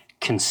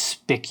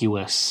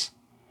conspicuous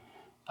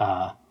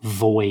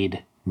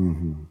void,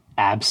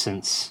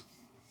 absence,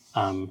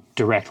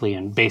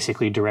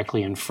 basically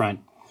directly in front.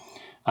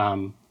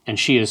 And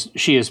she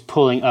is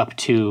pulling up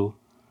to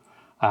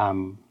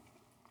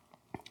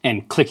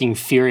and clicking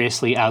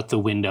furiously out the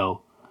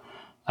window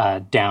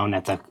down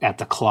at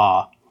the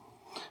claw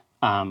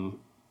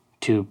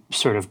to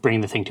sort of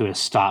bring the thing to a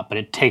stop. But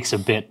it takes a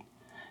bit.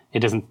 It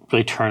doesn't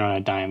really turn on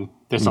a dime.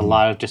 There's a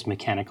lot of just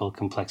mechanical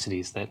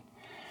complexities that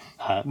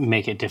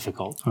make it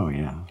difficult. Oh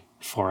yeah.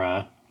 For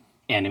a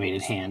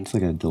animated hand. It's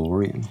like a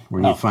DeLorean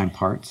where you find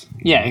parts.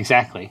 Yeah,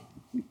 exactly.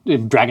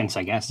 Dragons,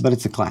 I guess. But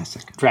it's a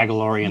classic.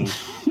 Dragalorian.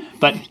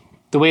 But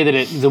the way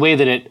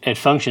that it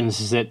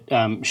functions is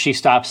that she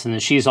stops and then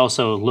she's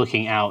also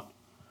looking out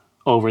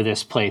over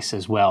this place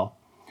as well,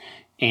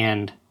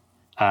 and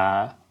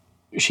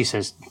she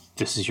says,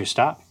 "This is your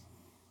stop."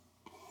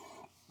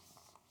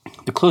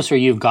 The closer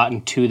you've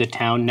gotten to the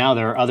town, now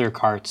there are other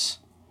carts,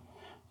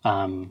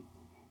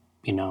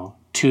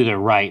 to the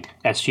right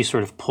as she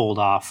sort of pulled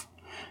off.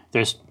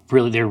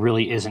 There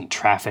really isn't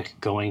traffic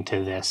going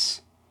to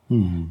this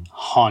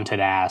haunted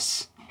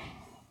ass,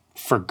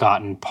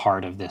 forgotten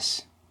part of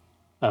this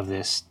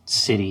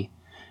city.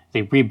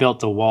 They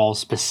rebuilt the wall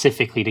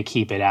specifically to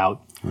keep it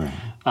out. Right.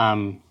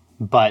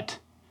 But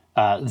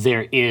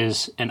there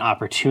is an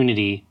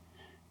opportunity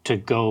to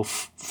go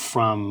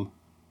from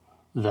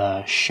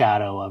the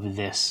shadow of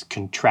this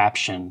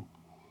contraption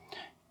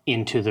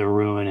into the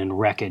ruin and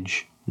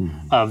wreckage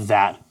of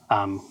that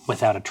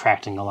without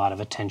attracting a lot of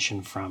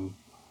attention from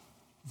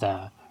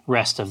the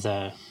rest of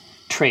the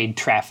trade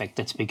traffic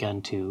that's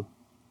begun to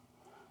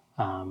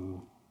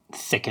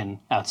thicken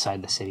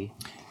outside the city.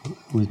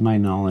 With my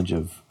knowledge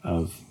of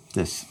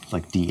this,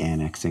 like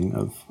de-annexing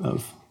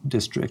of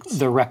districts.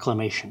 The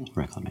reclamation.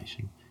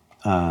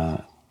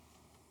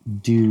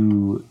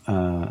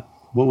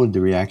 What would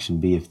the reaction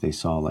be if they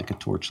saw like a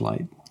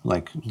torchlight,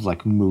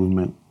 like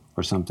movement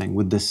or something?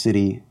 Would the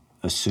city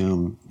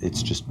assume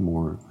it's just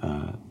more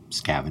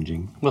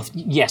scavenging? Well,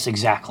 yes,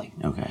 exactly.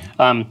 Okay.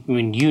 And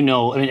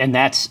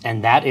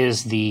that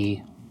is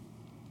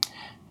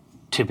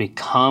to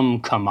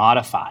become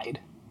commodified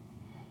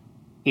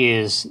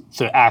is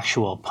the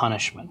actual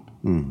punishment.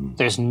 Mm-hmm.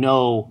 There's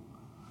no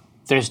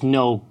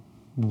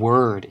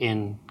word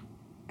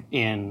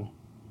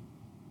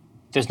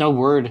there's no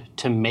word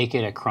to make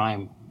it a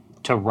crime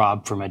to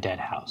rob from a dead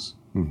house.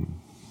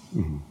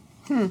 Mm-hmm.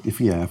 Mm-hmm.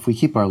 If we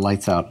keep our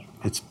lights out,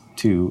 it's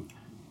to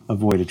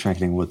avoid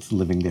attracting what's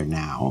living there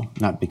now,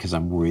 not because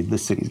I'm worried the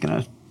city's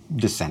going to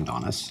descend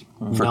on us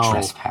for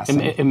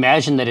trespassing.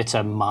 Imagine that it's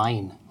a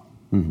mine.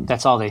 Mm-hmm.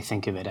 That's all they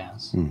think of it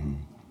as.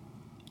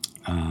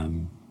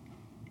 Mm-hmm.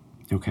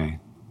 Okay.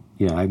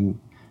 Yeah,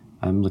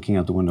 I'm looking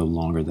out the window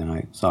longer than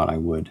I thought I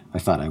would. I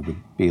thought I would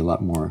be a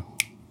lot more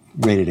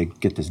ready to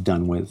get this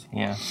done with.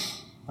 Yeah.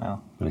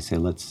 Well. But I say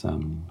let's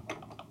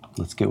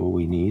get what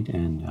we need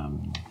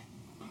and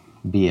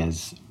be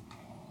as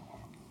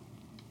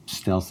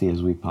stealthy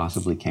as we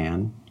possibly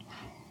can.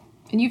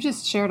 And you've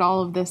just shared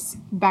all of this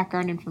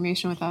background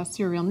information with us,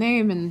 your real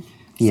name and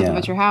stuff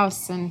about your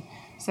house, and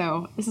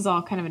so this is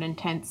all kind of an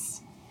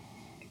intense.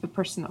 The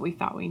person that we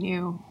thought we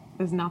knew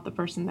is not the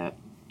person that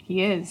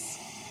he is.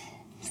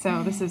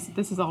 So this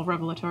is all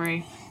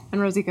revelatory.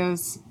 And Rosie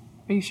goes,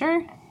 "Are you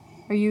sure?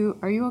 Are you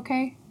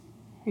okay?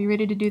 Are you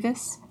ready to do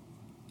this?"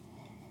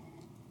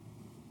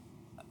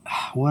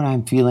 What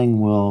I'm feeling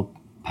will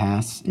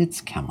pass.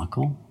 It's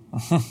chemical.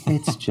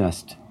 It's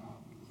just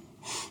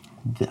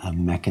a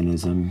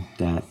mechanism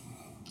that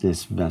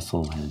this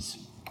vessel has.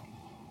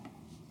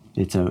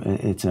 It's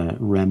a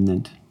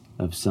remnant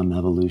of some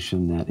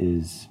evolution that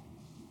is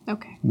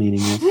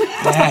meaningless.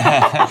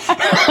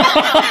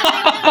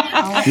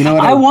 You know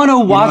what I want to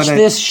watch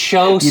this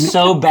show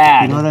so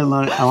bad. You know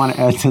what I want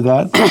to add to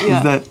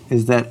that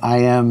is that I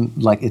am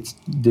like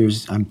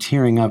I'm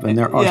tearing up and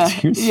there are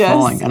tears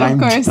falling and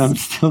I'm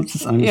still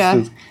just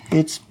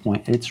it's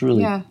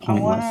really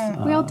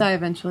pointless. We all die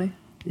eventually.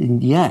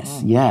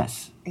 Yes.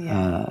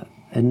 Yeah.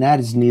 And that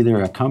is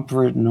neither a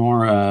comfort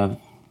nor a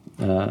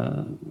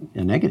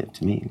negative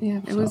to me. Yeah,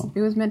 it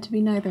was meant to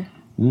be neither.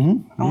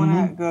 Mm-hmm. I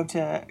want to go up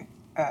to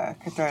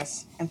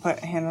Cthulhu and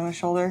put a hand on his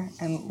shoulder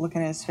and look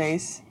in his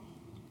face.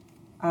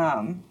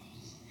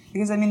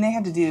 Because they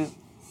had to do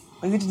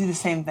the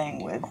same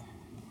thing with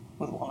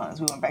Walnut as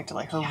we went back to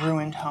like her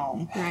ruined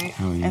home. Right.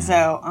 Oh, yeah. And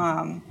so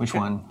Which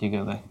one do you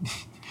go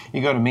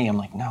you go to me, I'm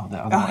like, no, the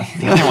other one.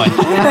 The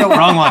other one.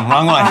 Wrong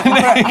one. put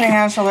a hand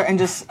on his shoulder and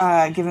just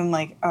give him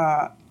like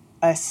a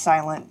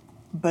silent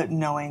but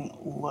knowing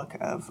look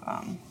of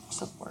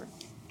support.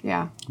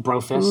 Yeah.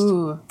 Brofist.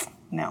 Ooh.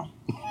 No.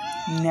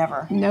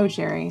 Never. No,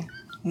 Jerry.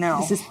 No.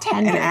 This is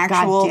tender. An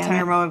actual God damn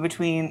tender it. moment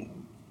between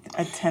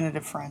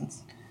attentive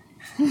friends.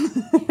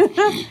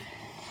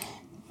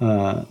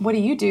 What do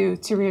you do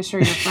to reassure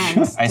your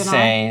friends? I Dinar?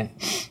 say,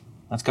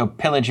 let's go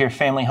pillage your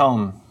family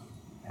home.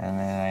 And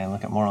then I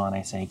look at Moral and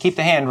I say, keep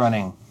the hand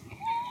running.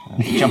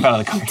 And jump out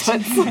of the cart.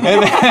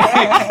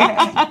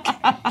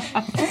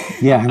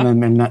 Yeah,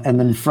 and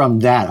then from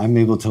that, I'm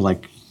able to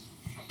like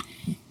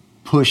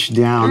push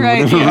down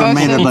Right, whatever the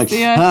remained, oceans, like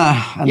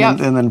yeah. and, Yep.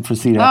 then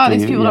proceed Oh, after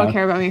these you. people yeah. don't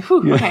care about me.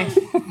 Whew, okay.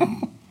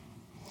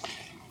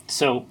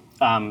 So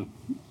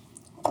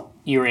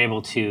you're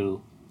able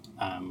to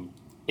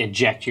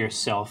eject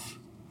yourself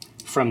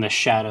from the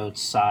shadowed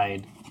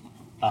side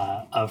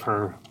of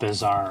her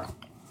bizarre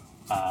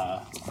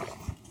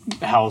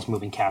Howl's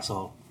Moving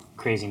Castle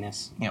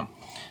craziness. Yeah.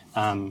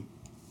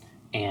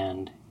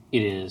 And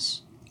it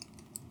is,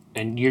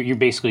 and you're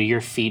basically,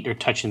 your feet are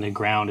touching the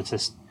ground. It's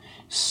this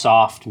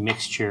soft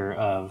mixture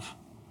of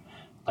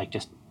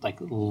just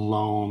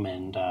loam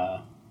and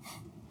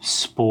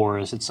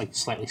spores. It's like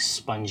slightly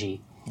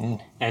spongy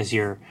as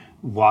you're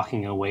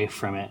walking away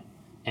from it,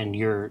 and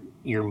you're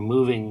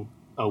moving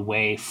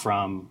away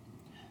from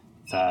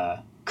the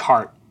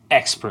cart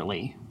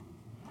expertly.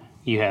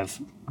 You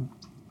have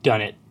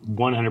done it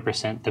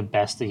 100% the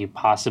best that you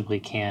possibly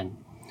can.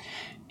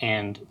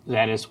 And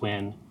that is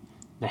when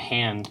the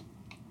hand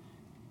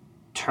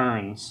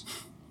turns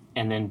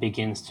and then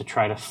begins to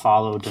try to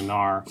follow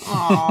Dinar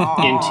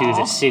into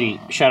the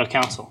city. Shadow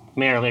Council,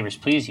 may our labors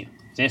please you.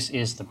 This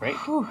is the break.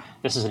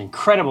 This is an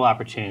incredible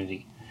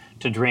opportunity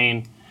to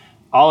drain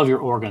all of your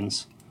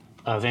organs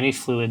of any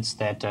fluids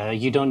that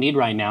you don't need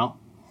right now.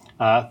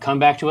 Come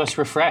back to us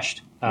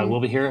refreshed.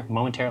 We'll be here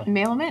momentarily.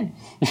 Mail them in.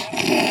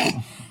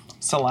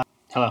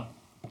 Hello,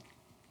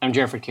 I'm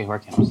Jerford K.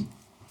 Horkins,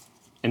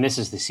 and this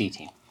is the C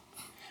Team.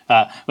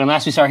 When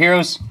last we saw our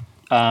heroes,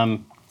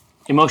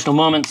 emotional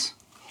moments,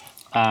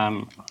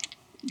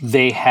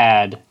 they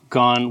had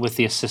gone with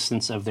the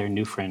assistance of their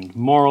new friend,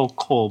 Moral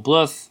Cole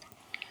Bluth,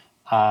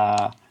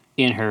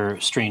 in her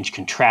strange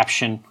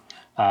contraption.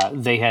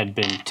 They had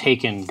been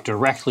taken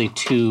directly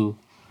to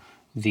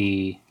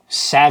the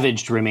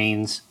savaged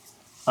remains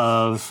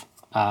of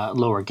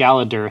Lower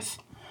Galadirth,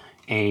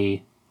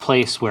 a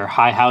place where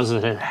high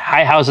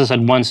houses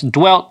had once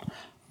dwelt,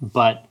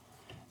 but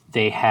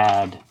they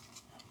had,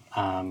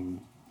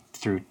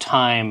 through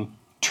time,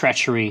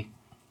 treachery,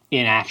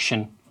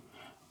 inaction,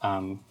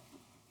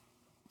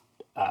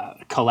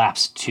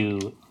 collapsed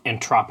to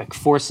entropic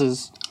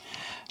forces.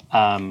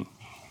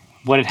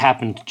 What had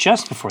happened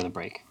just before the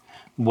break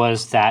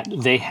was that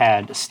they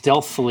had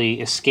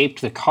stealthily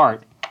escaped the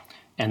cart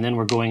and then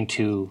were going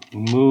to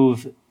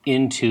move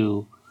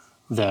into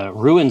the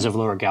ruins of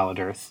Lower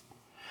Galadirth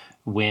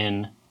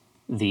when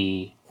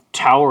the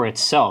tower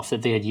itself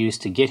that they had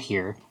used to get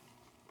here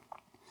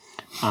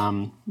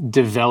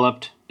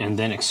developed and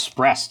then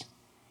expressed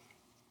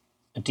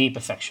a deep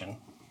affection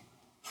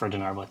for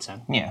Dinar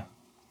Blitzen. Yeah.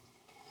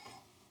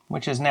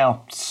 Which is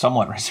now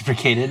somewhat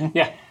reciprocated.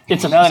 Yeah. Now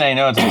that I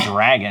know it's a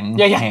dragon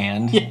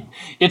hand.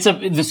 Yeah.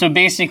 So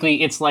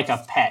basically it's like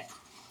a pet.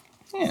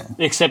 Yeah.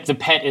 Except the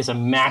pet is a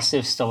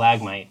massive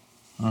stalagmite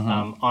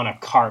on a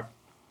cart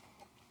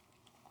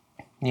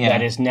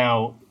that is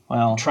now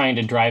trying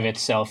to drive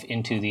itself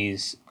into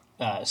these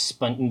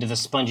into the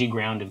spongy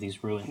ground of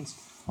these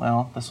ruins.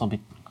 Well, this will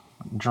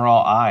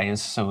draw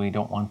eyes, so we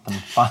don't want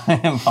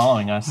them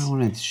following us.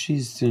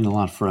 She's doing a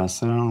lot for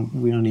us.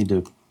 We don't need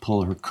to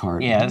pull her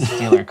cart. Yeah,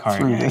 steal her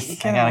cart. I this.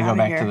 gotta go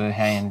back to the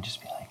hand and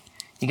just be like,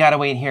 you gotta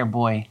wait here,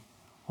 boy.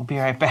 We'll be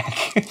right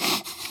back.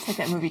 It's like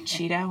that movie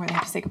Cheetah, where they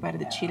have to say goodbye to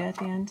the cheetah at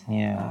the end.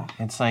 Yeah,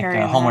 it's like Harry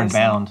and the Homeward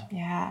Henderson. Bound.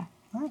 Yeah.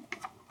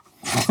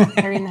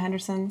 Harry and the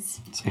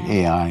Hendersons. It's like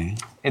AI.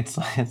 It's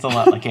a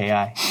lot like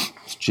AI.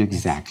 It's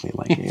exactly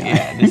like AI.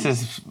 Yeah, this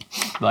is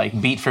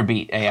like beat for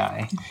beat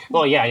AI.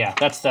 Well, yeah.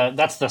 That's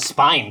the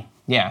spine.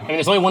 Yeah. I mean,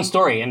 there's only one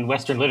story in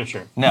Western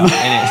literature. No,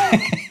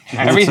 it is.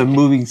 It's a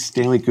movie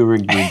Stanley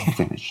Kubrick did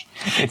finish.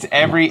 It's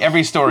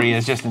every story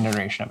is just an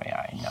iteration of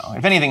AI. No,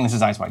 if anything, this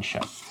is Eyes Wide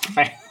Shut.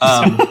 Right?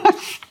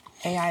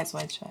 AI is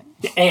wide shut.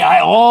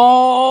 AI.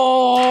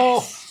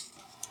 Oh,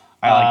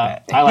 I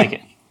like that. I like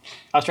it.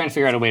 I was trying to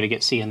figure out a way to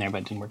get C in there,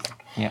 but it didn't work out.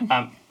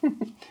 Yeah.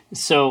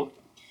 So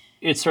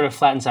it sort of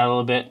flattens out a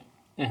little bit,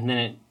 and then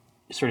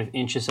it sort of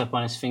inches up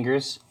on his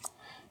fingers,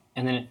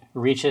 and then it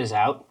reaches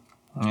out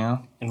Yeah.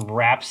 and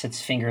wraps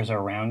its fingers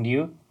around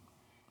you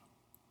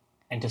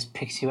and just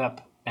picks you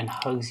up and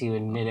hugs you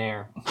in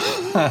midair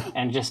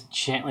and just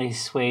gently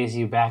sways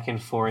you back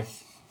and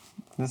forth.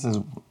 This is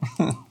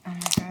Oh my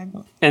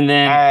god. And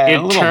then a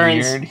it little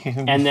turns weird.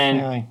 and then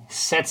Really.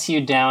 sets you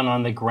down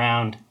on the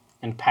ground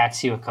and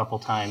pats you a couple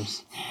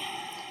times.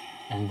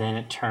 And then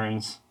it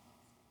turns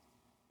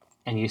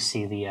and you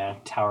see the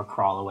tower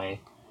crawl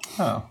away.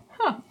 Oh.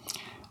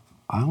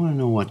 I want to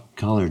know what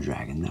color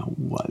dragon that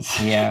was.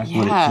 Yeah.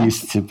 What Yeah. it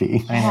used to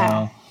be. I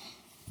know.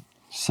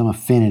 Some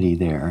affinity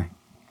there.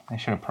 I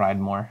should have pried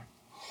more.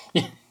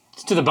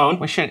 It's To the bone?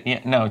 We should,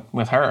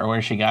 with her,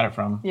 where she got it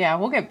from. Yeah,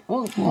 we'll meet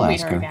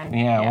ask her her. again.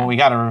 Yeah, well, we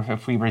got her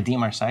if we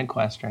redeem our side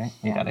quest, right?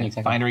 We got to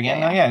exactly. find her again.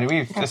 Yeah, Oh, yeah. Did we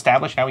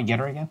establish how we get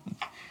her again?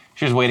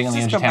 She was waiting on the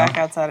Just edge go of town. back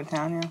outside of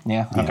town,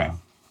 Yeah. Okay.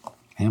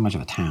 How much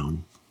of a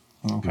town?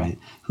 Okay. Right.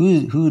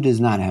 Who does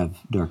not have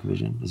dark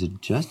vision? Is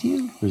it just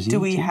you? Or is Do you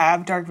we too?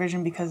 have dark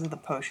vision because of the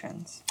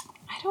potions?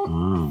 I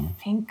don't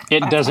think It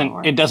that's doesn't. how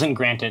works. It doesn't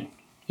grant it.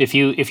 If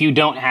you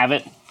don't have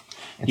it,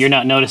 you're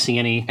not noticing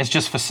any. It's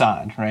just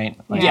facade, right?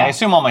 Like, Yeah. I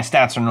assume all my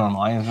stats are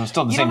normal. I'm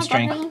still the You same don't have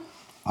dark strength. vision?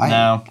 I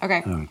No.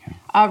 Okay. Oh,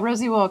 okay.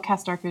 Rosie will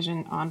cast dark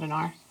vision on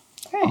Dinar.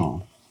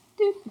 Oh.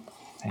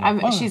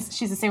 She's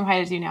the same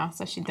height as you now,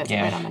 so she does it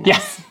Yeah. right on the nose. Yeah.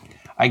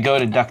 I go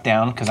to duck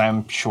down because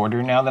I'm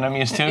shorter now than I'm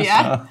used to.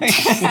 Yeah.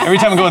 So every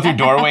time I'm going through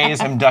doorways,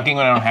 I'm ducking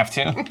when I don't have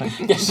to.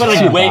 But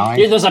like,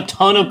 wait, there's a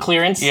ton of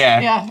clearance. Yeah.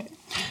 Yeah.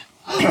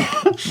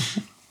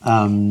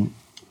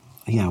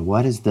 Yeah.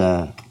 What is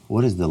the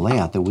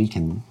layout that we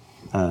can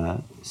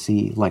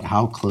see? Like,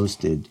 how close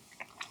did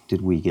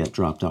we get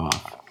dropped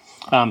off?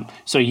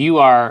 So you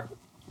are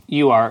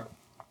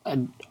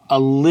a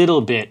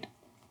little bit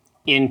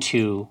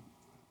into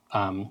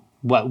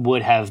what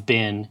would have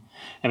been.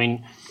 I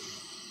mean,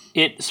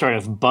 it sort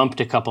of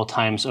bumped a couple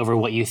times over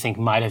what you think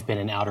might have been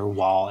an outer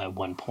wall at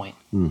one point.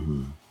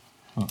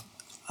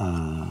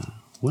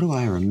 What do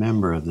I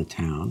remember of the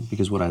town?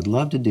 Because what I'd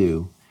love to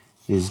do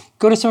is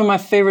Go to some of my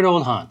favorite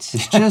old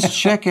haunts. just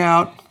check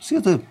out, see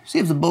if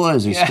the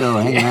boys are still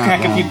hanging out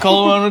Crack a few down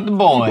cold one with the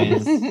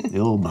boys. the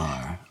old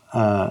bar.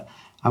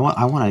 I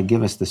want to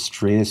give us the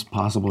straightest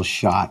possible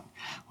shot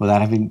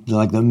without having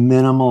like the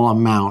minimal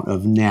amount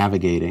of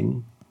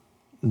navigating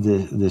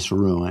this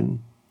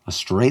ruin. A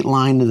straight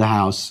line to the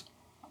house.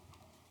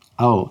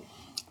 Oh,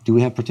 do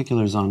we have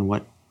particulars on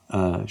what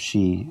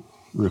she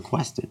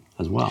requested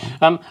as well?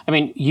 I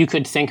mean, you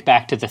could think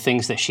back to the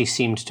things that she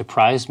seemed to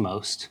prize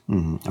most.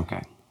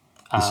 Okay.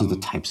 This is the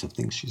types of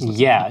things she's looking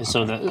Yeah. at.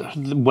 So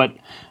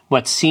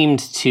what seemed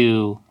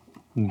to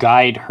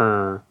guide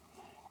her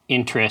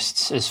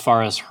interests as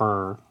far as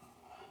her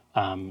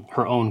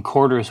own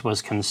quarters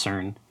was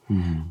concerned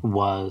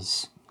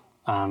was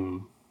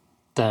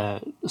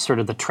the sort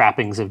of the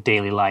trappings of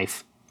daily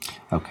life.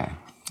 Okay.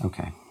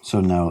 So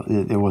no,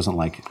 it wasn't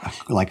like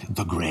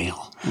the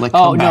Grail. Like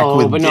Oh come back no,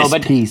 with but no,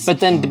 this piece. but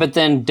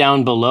then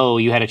down below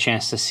you had a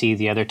chance to see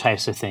the other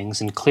types of things,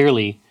 and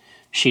clearly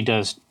she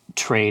does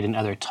trade in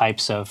other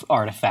types of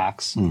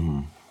artifacts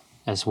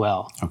as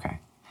well. Okay.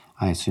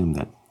 I assume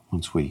that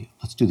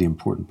let's do the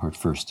important part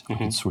first. We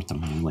can sort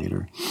them out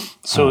later.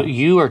 So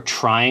you are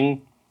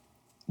trying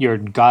your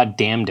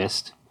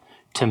goddamnedest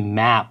to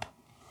map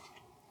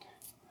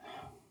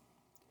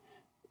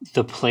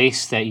the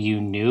place that you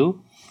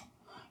knew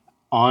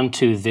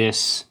onto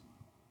this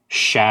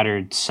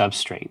shattered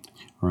substrate.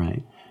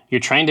 Right. You're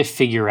trying to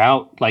figure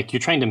out, like, you're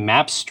trying to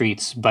map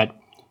streets, but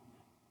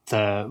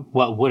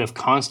what would have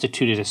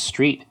constituted a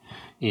street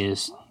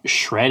is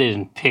shredded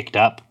and picked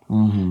up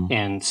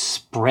and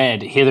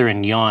spread hither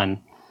and yon.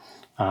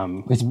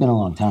 It's been a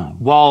long time.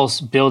 Walls,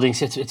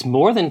 buildings, it's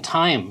more than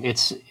time.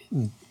 It's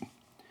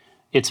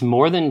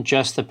more than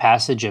just the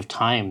passage of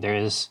time. There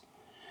is,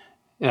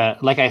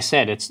 like I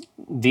said,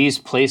 these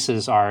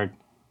places are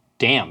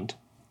damned,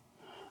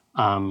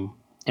 and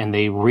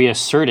they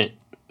reassert it,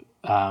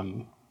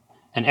 and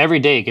every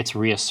day it gets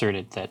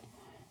reasserted that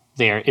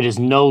it is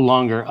no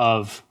longer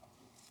of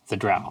the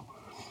Drow.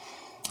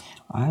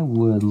 I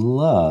would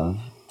love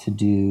to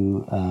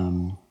do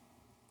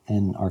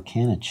an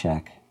Arcana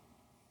check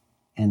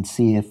and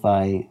see if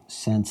I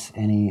sense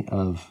any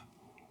of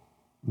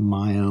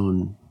my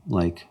own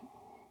like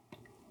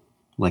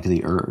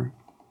the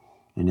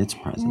and its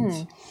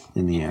presence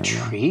in the area.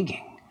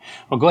 Intriguing.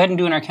 Well, go ahead and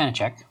do an Arcana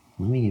check.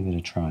 Let me give it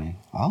a try.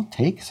 I'll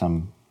take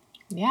some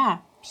Yeah.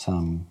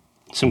 Some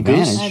advantage.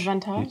 goose.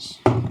 Advantage.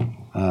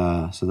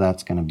 So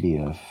that's going to be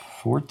a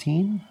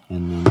 14,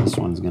 and then this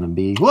one's going to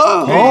be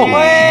whoa!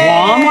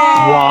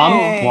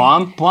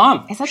 Womp,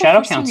 womp. Is that Shadow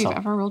the first Council. time you've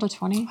ever rolled a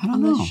 20 don't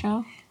on know. this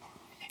show?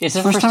 It's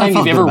the First first time I time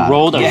felt you've good ever about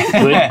rolled a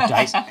good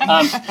dice.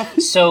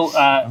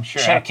 I'm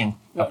sure Shadow- Akin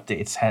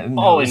updates.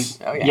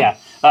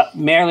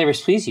 May our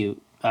labors please you.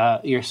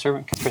 Your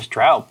servant, Chris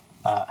Drow,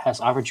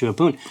 has offered you a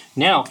boon.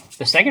 Now,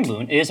 the second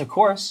boon is, of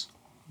course,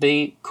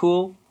 the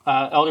cool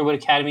Elderwood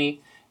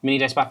Academy mini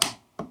dice box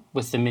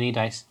with the mini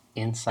dice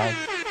inside.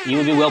 You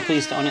would be well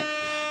pleased to own it.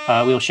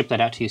 We will ship that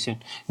out to you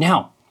soon.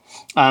 Now,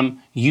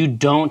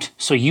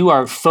 you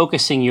are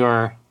focusing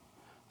your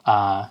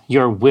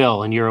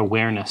will and your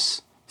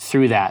awareness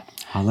through that.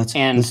 Let's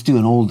do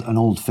an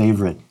old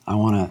favorite. I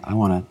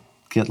wanna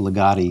get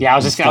Legati. Yeah, I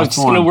was just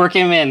gonna work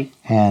him in.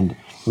 And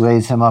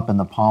raise him up in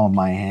the palm of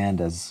my hand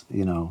as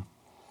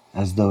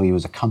though he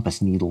was a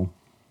compass needle,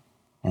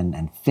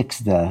 and fix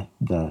the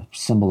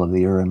symbol of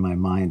the in my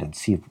mind and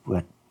see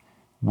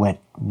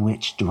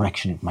which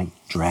direction it might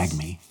drag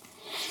me.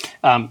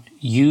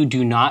 You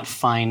do not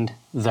find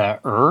the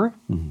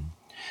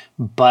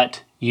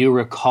but you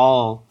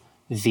recall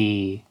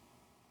the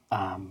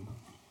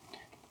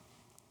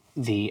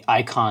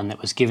icon that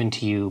was given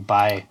to you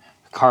by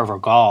Carver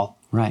Gall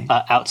Right.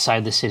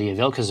 outside the city of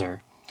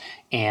Ilkazur,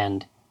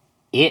 and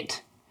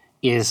it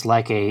is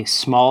like a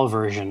small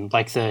version,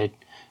 like the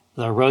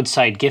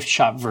roadside gift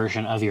shop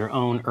version of your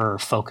own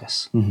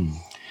focus.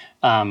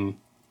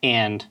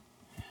 And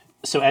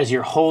so as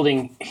you're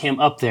holding him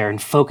up there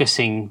and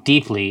focusing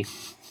deeply,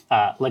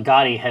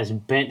 Legati has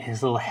bent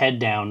his little head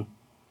down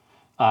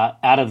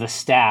out of the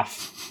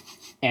staff,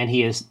 and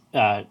he is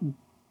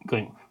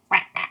going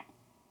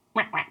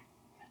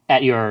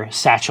at your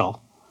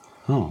satchel.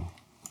 Oh,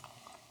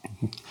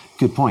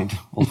 good point,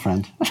 old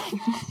friend.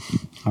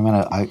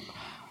 I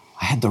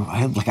had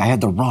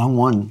the wrong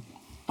one.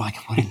 Like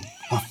what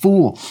a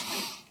fool.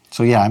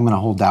 So yeah, I'm gonna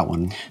hold that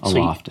one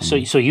aloft. So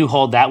you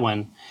hold that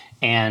one,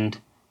 and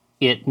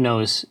it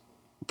knows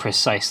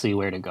precisely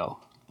where to go.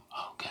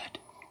 Oh, good.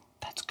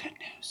 That's good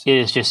news.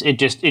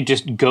 It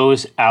just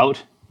goes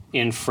out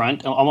in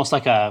front, almost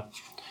like a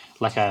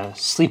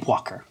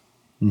sleepwalker,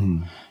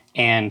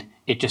 and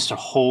it just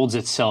holds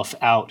itself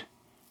out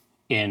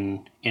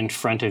in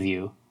front of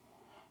you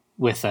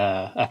with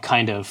a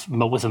kind of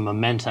with a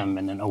momentum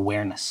and an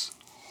awareness.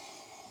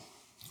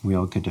 We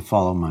all get to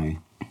follow my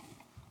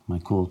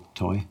cool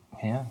toy.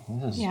 Yeah,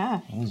 this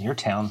is your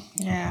town.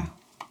 Yeah.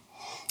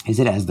 Is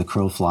it as the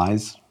crow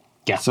flies?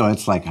 Yeah. So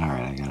it's like, all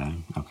right, I gotta.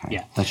 Okay.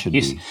 Yeah. That should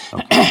be.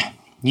 Okay.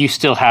 You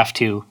still have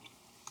to.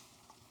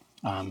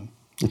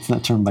 It's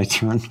not turn by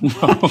turn.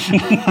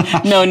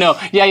 No.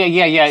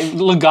 Yeah.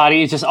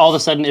 Legati, it's just all of a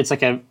sudden it's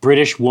like a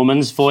British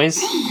woman's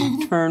voice.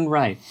 Turn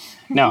right.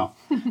 No.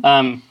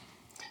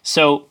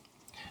 So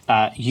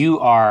you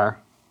are.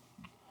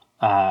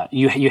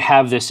 You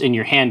have this in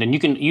your hand, and you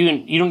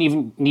don't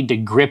even need to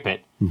grip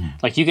it.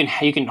 Like you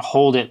can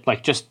hold it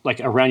like just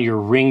like around your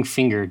ring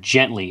finger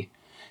gently,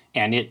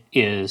 and it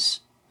is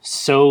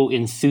so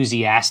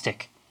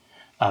enthusiastic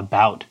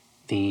about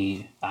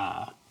the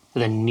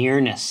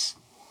nearness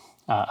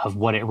of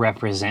what it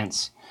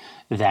represents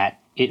that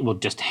it will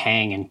just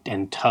hang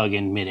and tug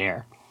in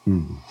midair.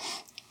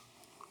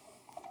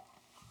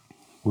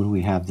 What do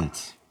we have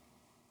that's?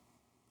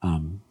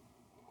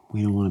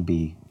 We don't want to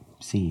be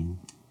seen.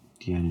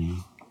 Do you have any?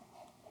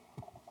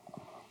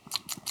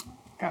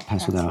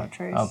 Pass without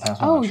Trace. Oh, pass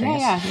Oh, without trace.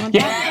 yeah. You want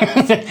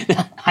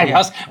that?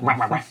 Eyebrows.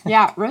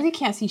 Yeah, Rosie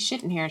can't see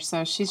shit in here,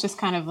 so she's just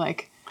kind of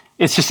like,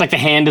 It's just like the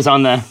hand is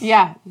on the.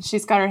 yeah,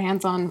 she's got her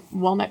hands on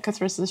Walnut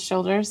Cuthbert's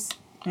shoulders.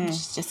 She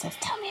just says,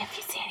 tell me if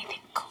you see anything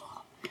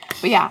cool.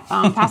 But yeah,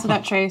 pass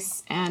without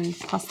trace and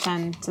plus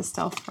 10 to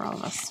stealth for all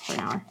of us for an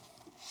hour.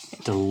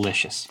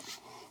 Delicious.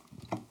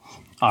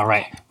 All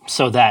right.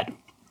 So that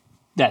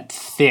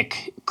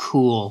thick,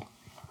 cool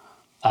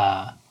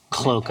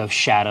cloak of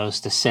shadows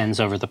descends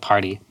over the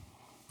party.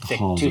 Thick,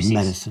 halls 2 of Cs.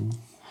 medicine.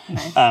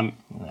 Nice.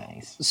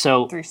 Nice.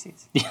 So 3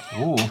 C's.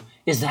 Ooh.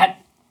 is that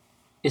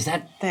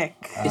Thick.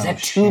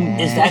 too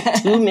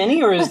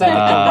many, or is that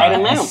the right Is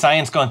amount?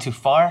 science going too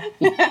far?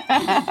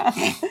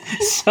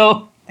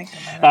 So Think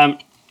about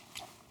it.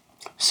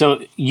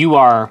 so you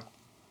are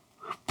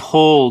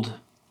pulled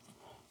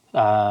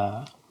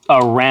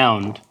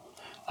around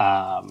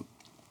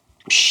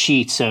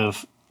sheets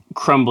of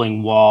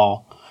crumbling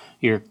wall.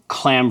 You're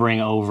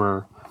clambering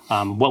over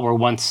what were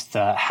once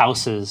the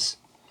houses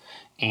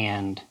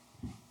and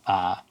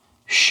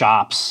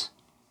shops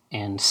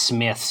and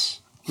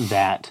smiths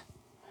that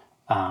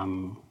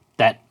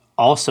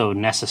also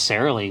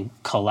necessarily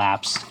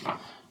collapsed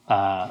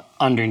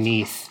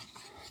underneath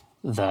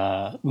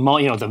the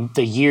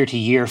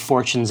year-to-year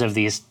fortunes of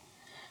these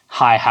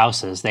high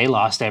houses. They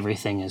lost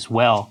everything as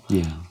well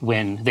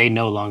when they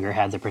no longer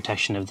had the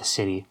protection of the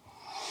city.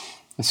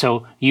 And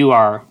so you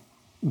are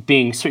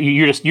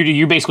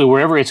you're basically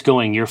wherever it's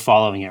going, you're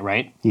following it,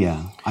 right?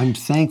 Yeah, I'm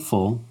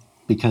thankful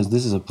because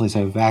this is a place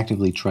I've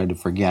actively tried to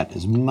forget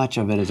as much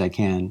of it as I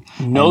can.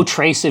 No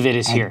trace of it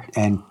is here.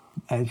 And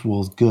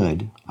well,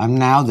 good. I'm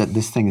now that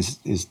this thing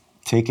is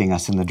taking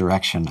us in the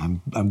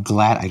direction. I'm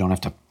glad I don't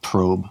have to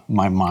probe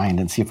my mind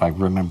and see if I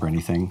remember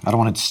anything. I don't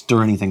want to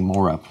stir anything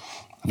more up.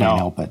 If I can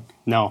help it.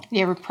 No.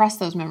 Yeah, repress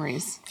those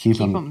memories. Keep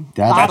them. them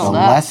That's the bottled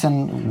up.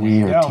 lesson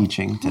we are go.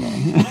 teaching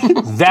today.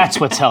 That's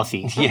what's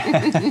healthy.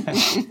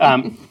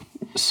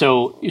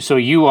 So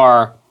you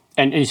are,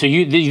 and so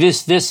you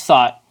this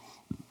thought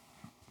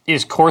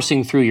is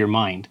coursing through your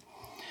mind.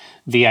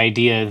 The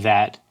idea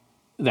that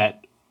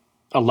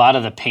a lot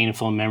of the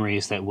painful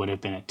memories that would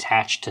have been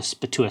attached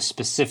to a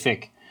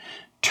specific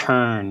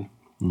turn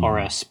or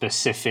a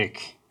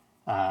specific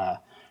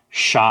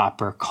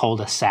shop or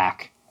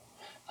cul-de-sac,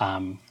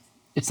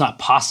 it's not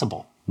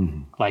possible.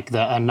 Like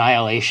the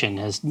annihilation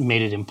has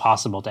made it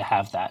impossible to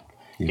have that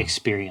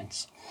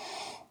experience.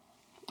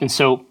 And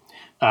so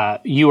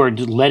you are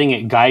letting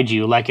it guide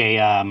you like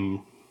a...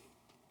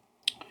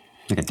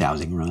 Like a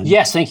dowsing rod.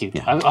 yes, thank you.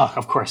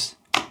 Of course.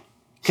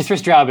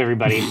 Cthulhu's job,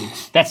 everybody.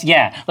 That's,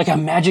 like a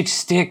magic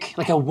stick,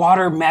 like a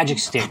water magic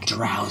stick.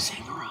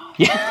 Drowsing rod.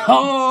 Yeah.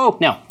 Oh,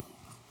 no.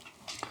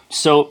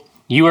 So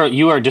you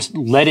are just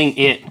letting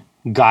it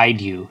guide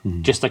you,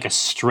 just like a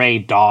stray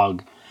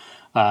dog,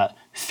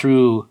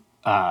 through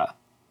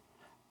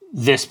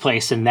this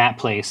place and that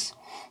place,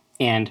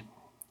 and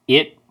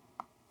it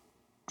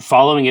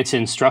following its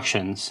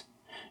instructions,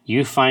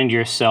 you find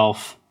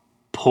yourself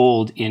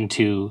pulled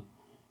into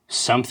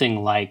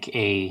something like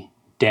a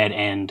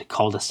dead-end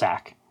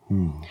cul-de-sac,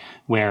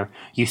 where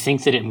you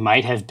think that it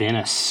might have been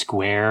a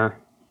square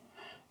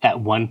at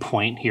one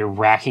point. You're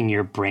racking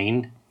your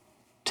brain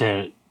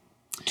to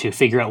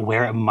figure out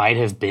where it might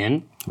have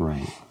been.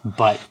 Right.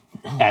 But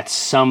at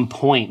some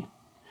point,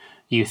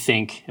 you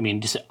think, I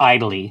mean, just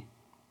idly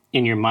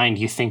in your mind,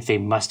 you think they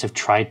must have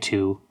tried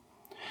to.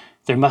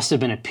 There must have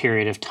been a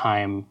period of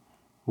time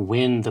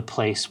when the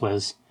place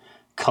was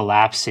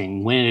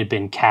collapsing, when it had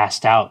been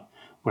cast out,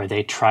 where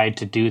they tried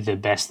to do the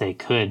best they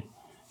could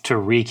to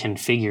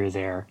reconfigure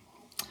their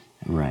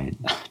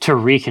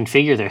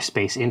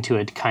space into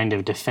a kind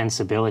of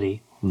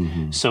defensibility.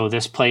 So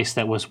this place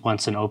that was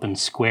once an open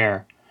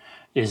square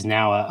is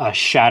now a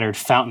shattered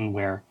fountain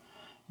where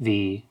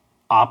the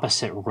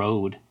opposite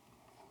road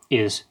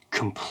is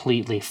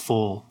completely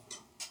full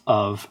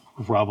of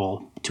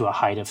rubble to a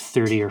height of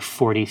 30 or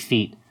 40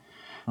 feet.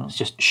 It's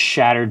just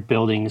shattered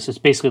buildings. It's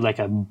basically like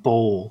a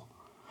bowl.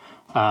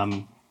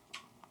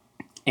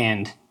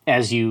 And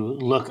as you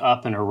look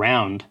up and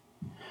around,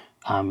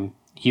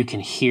 you can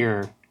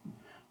hear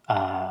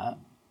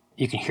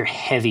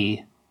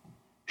heavy,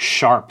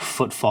 sharp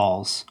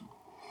footfalls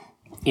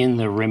in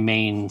the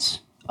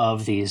remains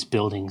of these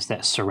buildings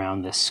that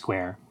surround this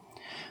square.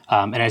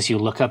 And as you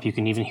look up, you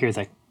hear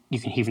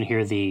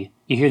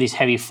these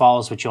heavy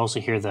falls, but you also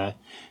hear the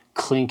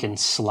clink and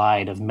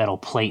slide of metal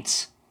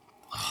plates.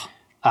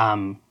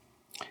 And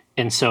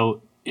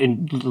so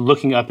in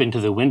looking up into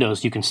the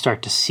windows, you can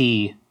start to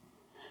see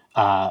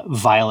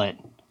violet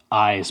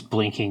eyes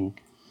blinking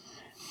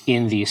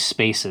in these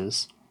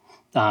spaces.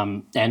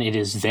 And it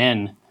is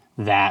then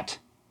that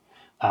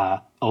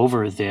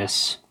over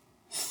this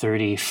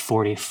 30,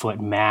 40-foot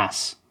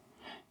mass,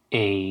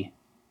 a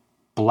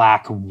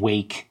black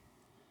wake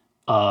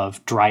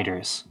of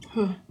driders,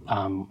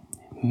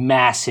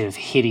 massive,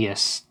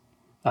 hideous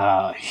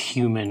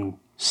human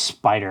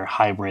spider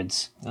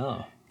hybrids,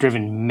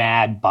 driven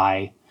mad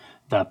by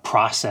the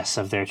process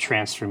of their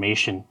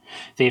transformation.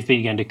 They've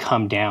begun to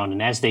come down,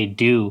 and as they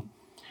do,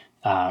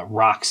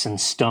 rocks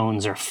and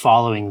stones are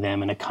following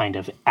them in a kind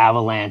of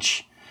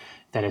avalanche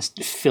that is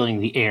filling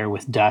the air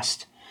with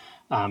dust.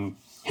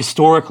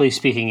 Historically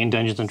speaking, in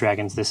Dungeons &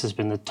 Dragons, this has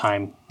been the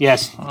time.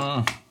 Yes,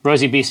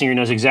 Rosie Biesinger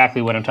knows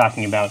exactly what I'm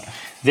talking about.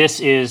 This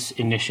is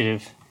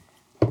initiative,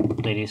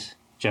 ladies,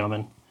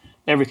 gentlemen.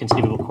 Every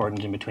conceivable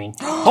coordinate in between.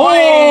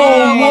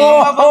 Womp,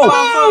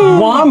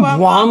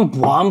 womp,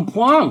 womp,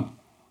 womp.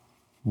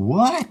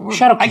 What?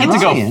 Shut up. I get to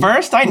go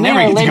first? I never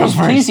get to go ladies,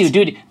 first. please you,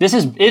 dude.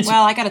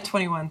 Well, I got a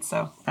 21,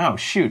 so. Oh,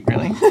 shoot,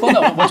 really? Well,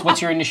 no,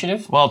 what's your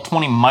initiative? Well,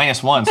 20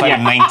 minus 1, so I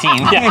have 19.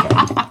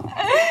 Yeah.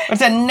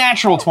 It's a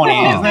natural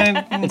 20, isn't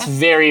it? It's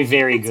very,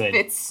 very good.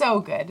 It's so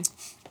good.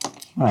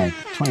 All right,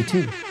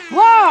 22.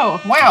 Whoa!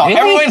 Wow, Really?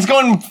 everyone's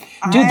going.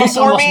 Dude, this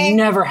For almost me?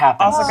 never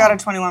happens. Also got a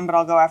 21, but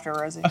I'll go after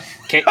Rosie.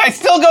 Okay. I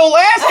still go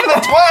last for the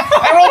 20.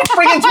 I rolled a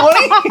freaking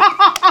 20.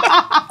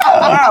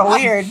 Wow,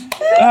 weird.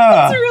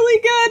 That's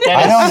really good.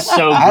 That is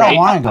so great. I don't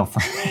want to go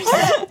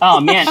first. Oh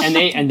man,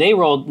 and they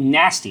rolled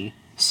nasty,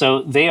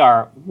 so they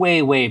are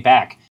way, way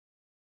back.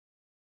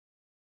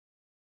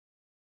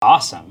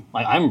 Awesome.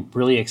 Like, I'm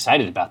really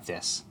excited about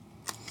this.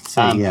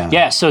 So,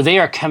 yeah. So they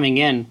are coming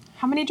in.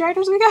 How many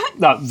driders we got?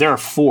 No, there are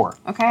 4.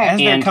 Okay. As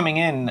they're And- coming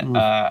in,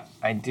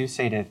 I do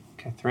say to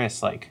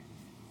Cathris, like,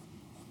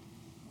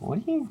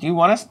 do you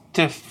want us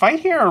to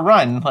fight here or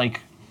run?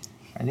 Like,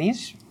 are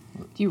these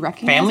Do you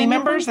recognize family any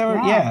of members? them?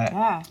 They were-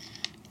 yeah.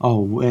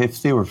 Oh,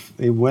 if they were,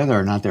 whether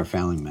or not they're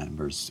family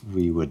members,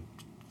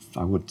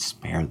 I would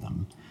spare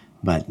them,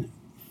 but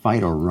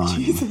fight or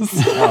run.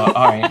 Oh,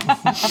 all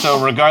right.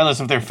 So regardless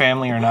if they're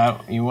family or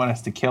not, you want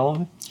us to kill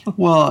them?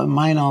 Well,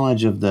 my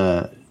knowledge of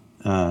the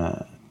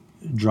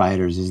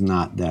Driders is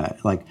not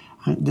that, like,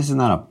 this is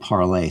not a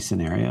parlay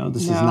scenario.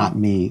 This is not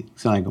me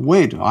saying,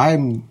 wait,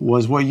 I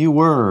was what you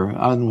were,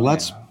 and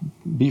let's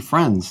be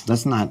friends.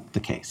 That's not the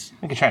case.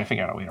 We could try to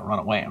figure out a way to run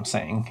away, I'm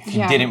saying. If you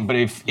Yeah. didn't, but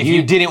if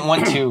you didn't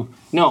want to...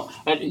 No,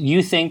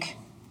 you think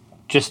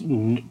just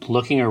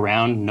looking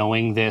around,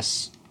 knowing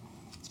this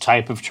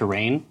type of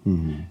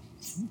terrain,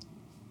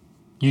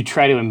 you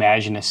try to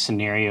imagine a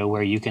scenario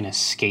where you can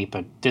escape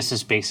this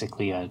is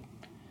basically a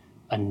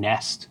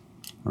nest.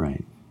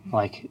 Right.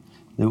 Like,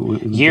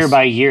 year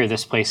by year,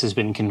 this place has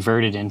been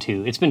converted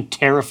into, it's been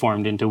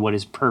terraformed into what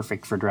is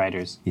perfect for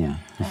Driders. Yeah.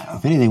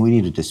 If anything, we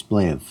need a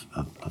display of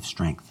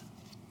strength.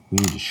 We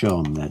need to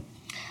show them that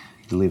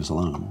to leave us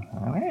alone.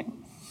 All right.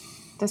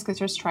 Does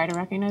Cathris try to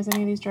recognize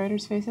any of these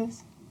driders'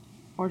 faces?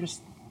 Or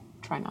just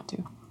try not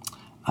to?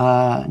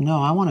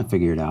 No, I want to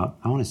figure it out.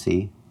 I want to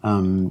see.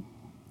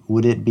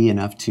 Would it be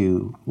enough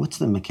to, what's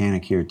the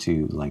mechanic here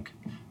to, like,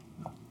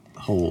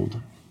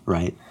 hold,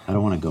 right? I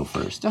don't want to go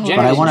first. But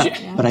I want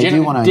to, but I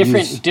do want to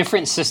use...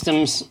 Different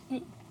systems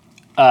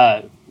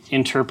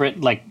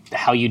interpret, like,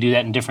 how you do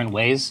that in different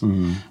ways.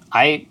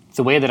 The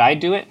way that I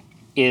do it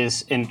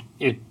is,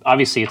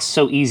 obviously it's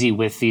so easy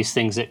with these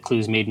things that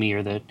Clues made me,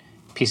 or the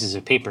pieces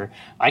of paper.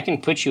 I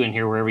can put you in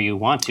here wherever you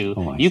want to.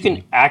 Oh, I you see.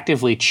 can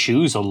actively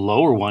choose a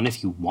lower one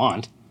if you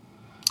want.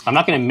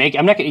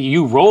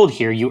 You rolled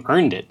here, you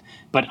earned it.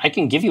 But I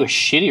can give you a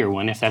shittier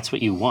one if that's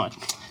what you want.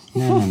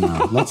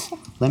 No.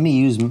 Let me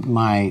use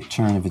my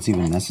turn if it's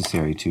even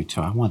necessary to.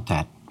 I want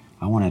that.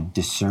 I want to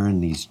discern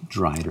these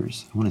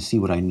driders. I want to see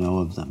what I know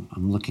of them.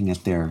 I'm looking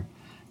at their.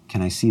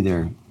 Can I see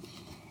their?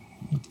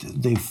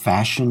 They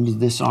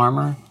fashioned this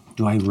armor.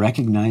 Do I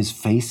recognize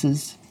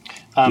faces?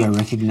 Do I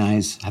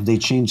recognize? Have they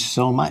changed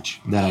so much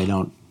that I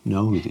don't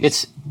know who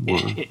these were?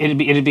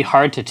 It'd be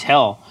hard to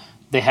tell.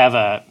 They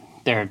have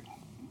they're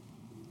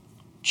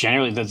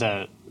generally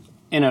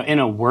in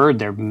a word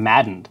they're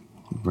maddened.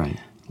 Right.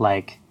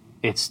 Like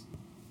it's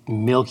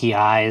milky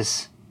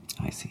eyes.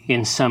 I see.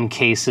 In some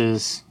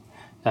cases,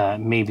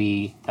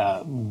 maybe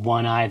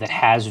one eye that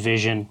has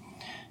vision,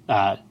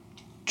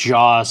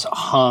 jaws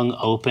hung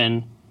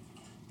open,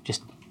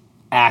 just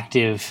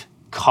active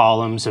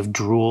columns of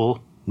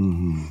drool.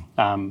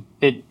 Mm-hmm.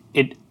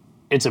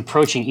 It's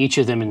approaching each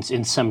of them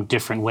in some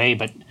different way,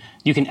 but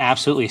you can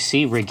absolutely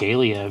see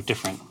regalia of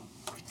different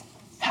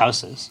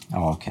houses.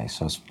 Oh, okay.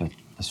 But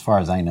as far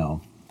as I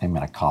know, they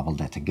might have cobbled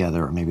that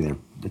together, or maybe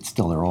it's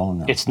still their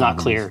own. It's not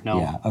clear, no.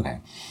 Yeah, okay.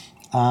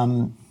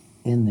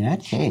 In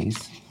that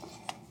case,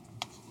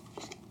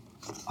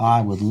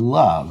 I would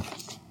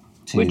love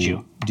to Would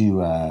you? do,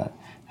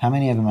 how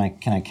many of them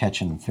can I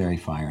catch in fairy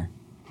fire?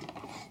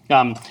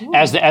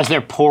 As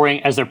they're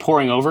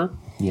pouring over,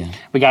 Yeah.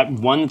 we got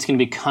one that's going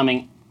to be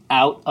coming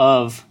out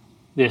of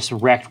this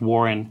wrecked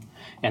warren,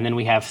 and then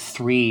we have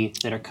 3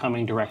 that are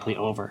coming directly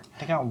over.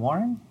 They got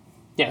Warren?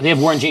 Yeah, they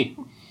have Warren G.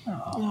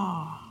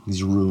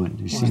 He's ruined.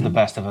 You He see was the him?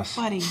 best of us.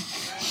 Buddy.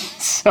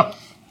 So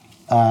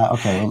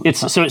Okay. Well, it's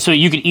so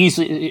you could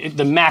easily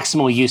the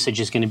maximal usage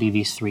is going to be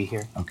these 3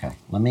 here, okay.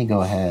 Let me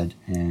go ahead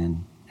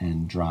and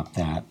drop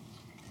that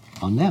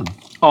on them.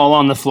 all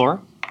on the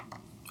floor.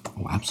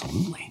 Oh,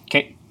 absolutely.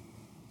 Okay,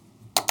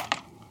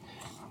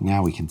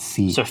 Now we can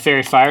see so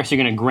fairy fire. So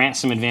you're going to grant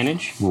some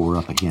advantage. what we're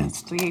up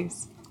against.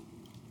 Please.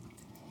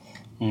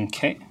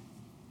 Okay,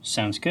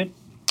 sounds good.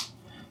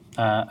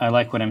 I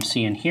like what I'm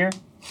seeing here.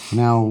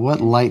 Now,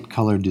 what light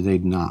color do they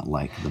not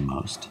like the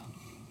most?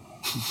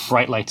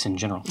 Bright lights in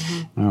general.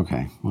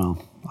 Okay.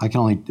 Well,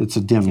 it's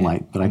a dim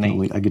light, but I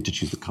get to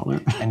choose the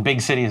color. In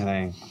big cities,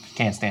 I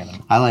can't stand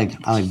them. I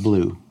like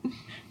blue.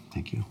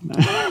 Thank you.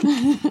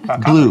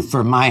 Blue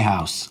for my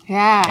house.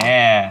 Yeah.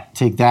 Yeah.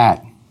 Take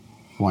that.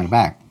 Want it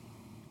back.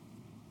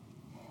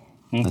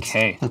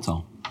 Okay, That's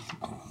all.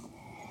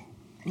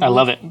 I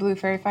love it. Blue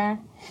fairy fire.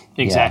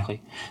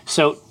 Exactly.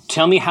 So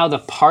tell me how the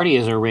party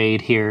is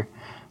arrayed here.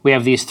 We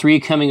have these 3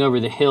 coming over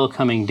the hill,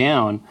 coming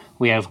down.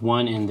 We have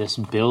one in this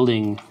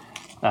building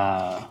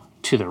to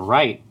the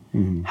right.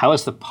 Mm-hmm. How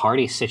is the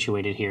party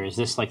situated here? Is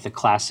this like the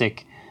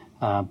classic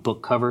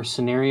book cover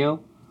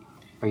scenario?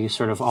 Are you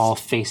sort of all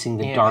facing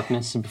the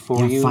darkness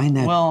before you? Find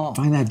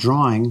that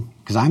drawing,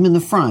 because I'm in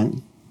the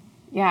front.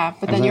 Yeah,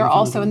 but then you're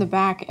also in the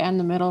back and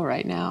the middle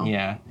right now.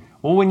 Yeah.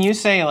 Well, when you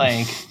say,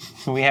 like,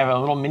 we have a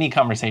little mini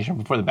conversation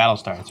before the battle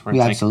starts, where it's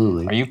like,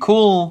 absolutely. Are you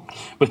cool?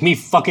 With me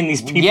fucking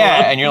these people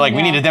Yeah, up? and you're like,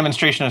 we need a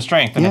demonstration of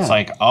strength. And Yeah. it's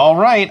like, all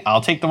right,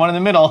 I'll take the one in the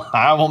middle.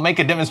 I will make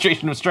a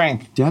demonstration of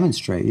strength.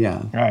 Demonstrate,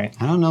 yeah. Right.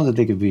 I don't know that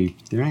they're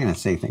not going to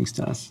say things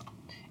to us.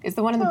 Is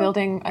the one in the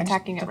building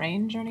attacking at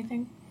range or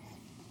anything?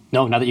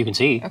 No, not that you can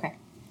see. Okay.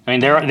 I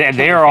mean,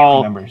 they're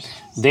all Members.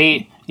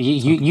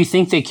 You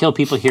think they kill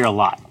people here a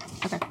lot.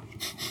 Okay.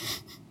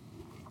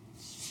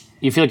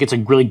 You feel like it's a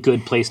really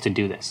good place to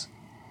do this.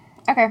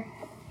 Okay.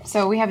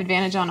 So we have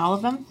advantage on all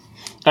of them?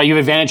 You have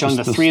advantage on Just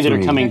the those 3 that are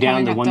 3. coming They're down.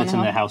 coming The up one down that's the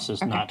in the hill? house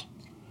is Okay. not.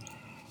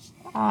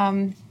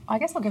 I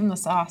guess I'll give them the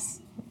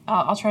sauce.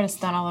 I'll try to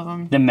stun all of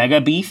them. The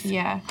mega beef.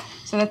 Yeah.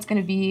 So that's going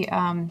to be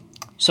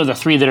So the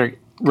 3 that are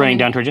running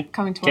down towards you.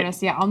 coming toward Okay.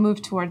 us. Yeah, I'll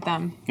move toward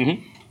them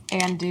Mhm.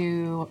 and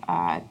do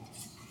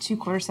 2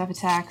 quarterstaff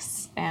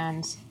attacks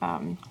and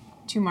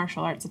 2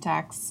 martial arts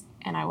attacks,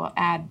 and I will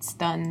add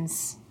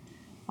stuns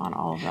on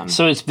all of them.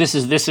 So this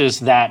is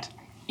that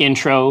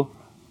intro,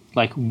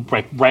 like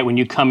right when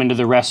you come into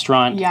the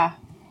restaurant. Yeah.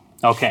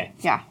 Okay.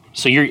 Yeah.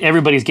 So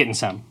everybody's getting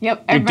some.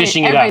 Yep. You're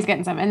dishing it up. Everybody's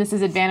getting some, and this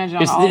is advantage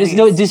on all of these.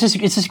 No, it's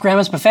just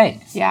Grandma's buffet.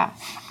 Yeah.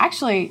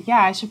 Actually,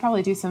 yeah, I should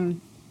probably do some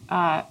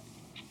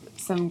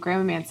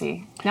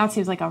grammamancy. Now it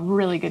seems like a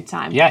really good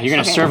time. Yeah, you're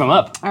gonna serve them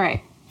up. All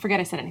right. Forget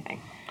I said anything.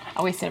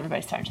 I wasted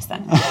everybody's time just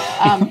then.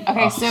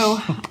 Okay, so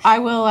I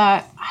will.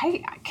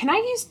 Can I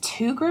use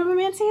 2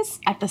 grammamancies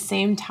at the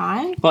same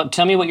time? Well,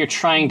 tell me what you're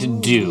trying to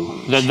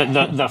do.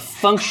 The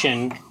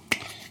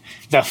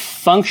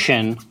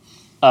function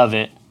of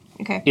it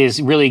Okay. is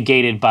really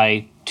gated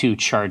by 2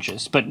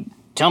 charges. But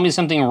tell me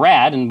something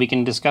rad, and we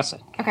can discuss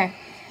it. Okay.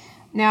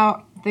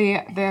 Now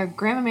the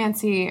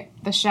grammamancy,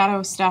 the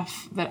shadow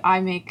stuff that I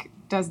make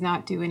does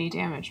not do any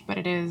damage, but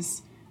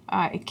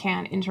it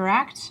can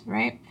interact,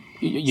 right?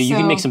 You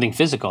can make something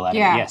physical out of it.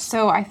 Yes.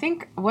 So I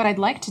think what I'd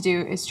like to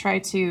do is try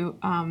to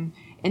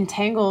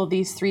entangle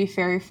these 3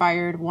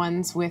 fairy-fired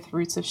ones with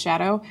roots of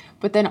shadow,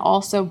 but then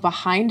also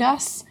behind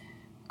us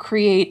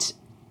create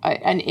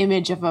an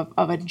image of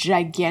a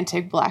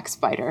gigantic black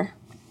spider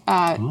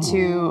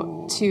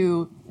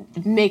to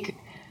make.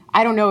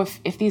 I don't know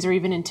if these are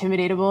even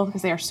intimidatable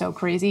because they are so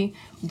crazy.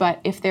 But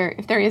if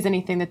there is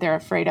anything that they're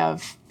afraid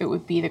of, it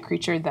would be the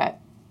creature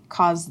that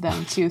caused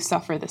them to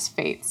suffer this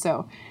fate.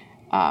 So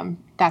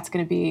that's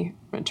going to be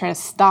try to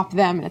stop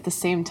them and at the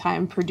same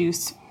time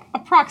produce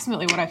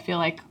approximately what I feel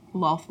like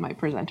Lolth might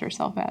present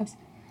herself as.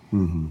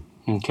 Mm-hmm.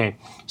 Okay,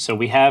 so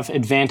we have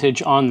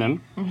advantage on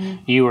them.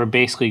 Mm-hmm. You are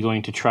basically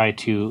going to try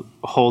to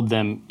hold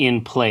them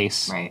in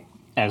place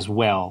as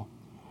well.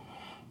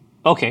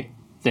 Okay,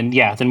 then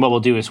what we'll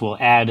do is we'll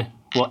add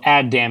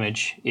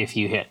damage if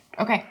you hit.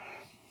 Okay,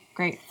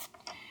 great.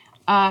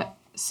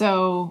 That's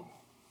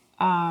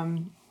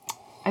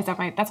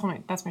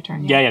my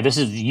turn. Yeah. This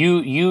is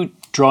you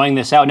drawing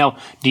this out. Now,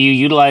 do you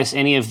utilize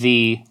any of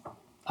the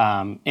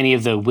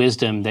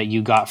wisdom that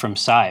you got from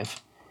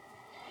Sive?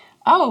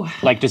 Oh,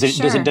 like is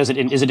sure.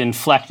 it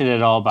inflected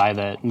at all by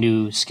the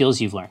new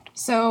skills you've learned?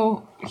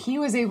 So he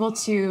was able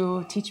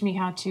to teach me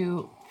how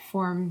to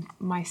form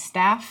my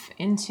staff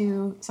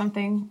into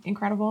something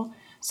incredible.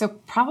 So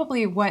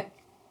probably what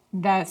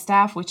the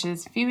staff, which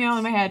is female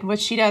in my head,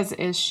 what she does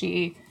is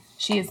she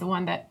is the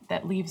one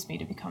that leaves me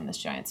to become this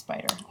giant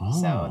spider.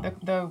 Oh. So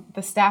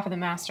the staff of the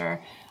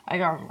master, I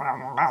go,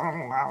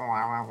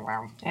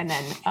 and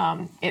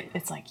then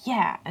it's like,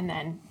 yeah, and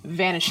then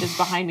vanishes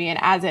behind me. And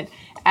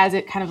as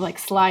it kind of like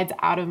slides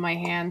out of my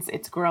hands,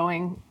 it's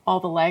growing all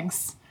the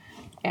legs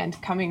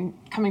and coming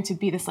to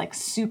be this like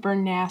super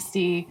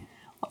nasty,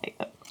 like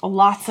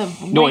lots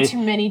of way too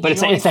many. But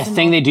it's that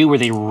thing they do where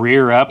they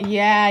rear up.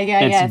 Yeah.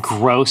 It's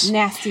gross,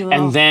 nasty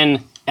little.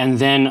 And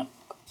then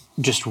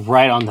just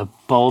right on the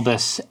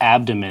bulbous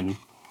abdomen,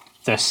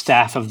 the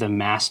staff of the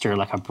master,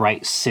 like a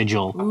bright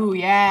sigil. Ooh,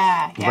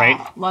 yeah. Right?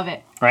 Love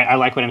it. Right, I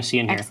like what I'm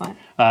seeing here. Excellent.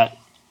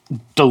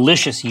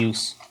 Delicious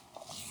use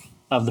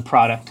of the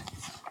product.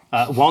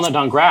 Walnut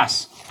on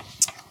grass.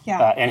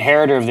 Yeah.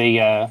 Inheritor of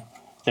the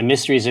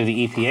mysteries of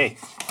the EPA.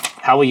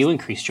 How will you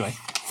increase joy?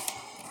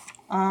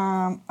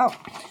 I'm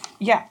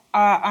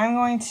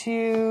going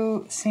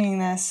to, seeing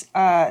this,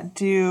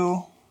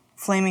 do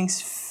flaming.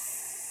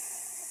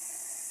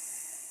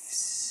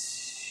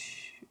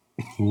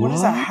 What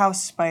is a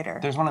house spider?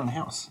 There's one in the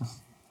house. I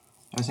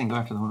was saying go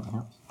after the one in the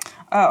house.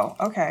 Oh,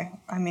 okay.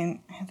 I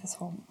mean, I had this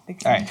whole big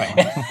thing. All right, fine.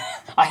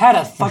 I had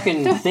a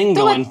fucking thing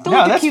going.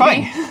 No, that's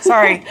fine.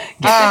 Sorry.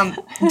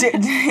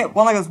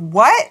 Walnut goes,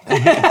 what?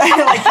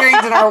 Like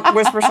hearing Dinar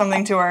whisper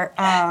something to her,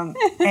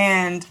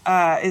 and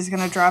is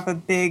going to drop a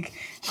big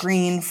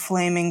green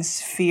flaming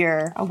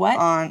sphere. A what?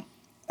 On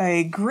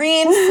a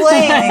green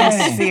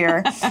flaming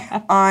sphere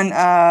on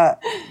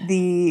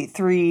the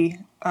three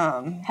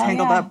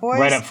tangled up boys.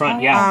 Right up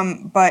front, yeah.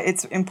 But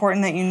it's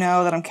important that you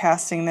know that I'm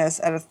casting this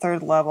at a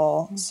 3rd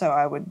level, so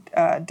I would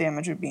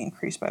damage would be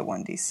increased by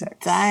 1d6.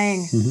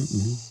 Dang.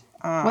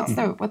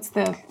 What's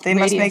the They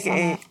must make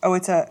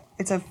it's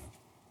a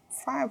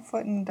 5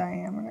 foot in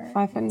diameter.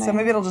 5 foot in diameter. So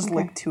maybe it'll just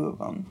lick 2 of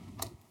them.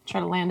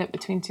 Try to land it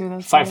between 2 of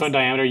those. 5 foot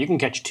diameter. You can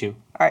catch 2. All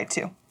right,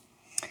 2.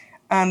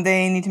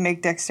 They need to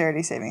make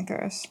dexterity saving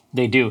throws.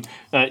 They do.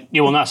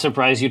 It will not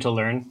surprise you to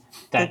learn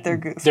that they're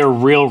goofed. They're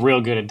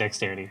real good at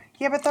dexterity.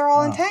 Yeah, but they're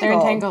all entangled. They're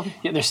entangled.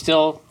 Yeah, they're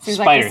still Seems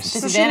spiders.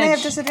 Like so shouldn't they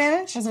have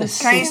disadvantage? Can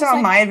I use some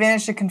of my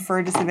advantage to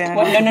confer disadvantage?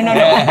 No.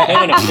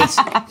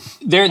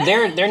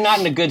 They're not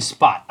in a good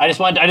spot. I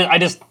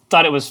just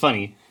thought it was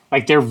funny.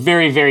 Like they're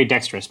very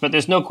dexterous, but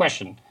there's no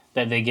question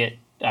that they get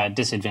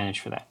disadvantage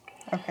for that.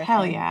 Okay.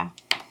 Hell yeah.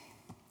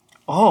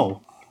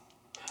 Oh.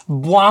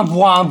 Bwomp,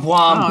 womp,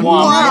 womp,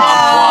 womp,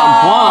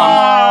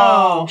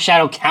 womp.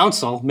 Shadow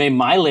Council, may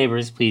my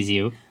labors please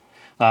you.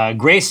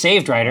 Grace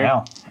saved, Ryder.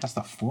 Wow, that's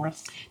the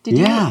 4th.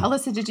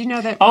 Alyssa, did you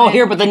know that? Oh,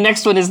 here, but the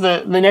next one is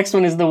the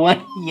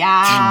one.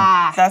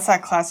 Yeah. That's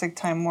that classic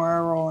Time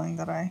Mora rolling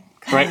that I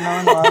right. know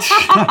and love.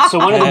 So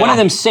one of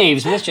them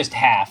saves, but that's just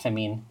half. I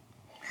mean,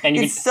 and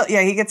you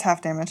he gets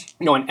half damage.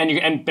 No,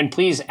 and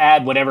please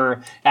add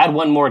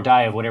one more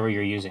die of whatever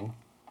you're using.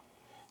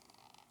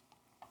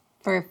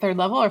 For 3rd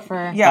level or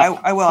for... Yeah,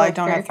 I will. I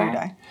don't have 3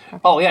 die.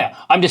 Okay. Oh, yeah.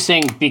 I'm just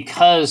saying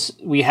because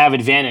we have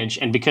advantage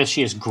and because she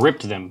has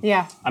gripped them,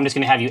 I'm just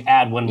going to have you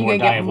add one more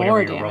die of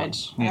whatever you're rolling.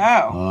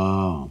 Yeah.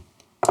 Oh.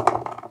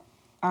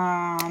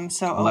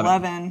 So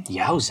 11.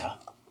 Yowza.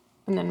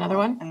 And then another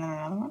one? And then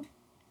another one?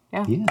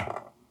 Yeah.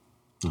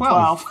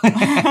 12.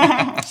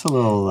 It's a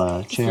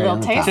little cherry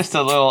on the top. Just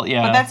a little,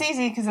 yeah. But that's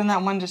easy because then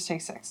that one just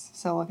takes 6.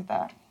 So look at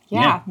that.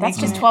 Yeah, that's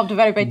just 12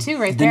 divided by 2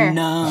 right there.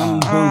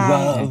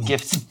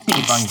 Gifts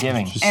keep on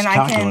giving. And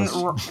I can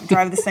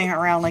drive this thing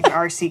around like an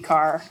RC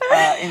car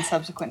in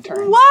subsequent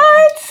turns.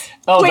 What?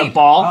 Oh, Wait, the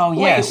ball? Oh,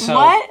 yeah. Wait, so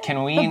what?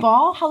 Can we... The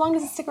ball? How long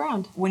does it stick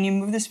around? When you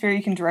move the sphere,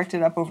 you can direct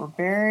it up over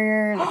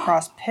barriers,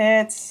 across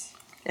pits.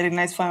 It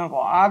ignites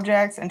flammable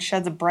objects and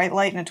sheds a bright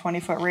light in a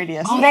 20-foot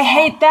radius. Oh, they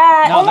hate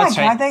that. No, oh my that's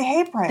god, right. they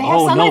hate bright light.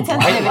 Oh, no,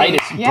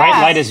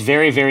 bright light is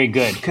very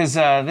good. Because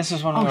this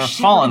is when we were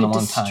falling the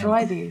one time.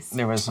 Destroy these.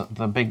 There was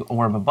the big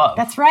orb above.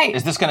 That's right.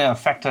 Is this going to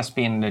affect us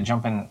being to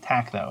jump and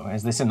attack, though?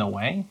 Is this in the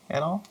way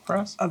at all for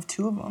us? Of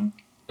 2 of them.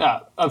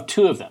 Of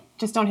 2 of them.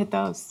 Just don't hit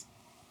those,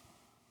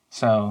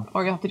 So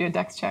or you'll have to do a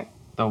dex check.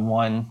 the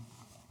one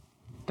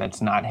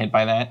that's not hit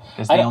by that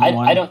is the I only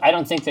one? I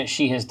don't think that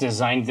she has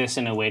designed this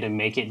in a way to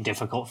make it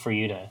difficult for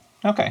you to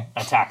Okay.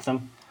 attack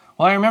them.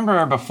 Well, I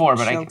remember before,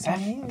 but Joke's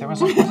on you.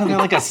 wasn't there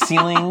like a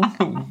ceiling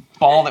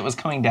ball that was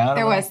coming down?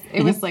 There was.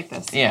 It was like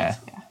this. Yeah.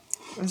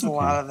 There's a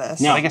lot of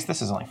this. No. So I guess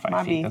this is only 5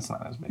 Might feet. be. That's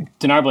not as big.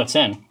 Dinar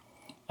Blitzen,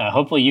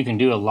 hopefully you can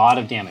do a lot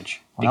of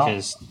damage Well,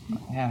 because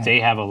Yeah. they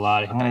have a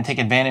lot of. I'm going to take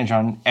advantage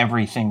on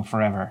everything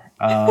forever.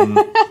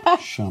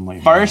 Show 'em what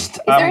you First,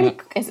 Is there any?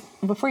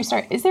 Before you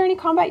start, is there any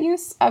combat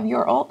use of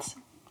your ult?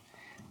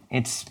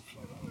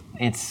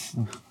 it's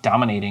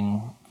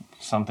dominating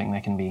something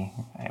that can be.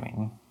 I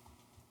mean,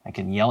 I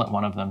could yell at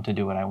one of them to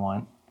do what I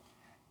want,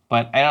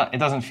 but it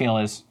doesn't feel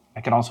as. I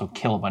could also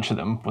kill a bunch of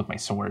them with my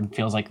sword. It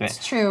feels like that.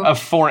 It's true. Of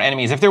 4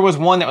 enemies, if there was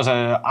one that was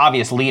an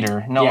obvious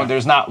leader, no, Yeah.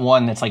 there's not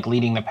one that's like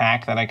leading the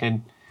pack that I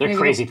could. They're Maybe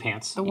crazy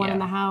pants. The one in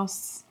Yeah. the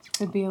house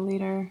could be a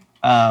leader.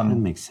 That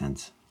makes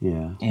sense.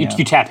 Yeah. Yeah.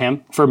 You tap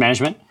him for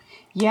management.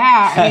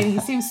 Yeah, I mean, he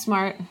seems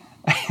smart.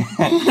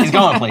 He's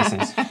going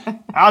places.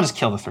 I'll just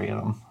kill the 3 of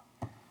them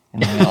in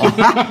the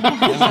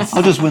middle.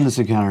 I'll just win this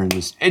encounter and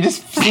just. It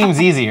just seems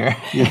easier.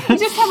 You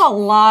just have a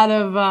lot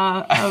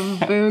of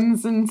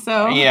boons, and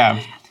so Yeah.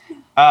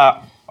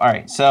 All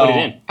right. So Put it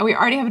in. and we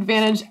already have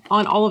advantage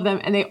on all of them,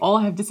 and they all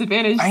have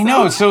disadvantage. I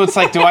know. So it's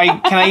like, can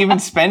I even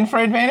spend for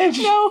advantage?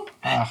 No.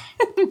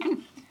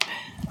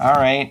 All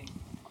right.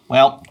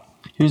 Well,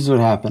 Here's what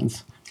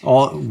happens.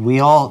 We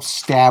all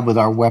stab with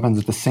our weapons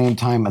at the same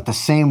time, at the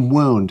same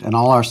wound, and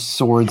all our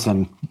swords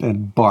and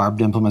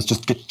barbed implements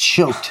just get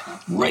choked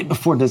right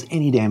before it does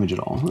any damage at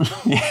all.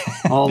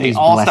 All they these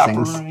all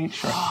blessings. stop right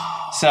short.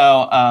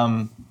 So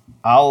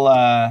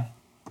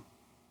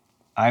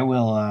I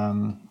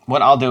will.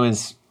 What I'll do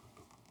is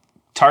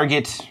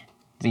target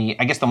the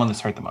one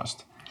that's hurt the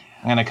most.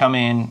 I'm going to come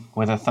in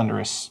with a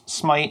Thunderous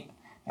Smite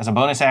as a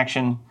bonus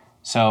action.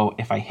 So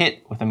if I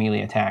hit with a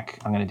melee attack,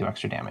 I'm going to do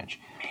extra damage.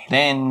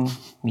 Then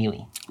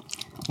melee.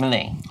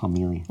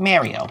 Amelie.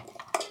 Mario.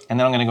 And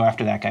then I'm going to go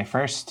after that guy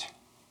first.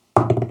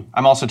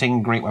 I'm also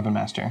taking Great Weapon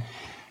Master.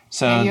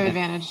 So And you have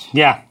advantage.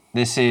 Yeah,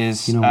 this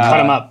is... cut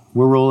him up.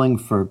 We're rolling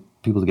for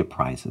people to get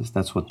prizes.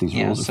 That's what these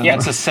Yeah, rolls so are.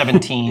 that's a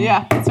 17.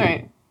 Yeah, that's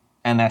right.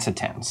 And that's a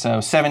 10. So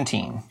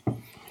 17.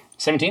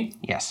 17?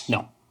 Yes.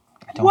 No.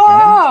 I don't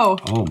Whoa!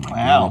 Oh my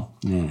Wow.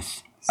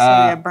 goodness. So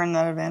yeah, burn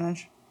that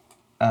advantage.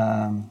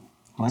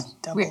 What?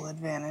 Double Wait.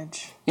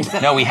 advantage.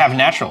 No, we have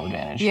natural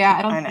advantage. Yeah,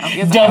 I don't. I know.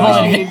 guess Double I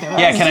advantage. need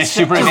to- Yeah, can I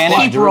super Keep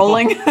advantage?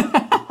 rolling.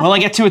 Well, I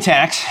get 2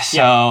 attacks, so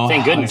Yeah,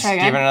 thank goodness. let's Try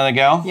give it again. another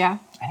go. Yeah.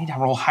 I need to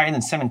roll higher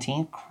than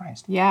 17.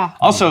 Christ. Yeah.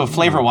 Also,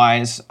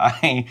 flavor-wise,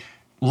 I,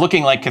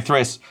 looking like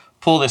Cthulhu,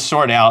 pull this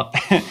sword out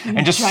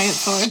and just Giant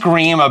sword.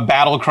 scream a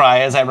battle cry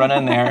as I run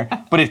in there.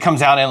 But it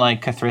comes out in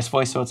like Cthulhu's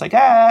voice, so it's like,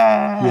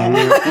 ah,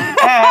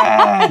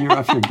 ah, You're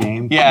off your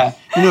game. yeah,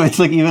 You know, it's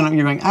like even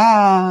you're going,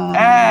 ah.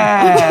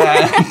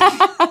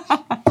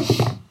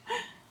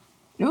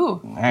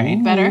 Ooh. All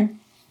right. Better.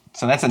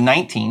 So that's a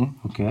 19,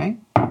 Okay.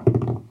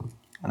 and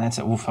that's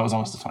a, oof, that was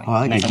almost a 20. Oh, I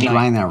like 19. you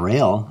grind that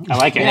rail. I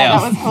like it. Yeah.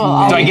 That was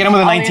cool. Do I get him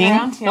with a All the way 19?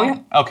 around?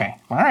 Yeah. Okay.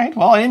 All right.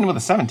 Well, I ended with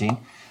a 17.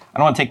 I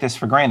don't want to take this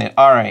for granted.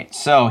 All right.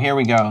 So here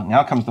we go.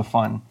 Now comes the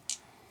fun.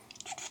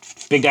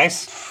 Big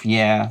dice.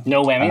 Yeah.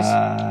 No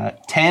whammies.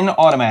 10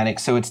 automatic.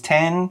 So it's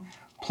 10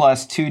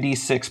 plus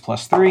 2d6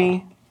 plus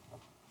 3.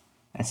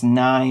 That's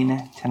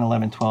 9, 10,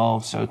 11,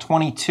 12. So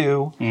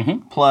 22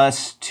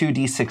 plus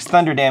 2d6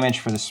 thunder damage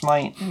for the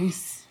smite.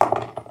 Nice.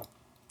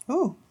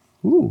 Ooh.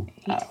 Ooh.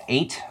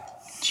 8.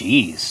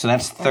 Jeez. So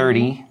that's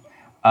 30.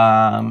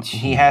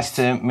 He has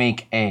to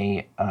make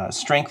a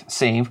strength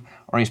save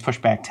or he's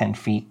pushed back 10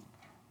 feet.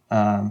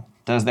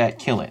 Does that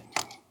kill it?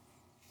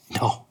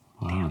 No.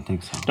 I don't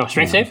think so. No,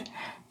 strength save?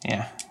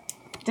 Yeah.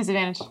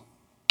 Disadvantage.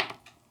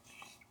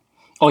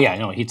 Oh, yeah,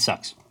 no, he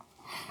sucks.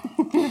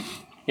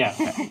 Yeah.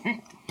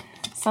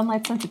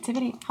 Sunlight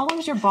sensitivity. How long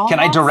is your ball? Can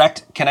I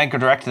last?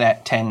 direct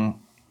that 10?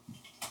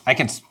 I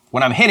can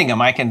when I'm hitting him,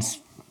 I can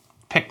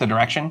pick the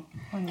direction.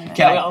 Can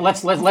I,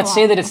 Let's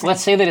say that it's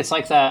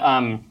like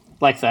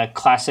the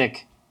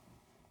classic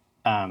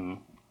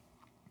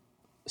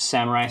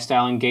samurai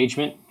style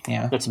engagement.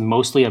 Yeah. That's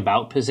mostly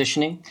about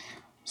positioning.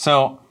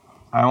 So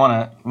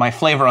my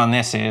flavor on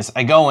this is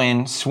I go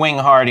in, swing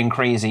hard and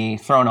crazy,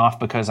 thrown off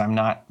because I'm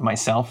not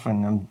myself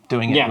and I'm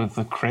doing it with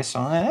the Chris.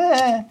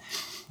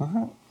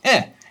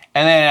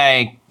 And then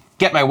I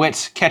get my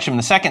wits, catch him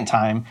the second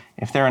time.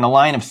 If they're in a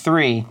line of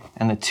 3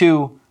 and the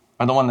 2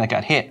 are the one that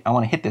got hit, I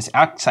want to hit this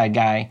outside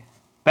guy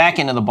back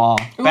into the ball,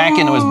 back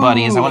into his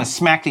buddies. I want to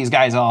smack these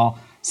guys all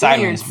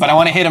sideways, but I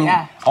want to hit him.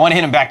 Yeah. I want to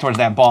hit him back towards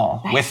that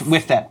ball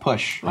with that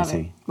push. Love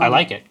see. I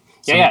like it.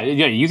 Yeah.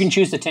 You can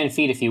choose the 10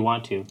 feet if you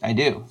want to. I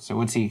do. So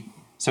what's he?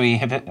 So he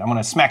hit it. I want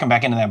to smack him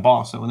back into that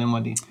ball. So then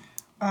what do you?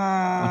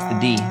 What's the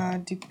D?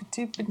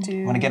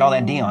 I want to get all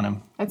that D on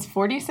him. That's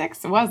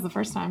 46. It was the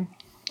first time.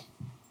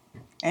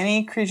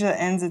 Any creature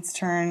that ends its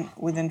turn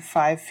within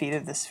 5 feet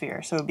of the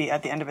sphere. So it would be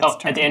at the end of its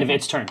turn. At the end of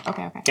its turn.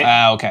 Okay.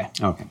 Okay.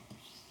 Okay.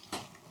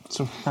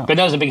 So, But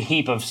that was a big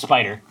heap of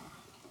spider.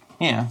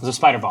 yeah. It was a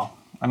spider ball.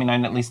 I mean,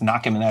 I'd at least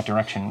knock him in that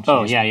direction.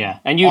 Oh, yeah.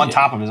 And you on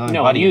top of his other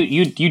no, buddy.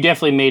 you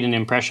definitely made an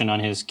impression on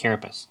his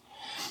carapace.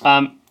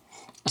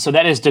 So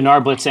that is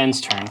Dinar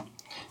Blitzend's turn.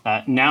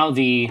 Now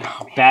the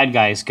bad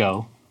guys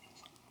go.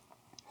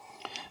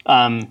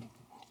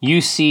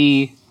 You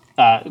see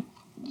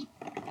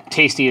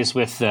Taes-T is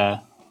with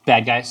the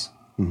bad guys.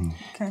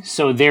 Okay.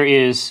 So there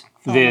is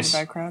Fell in with this the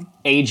bad crowd.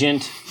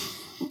 agent.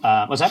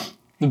 What's that?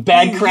 The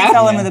bad You crowd?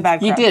 fell in with the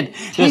bad You crowd. did.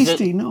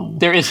 Tasty, no.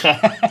 There is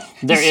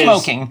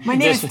Smoking. My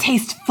name is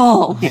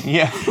Tasteful.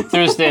 Yeah.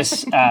 There's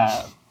this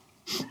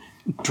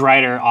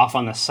Drider off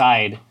on the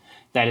side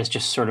that is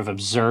just sort of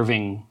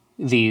observing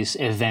these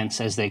events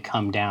as they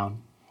come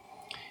down.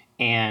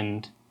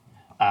 And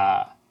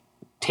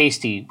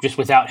Taes-T, just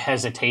without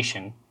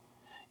hesitation,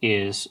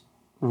 is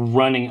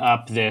running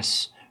up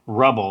this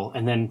rubble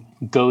and then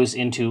goes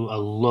into a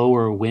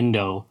lower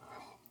window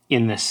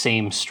in the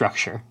same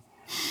structure.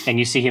 And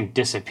you see him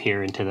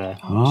disappear into the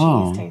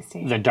Oh,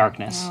 Tasty. the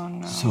darkness. Oh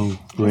no. so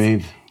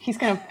brave. He's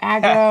gonna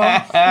aggro.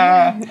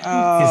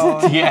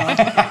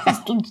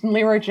 Yeah.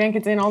 Leroy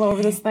Jenkins in all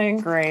over this thing.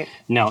 Great.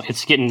 No,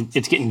 it's getting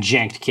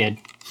janked, kid.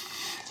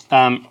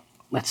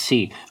 Let's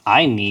see.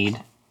 I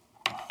need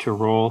to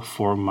roll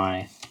for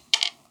my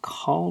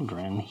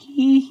cauldron.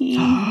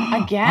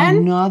 Again?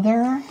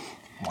 Another?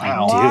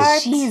 Wow.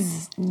 What?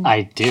 Jeez.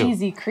 I do.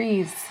 Cheesy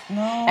crease.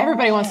 No.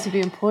 Everybody wants to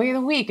be employee of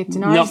the week at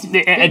Dinar's. Nope,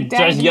 Big it Daddy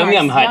does Yum Dinar's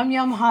Yum Hut. Yum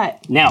Yum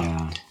Hut.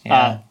 Now,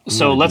 Yeah.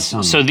 so Yeah, let's.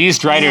 some. So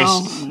these No.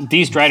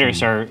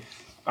 Driders are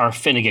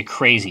finna get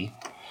crazy.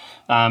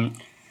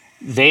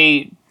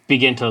 They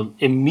begin to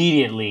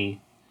immediately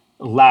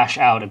lash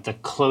out at the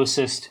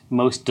closest,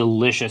 most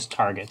delicious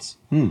targets.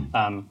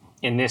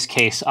 In this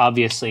case,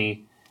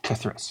 obviously,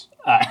 Cthulhu.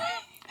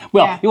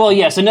 well,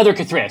 yes, another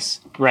Cthulhu,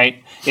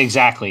 right?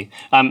 Exactly.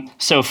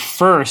 So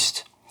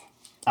first,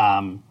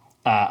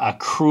 a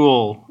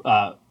cruel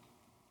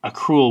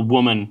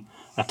woman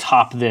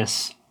atop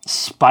this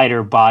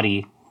spider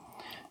body,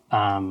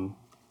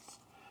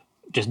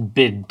 just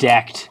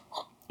bedecked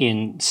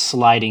in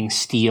sliding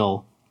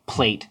steel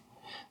plate,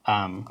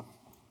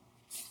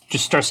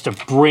 just starts to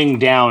bring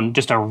down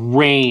just a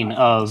rain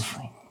of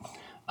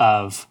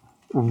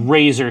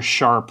razor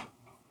sharp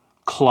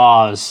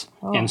claws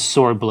and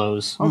sword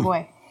blows. Oh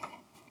boy.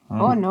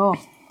 Oh no.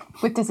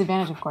 With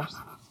disadvantage, of course.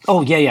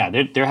 Oh yeah,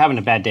 they're having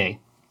a bad day.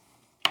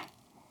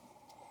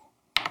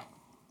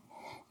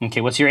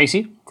 Okay, what's your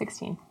AC?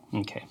 16.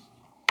 Okay.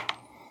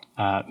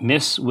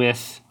 Miss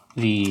with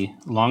the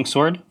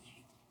longsword.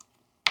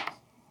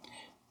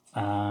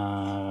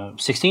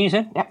 16, you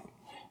said? Yep.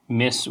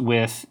 Miss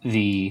with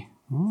the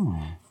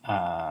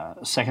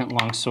second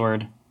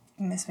longsword.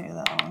 Miss me with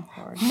that long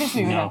cord. Miss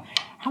me with No. that.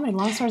 How many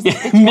long swords does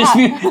this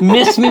bitch got?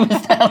 Miss me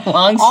with that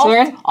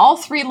longsword? All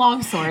three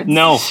long swords.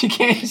 No. She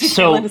can't land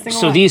So a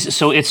single one.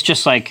 so it's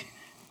just like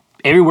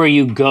everywhere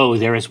you go,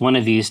 there is one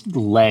of these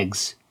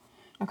legs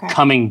Okay.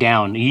 coming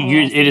down. I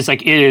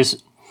see.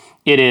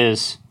 It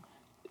is.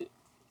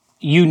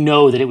 You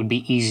know that it would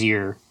be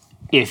easier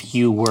if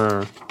you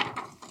were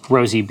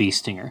Rosie B.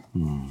 Stinger.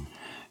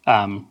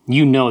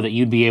 You know that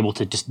you'd be able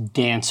to just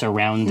dance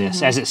around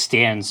this. As it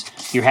stands,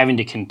 you're having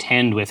to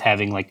contend with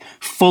having like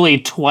fully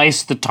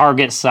twice the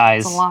target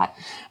size. It's a lot.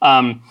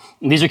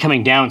 These are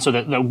coming down, so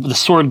that the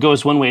sword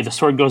goes one way, the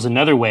sword goes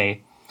another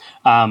way,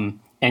 and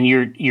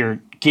you're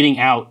getting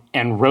out.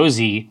 And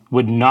Rosie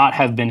would not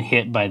have been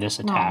hit by this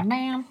Oh attack.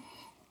 man.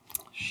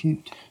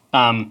 Shoot.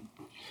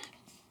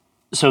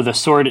 So the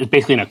sword is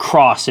basically in a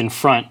cross in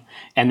front,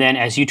 and then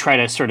as you try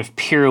to sort of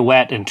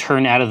pirouette and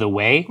turn out of the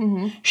way,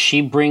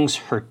 she brings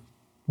her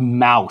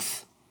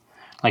mouth,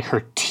 like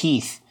her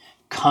teeth,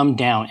 come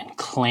down and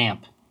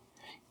clamp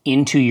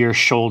into your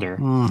shoulder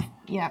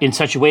Yeah. in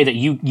such a way that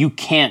you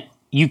can't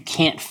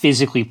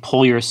physically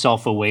pull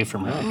yourself away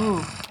from her.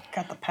 Ooh.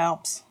 Got the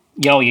palps.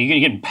 Yo, you're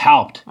getting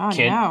palped, Oh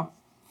kid. no.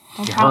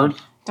 Don't You pout. heard?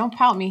 Don't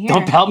pout me here.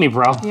 Don't pelt me,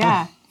 bro.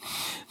 Yeah.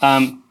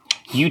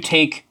 You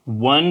take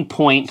 1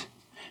 point.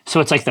 So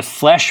it's like the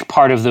flesh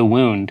part of the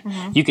wound.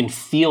 You can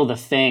feel the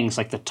fangs,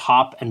 like the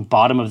top and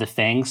bottom of the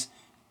fangs,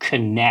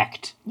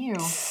 connect You.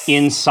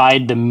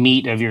 inside the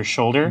meat of your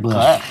shoulder.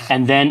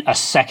 And then a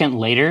second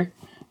later,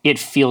 it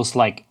feels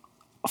like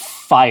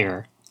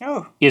fire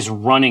Oh. is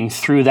running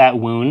through that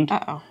wound.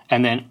 Uh-oh.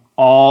 And then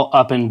all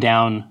up and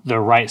down the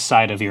right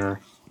side of your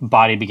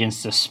body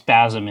begins to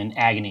spasm in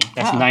agony.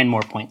 That's 9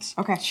 more points.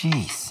 Okay.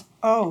 Jeez.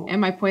 Oh.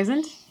 Am I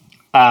poisoned?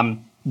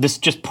 This is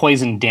just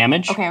poison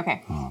damage. Okay,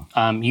 okay.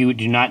 You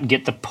do not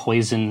get the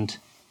poisoned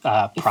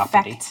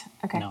property. Effect.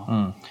 Okay.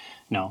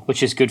 No,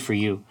 which is good for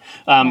you.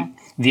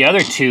 The other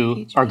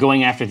two are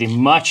going after the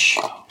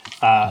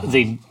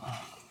the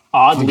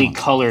oddly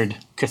colored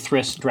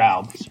Cthulhu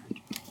Draub.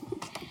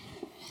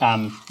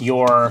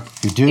 Your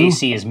You do?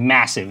 AC is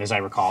massive, as I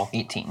recall.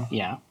 18.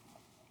 Yeah.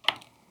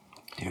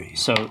 There you go.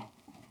 So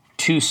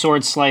 2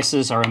 sword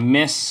slices are a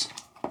miss.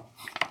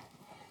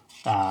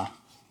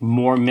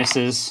 More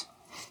misses.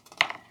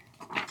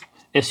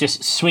 It's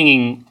just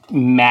swinging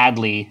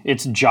madly.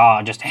 Its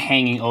jaw just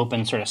hanging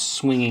open, sort of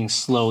swinging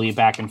slowly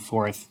back and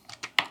forth.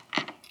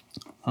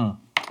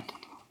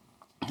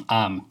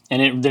 And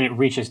then it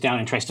reaches down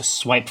and tries to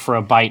swipe for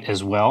a bite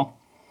as well.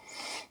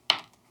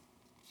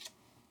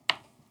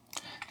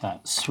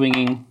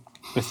 Swinging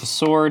with the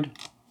sword.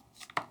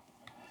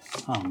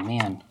 Oh,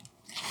 man.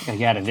 Gotta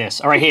get out of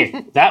this. All right,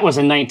 here. That was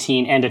a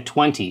 19 and a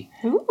 20.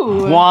 Ooh.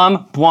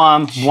 Bwom,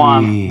 bwom,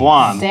 bwom,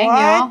 bwom. Dang,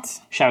 y'all.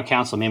 What? Shadow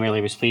Council, may my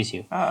labors please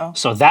you. Uh-oh.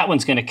 So that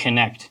one's going to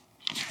connect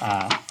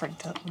For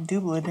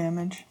double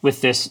damage.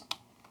 with this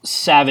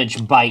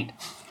savage bite.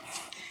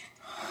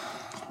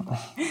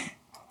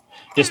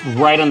 Just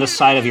right on the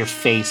side of your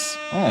face.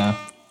 Yeah.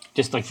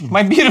 Just like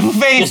My beautiful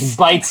face. just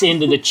bites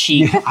into the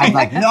cheek. I'm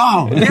like,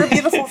 no. Your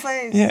beautiful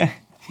face. Yeah.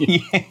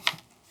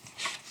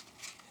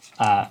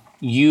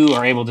 You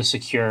are able to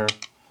secure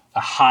a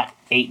hot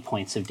 8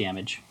 points of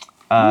damage.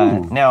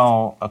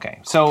 Now, okay.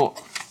 So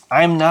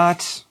I'm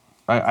not.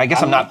 I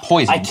guess I'm not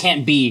poisoned. I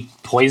can't be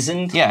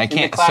poisoned. Yeah, I in the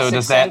can't. So classic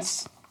does that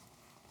sense.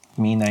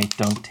 mean I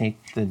don't take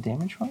the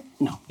damage from it?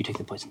 No, you take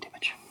the poison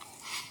damage.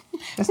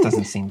 This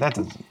doesn't seem. That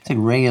doesn't. It's like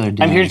regular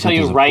damage. here to tell but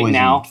you there's a right poison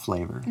now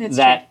flavor. It's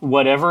That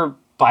whatever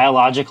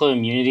biological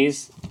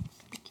immunities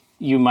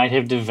you might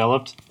have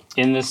developed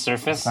in this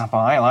surface. It's not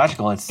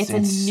biological. It's a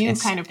new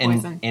kind of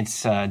poison.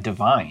 It's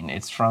divine.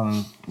 It's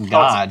from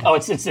God.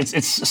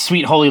 It's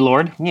sweet holy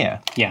lord. Yeah.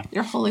 Yeah.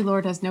 Your holy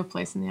lord has no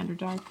place in the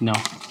Underdark. No,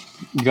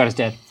 God is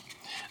dead.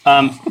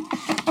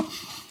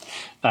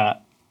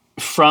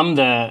 From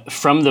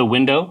the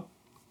window,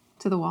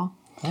 To the wall.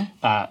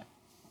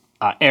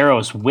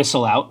 arrows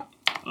whistle out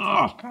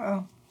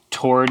Uh-oh.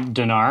 toward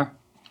Dinar.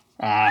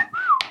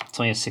 It's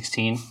only a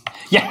 16.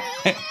 Yeah.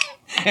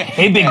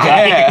 Hey, big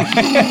guy.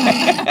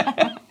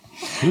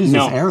 Who's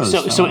No. this arrows?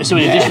 So in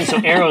addition, so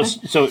arrows.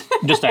 So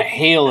just a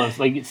hail of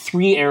like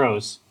 3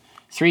 arrows,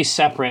 3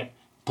 separate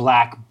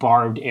black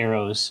barbed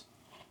arrows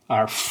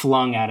are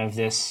flung out of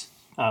this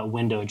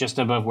window just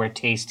above where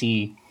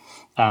Taes-T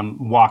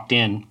walked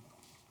in.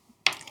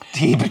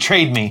 He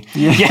betrayed me.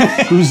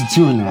 yeah. Who's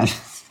doing that?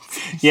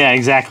 Yeah,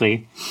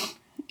 exactly.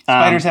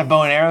 Spiders have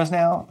bow and arrows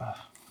now.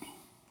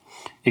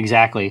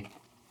 Exactly.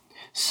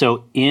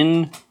 So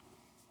interesting.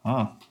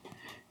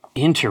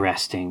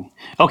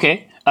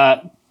 Okay,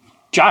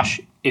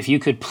 Josh, if you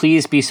could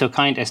please be so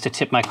kind as to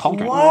tip my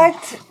cauldron. What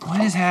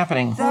What is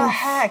happening? the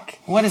heck?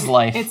 What is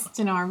life? It's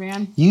Dinar,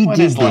 man. You What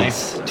did is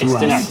this life? to It's us.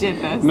 Dinar. You did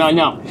this. No,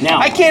 now.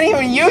 I can't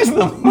even use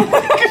them.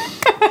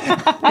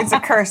 It's a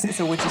curse. It's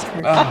a witch's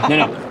curse.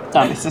 No.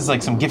 This is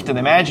like some gift of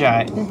the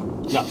Magi.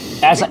 No,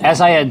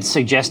 as I had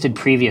suggested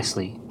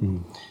previously,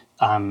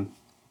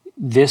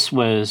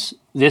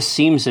 this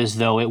seems as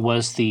though it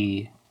was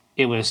a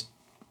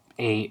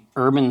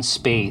urban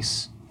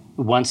space,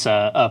 once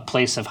a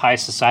place of high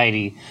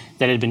society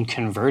that had been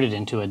converted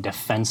into a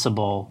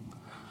defensible,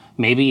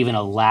 maybe even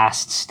a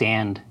last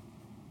stand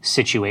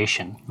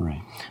situation.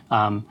 Right.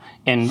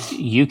 And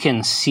you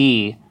can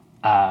see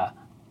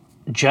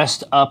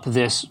just up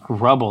this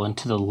rubble and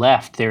to the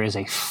left, there is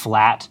a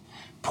flat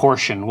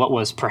portion, what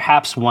was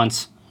perhaps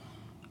once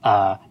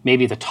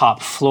maybe the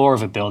top floor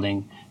of a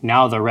building.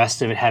 Now the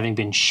rest of it having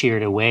been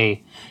sheared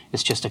away,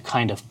 it's just a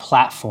kind of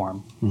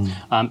platform.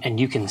 And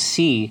you can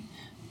see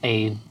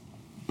a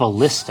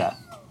ballista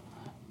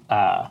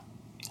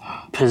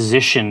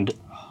positioned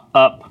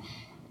up,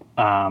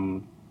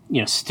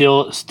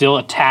 still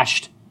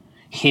attached,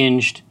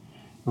 hinged,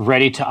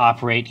 ready to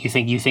operate. You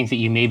think that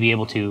you may be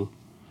able to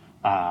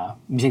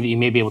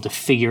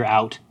figure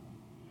out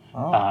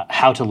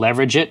how to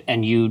leverage it,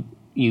 and you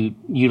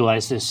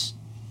utilize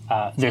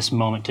this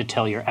moment to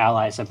tell your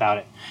allies about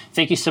it.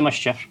 Thank you so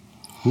much, Jeff.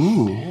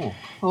 Ooh.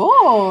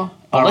 Oh.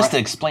 Ballista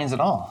explains it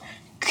all.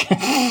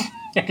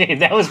 Okay,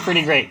 that was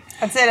pretty great.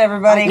 That's it,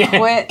 everybody.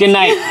 Quit. Good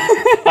night.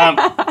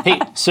 Hey,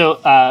 so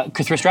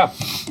Cthulhu's drop.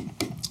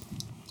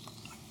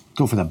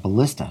 Go for that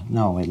ballista.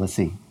 No, wait, let's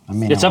see.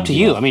 It's up to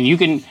you. I mean,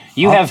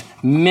 you have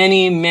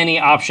many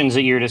options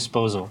at your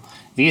disposal.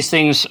 These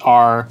things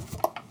are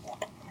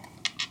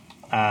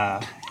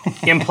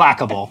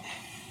implacable.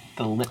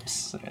 The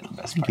lips are the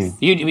best part. Okay.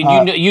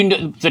 You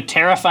know, the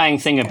terrifying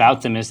thing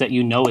about them is that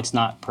you know it's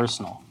not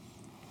personal.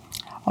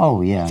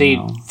 Oh, yeah.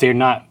 They're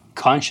not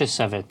conscious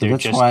of it. They're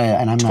that's just why-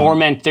 and I'm not-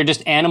 torment. They're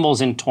just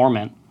animals in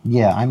torment.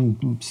 Yeah,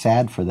 I'm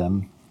sad for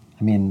them.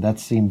 I mean, that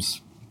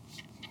seems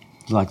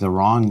like the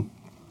wrong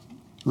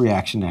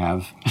reaction to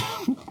have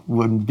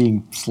when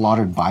being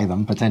slaughtered by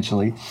them,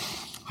 potentially.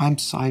 I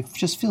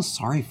just feel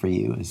sorry for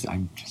you.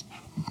 I'm just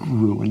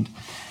ruined.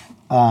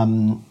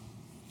 I'm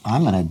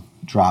going to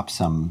drop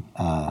some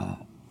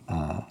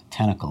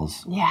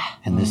tentacles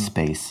in this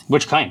space.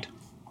 Which kind?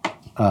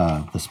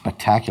 The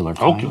spectacular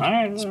kind.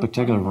 Okay.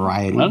 Spectacular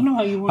variety. I don't know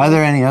how you want. Are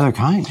there any other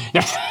kind?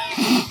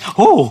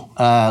 Oh,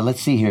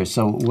 Let's see here.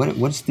 So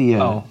what's the...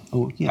 yeah.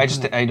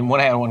 I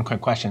want to add one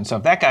quick question. So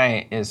if that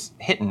guy is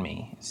hitting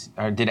me,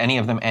 did any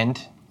of them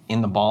end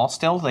in the ball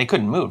still? They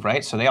couldn't move,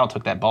 right? So they all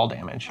took that ball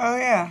damage Oh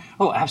yeah.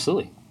 oh,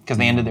 absolutely. because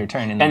they ended their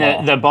turn in the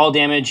And ball. the ball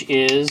damage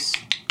is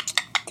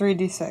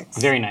 3d6.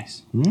 Very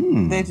nice.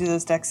 They do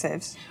those dex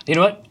saves. You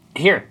know what?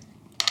 Here,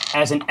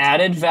 as an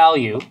added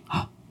value,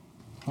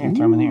 Here,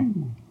 throw them in here.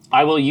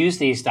 I will use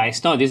these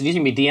dice. No, these are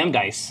going to be DM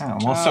dice Oh,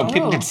 well, so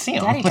people can see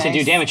them. Daddy to do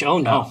dice. damage. Oh,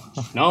 no.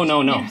 No.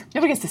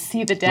 Nobody gets to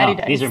see the daddy No,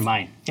 dice. these are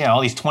mine. Yeah, all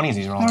these 20s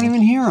he's rolling. I don't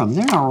even hear them.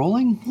 They're not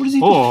rolling. What is he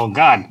doing? Oh,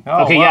 God.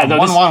 Oh, Okay, wow, yeah. No,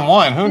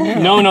 111. Who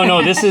knew?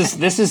 no. This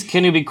is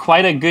going to be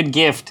quite a good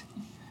gift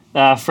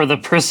for the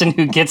person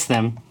who gets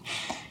them.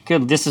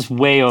 Good. This is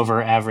way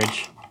over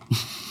average.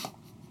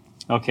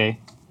 Okay.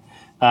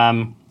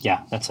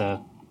 Yeah, that's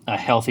a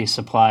healthy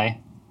supply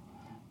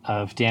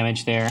of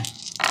damage there.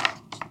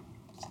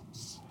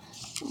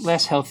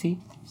 Less healthy,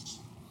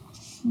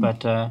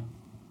 but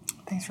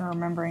Thanks for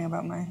remembering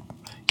about my...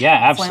 yeah,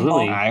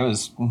 absolutely. ball. I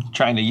was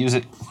trying to use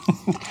it.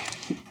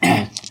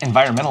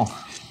 Environmental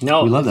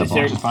No, We love that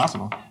they're- ball. as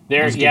possible.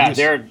 They're It's good yeah, use.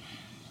 they're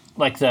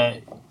like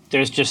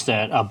there's just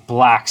a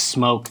black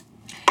smoke.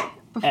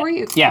 Before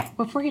yeah.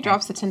 Before he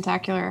drops the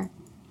tentacular,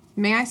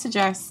 may I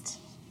suggest,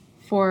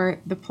 for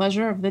the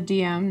pleasure of the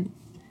DM,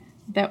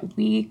 that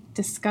we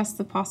discuss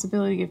the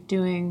possibility of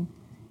doing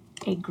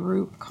a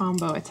group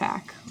combo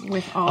attack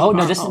with all. Oh of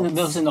no, our this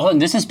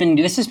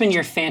bolts. has been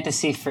your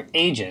fantasy for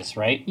ages,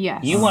 right?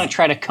 Yes. You want to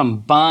try to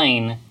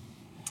combine.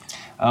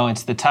 Oh,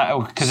 it's the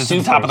top because it's at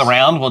the top of the Supers.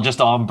 round. We'll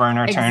just all burn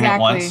our turn at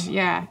once.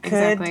 Yeah, Could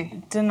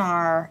exactly.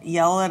 Dinar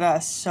yell at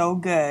us so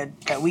good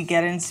that we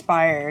get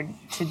inspired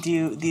to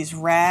do these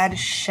rad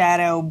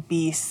shadow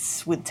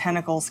beasts with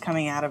tentacles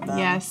coming out of them?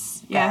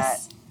 Yes, that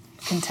yes.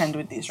 Contend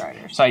with these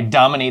riders. So I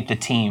dominate the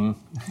team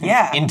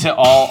Yeah. into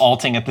all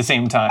alting at the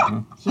same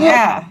time.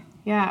 Yeah.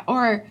 Yeah,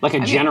 or Like a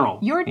general.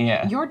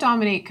 Your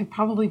dominate could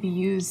probably be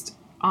used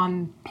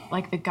on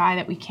like the guy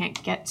that we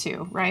can't get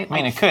to, right? I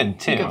mean, Like, it could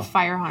too. You could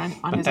fire on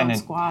his then own it-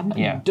 squad.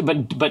 Yeah. But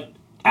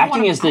I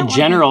acting don't as wanna- the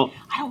general.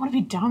 I don't want to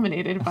be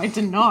dominated by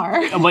Dinar.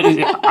 But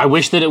I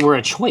wish that it were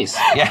a choice.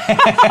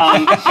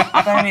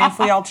 But I mean, if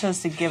we all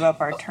chose to give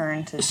up our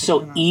turn to... So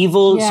Dinar.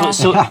 evil. Yeah.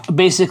 So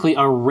basically,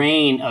 a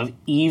reign of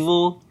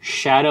evil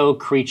shadow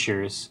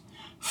creatures,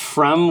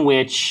 from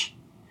which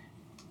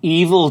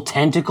evil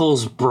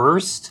tentacles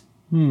burst.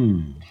 It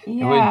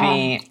would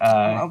be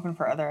I'm open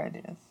for other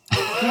ideas.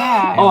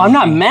 Yeah. Oh, I'm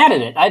not mad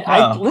at it.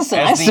 I Oh, listen.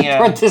 I as the,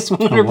 support this For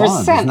 100%. one,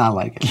 it's not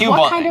like it.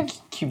 What kind of-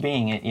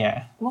 QBing it,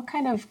 yeah. What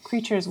kind of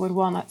creatures would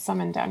Walnut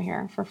summon down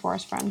here for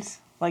Forest Friends?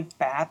 Like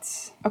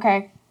bats.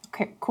 Okay,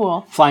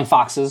 cool. Flying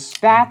foxes.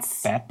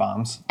 Bats, Bat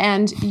bombs.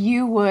 and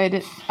you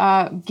would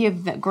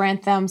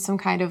grant them some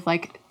kind of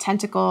like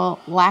tentacle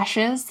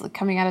lashes like,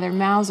 coming out of their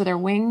mouths or their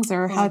wings,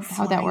 or how'd that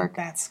Flying work?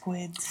 Bat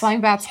squids.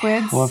 Flying bat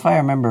squids. Well, if I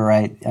remember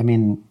right, I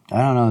mean, I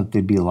don't know if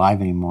they'd be alive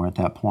anymore at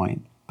that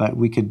point, but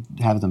we could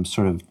have them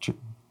sort of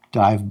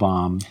dive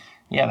bomb.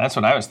 Yeah, that's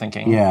what I was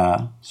thinking.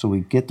 Yeah. So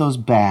we get those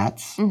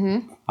bats.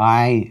 Mm-hmm.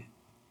 I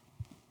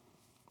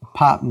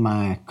pop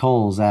my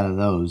coals out of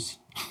those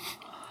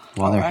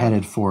while they're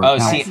headed for. Oh,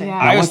 now, see, Yeah.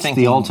 I was what's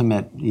thinking the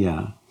ultimate?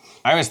 Yeah.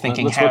 I was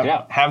thinking Let's work it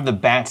out. have the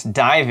bats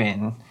dive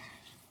in,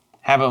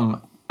 have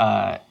them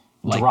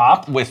like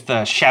Drop? with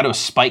the shadow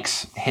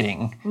spikes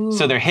hitting.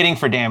 So they're hitting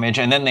for damage,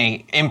 and then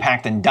they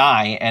impact and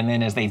die, and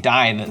then as they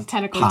die, the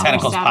tentacles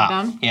tentacles burst pop.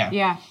 out of them. Yeah.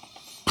 Yeah.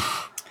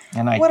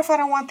 And I What if I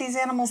don't want these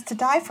animals to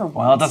die for once?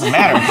 well, it doesn't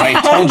matter. If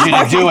I told you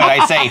to do it,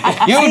 I say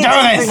you do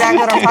That's this. exactly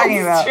what I'm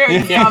talking about.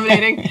 Very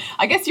dominating.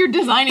 I guess you're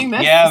designing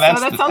this. Yeah, so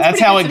that's that sounds that's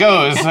pretty how good it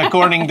to me. goes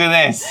according to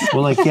this.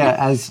 Well, like yeah,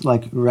 as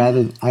like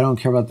rather, I don't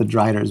care about the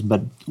driders,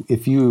 but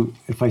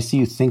if I see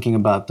you thinking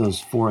about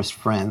those forest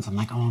friends, I'm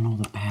like, oh no,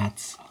 the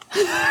bats.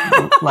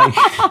 Like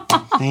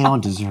they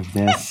don't deserve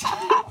this.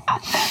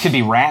 Could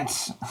be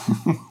rats.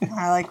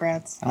 I like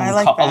rats. I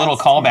like A little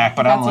bats. callback,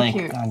 but I'm Bats are like,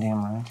 cute.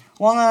 goddamn right.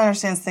 Walnut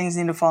understands things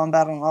need to fall in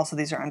battle, and also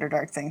these are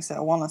Underdark things,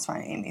 so Walnut's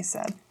fine, Amy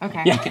said.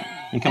 Okay.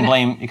 You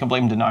can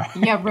blame Dinar.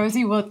 Yeah,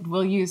 Rosie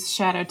will use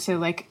Shadow to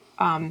like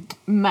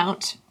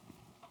mount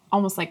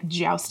almost like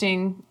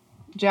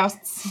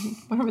jousts,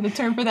 whatever the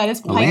term for that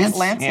is. Lance?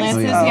 Lance? Lances, Oh,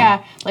 yeah.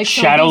 yeah. Like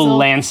so Shadow these'll-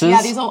 lances?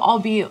 Yeah, these will all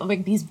be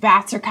like these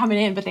bats are coming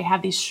in, but they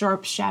have these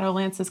sharp shadow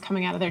lances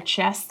coming out of their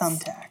chests.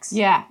 Thumbtacks.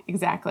 Yeah,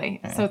 exactly.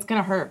 So it's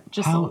gonna hurt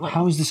just a little.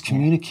 How is this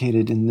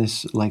communicated in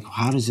this? Like,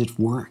 how does it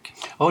work?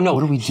 Oh no!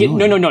 What are we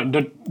No, doing?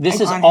 no.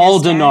 This is on all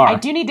his turn? Dinar. I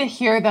do need to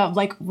hear the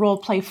like role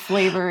play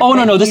flavor. Oh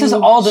no, that no! This is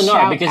you all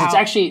Dinar shout because it's out.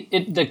 actually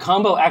the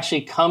combo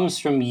actually comes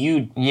from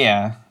you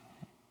Yeah.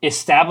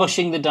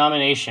 establishing the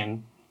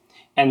domination,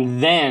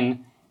 and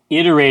then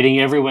iterating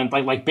everyone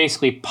like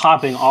basically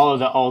popping all of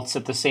the alts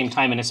at the same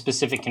time in a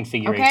specific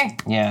configuration. Okay.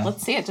 Yeah.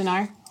 Let's see it,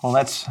 Dinar. Well,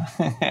 that's.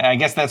 I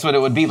guess that's what it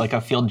would be, like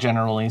a field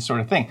generally sort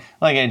of thing.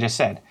 Like I just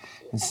said,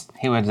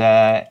 he would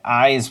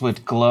eyes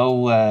would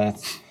glow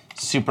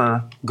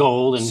super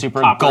Gold and super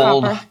copper.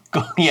 gold.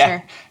 Copper. Yeah,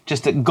 Sure.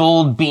 just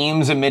gold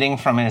beams emitting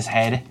from his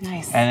head.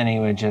 Nice. And then he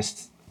would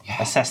just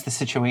assess the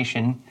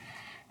situation,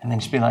 and then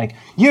just be like,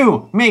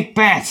 "You make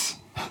bats."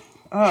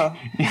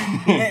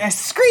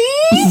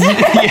 Scream!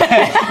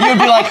 You'd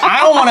be like, "I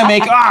don't want to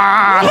make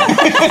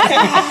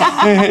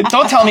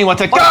Don't tell me what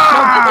to.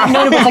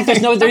 No, but it's like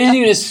there isn't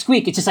even a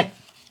squeak. It's just like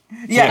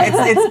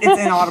Yeah, it's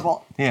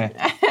inaudible. Yeah.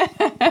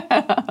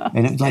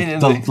 And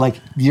it's like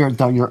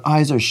your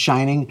eyes are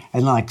shining,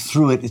 and like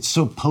through it, it's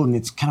so potent.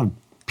 It's kind of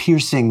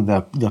piercing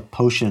the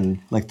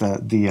potion, like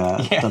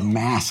the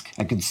mask.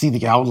 I could see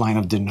the outline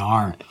of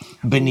Dinar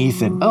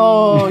beneath it.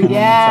 Oh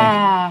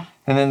yeah.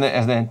 And then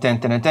as they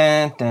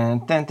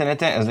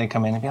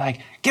come in and be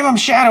like, give him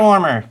shadow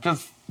armor.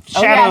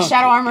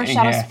 Shadow armor,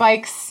 shadow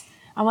spikes.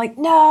 I'm like,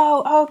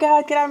 no, oh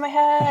god, get out of my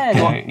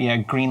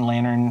head. Green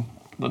Lantern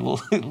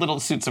little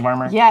suits of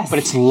armor. Yes. But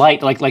it's light,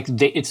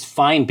 it's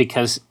fine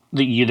because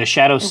the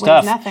shadow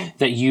stuff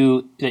that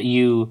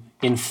you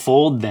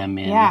enfold them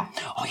in. Yeah.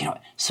 Oh, you know,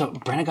 so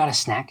Brenna got a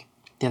snack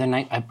the other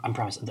night. I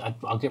promise,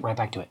 I'll get right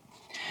back to it.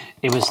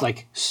 They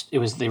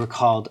were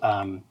called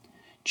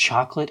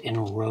chocolate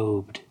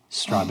enrobed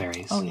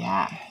strawberries. Oh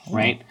yeah.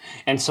 Right?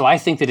 And so I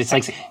think that it's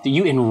like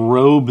you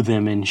enrobe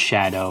them in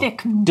shadow.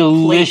 Thick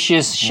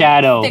delicious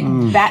shadow. Thick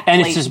bat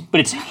and plate.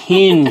 it's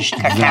hinged.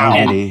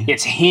 Velvety.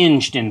 It's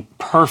hinged and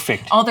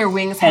perfect. All their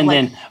wings have and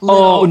like then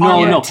little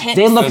armor tints.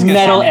 they look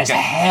metal as good.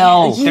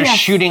 hell. They're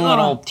shooting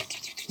little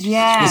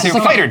Yeah. they're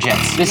fighter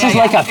jets. This is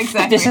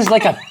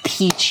like a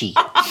peachy.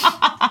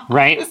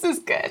 Right? This is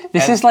good.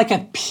 This is like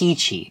a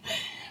peachy.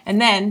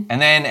 And then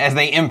as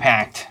they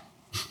impact,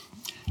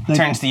 it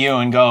turns to you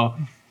and go,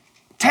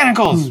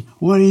 tentacles!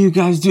 What do you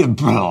guys do? And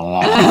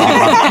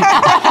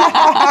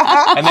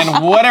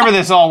then whatever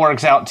this all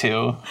works out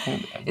to.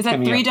 is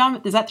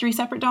that three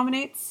separate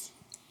dominates?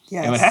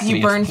 Yes. It would have to You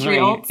be burn three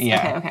ults?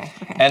 Yeah. Okay.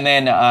 And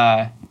then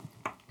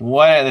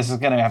this is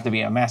going to have to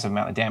be a massive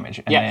amount of damage.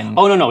 And Yeah. then,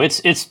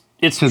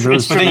 It's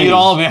but then you'd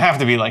all have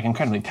to be like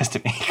incredibly pissed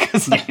at me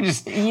because they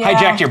just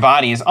hijacked your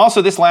bodies.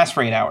 Also, this lasts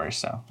for 8 hours,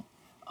 so.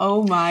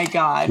 Oh my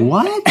god.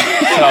 What? So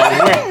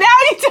Now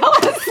you tell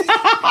us.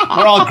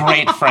 we're all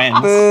great friends.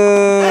 Look,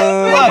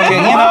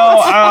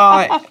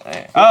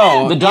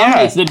 the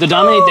dominate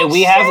that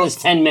we have is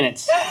 10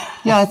 minutes.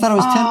 Yeah, I thought it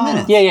was 10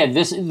 minutes. Yeah.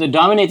 The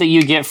dominate that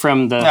you get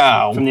from the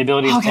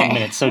ability is 10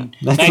 minutes. So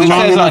That's It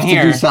long says enough on to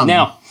here. do something.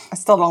 now, I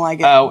still don't like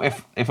it.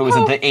 If it was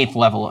at the 8th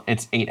level,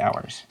 it's 8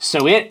 hours.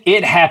 so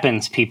it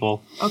happens,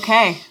 people.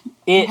 Okay.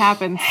 It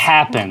happens.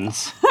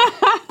 Happens.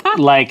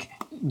 Like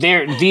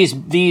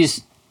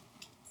these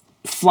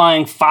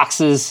flying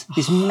foxes,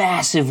 these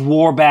massive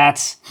war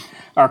bats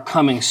are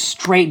coming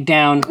straight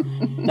down,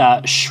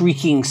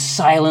 shrieking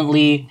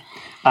silently.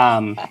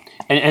 And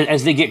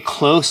as they get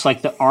close,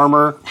 like the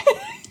armor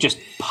just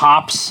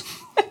pops.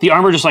 The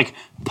armor just like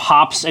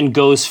pops and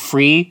goes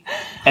free,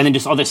 and then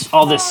just all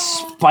this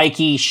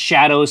spiky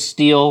shadow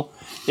steel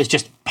is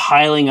just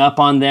piling up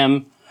on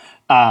them.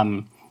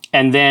 And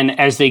then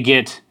as they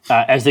get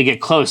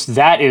close,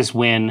 that is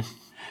when,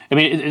 I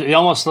mean, it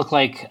almost looked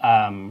like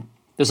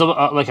there's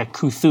like a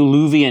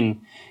Cthulhuvian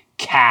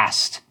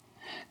cast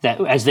that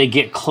as they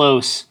get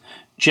close,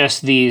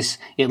 just these,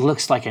 it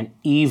looks like an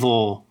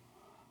evil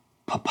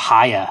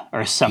papaya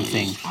or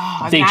something.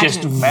 They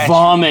just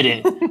vomit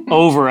it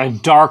over a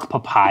dark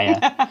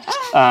papaya,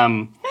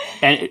 and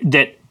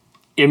that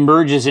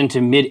emerges into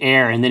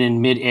midair, and then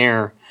in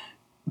midair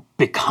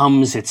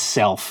becomes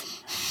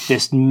itself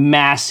this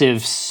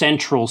massive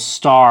central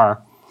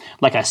star,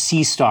 like a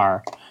sea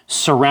star,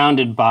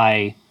 surrounded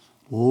by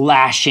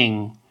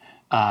lashing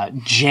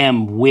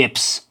gem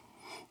whips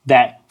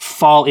that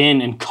fall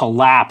in and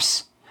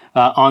collapse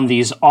on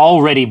these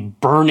already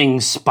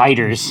burning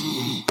spiders.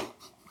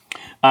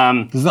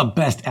 This is the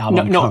best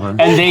album cover.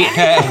 And they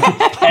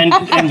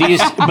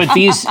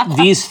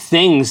these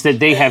things that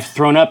they have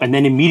thrown up and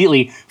then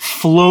immediately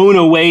flown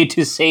away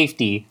to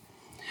safety.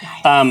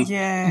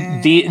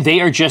 They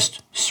are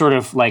just sort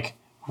of like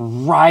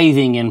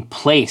writhing in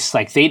place.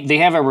 Like they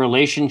have a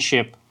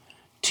relationship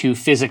to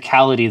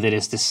physicality that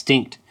is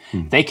distinct.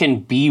 They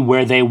can be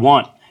where they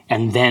want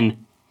and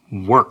then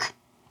work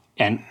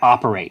and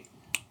operate.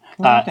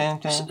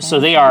 So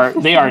they are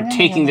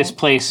taking this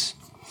place.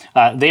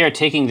 They are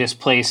taking this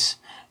place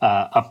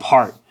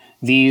apart.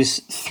 These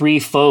three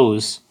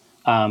foes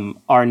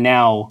are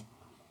now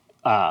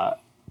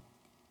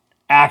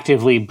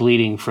actively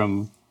bleeding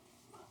from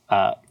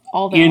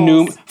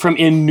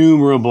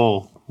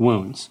innumerable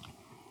wounds.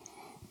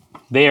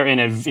 They are in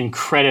an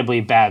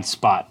incredibly bad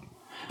spot.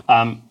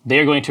 They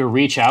are going to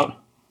reach out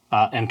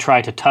and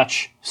try to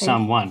touch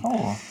someone.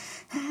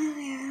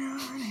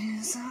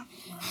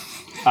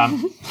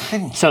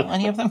 So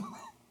Any of them?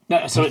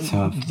 No, so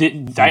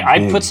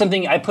I put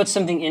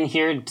something in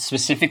here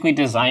specifically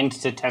designed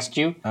to test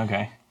you.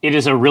 Okay. It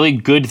is a really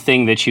good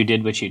thing that you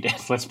did what you did.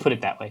 Let's put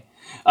it that way.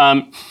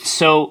 But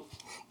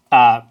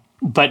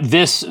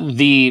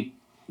the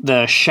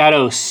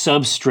shadow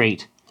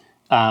substrate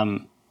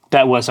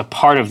that was a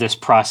part of this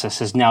process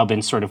has now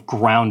been sort of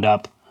ground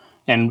up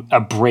and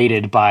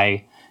abraded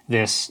by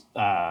this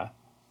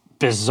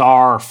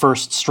bizarre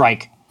first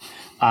strike.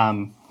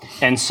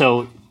 And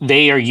so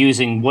they are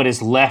using what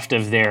is left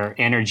of their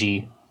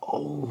energy.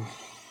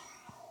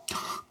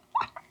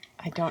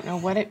 I don't know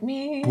what it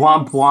means.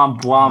 Womp,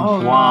 womp,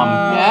 womp,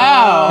 womp.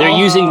 No. They're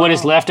using what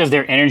is left of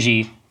their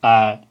energy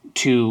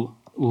to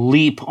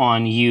leap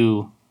on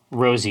you,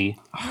 Rosie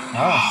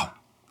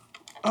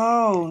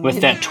Oh,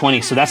 with that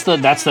 20. So that's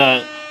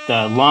the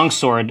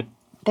longsword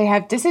They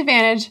have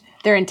disadvantage.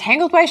 They're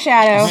entangled by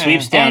shadow.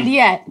 sweeps down. And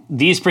yet,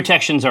 These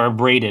protections are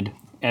braided,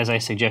 as I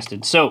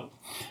suggested. So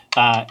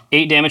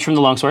 8 damage from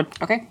the longsword.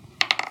 okay.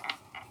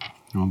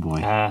 Oh boy.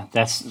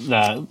 That's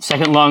the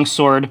second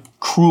longsword,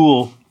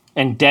 cruel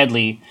and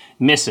deadly,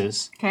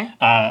 misses. Okay.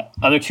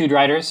 Other 2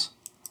 Driders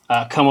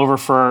come over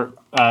for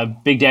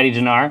Big Daddy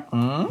Dinar.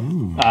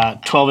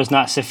 12 is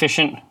not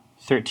sufficient.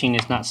 13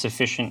 is not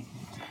sufficient.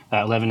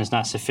 11 is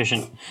not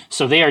sufficient.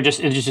 So they are just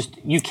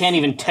you can't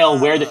even tell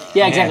where the...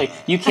 Yeah, exactly. Yeah.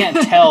 You can't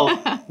tell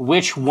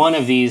which one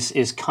of these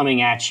is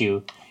coming at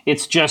you. It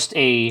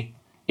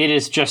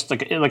is just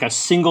like a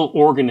single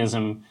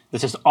organism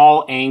that's just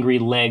all angry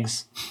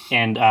legs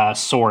and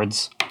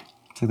swords.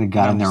 It's like they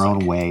got in their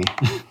own way.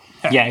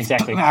 Yeah,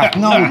 exactly.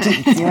 No.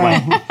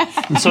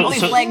 So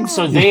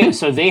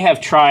they have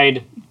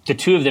tried. The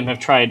 2 of them have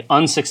tried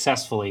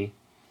unsuccessfully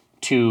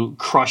to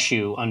crush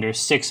you under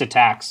 6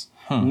 attacks.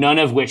 None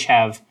of which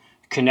have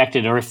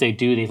connected, or if they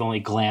do, they've only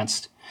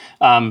glanced.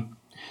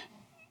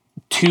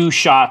 2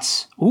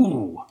 shots.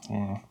 Ooh.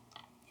 Yeah.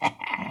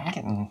 I'm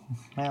getting...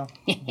 Well,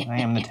 I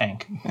am the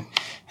tank.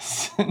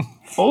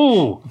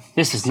 Oh,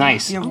 this is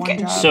nice. You have one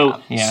job. So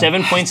Yeah.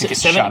 7 points. Get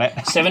shot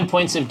at. 7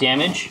 points of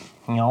damage.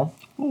 No.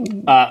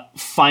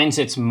 Finds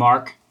its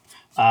mark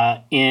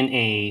in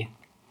a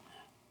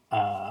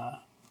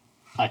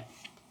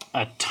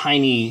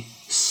tiny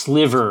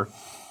sliver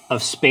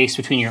of space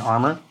between your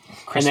armor.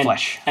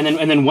 Flesh. And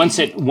then once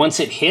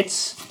it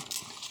hits,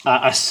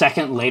 a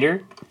second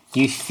later,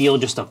 you feel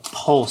just a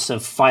pulse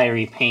of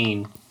fiery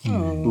pain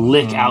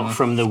lick out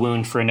from the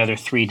wound for another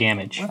 3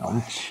 damage.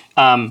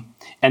 And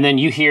then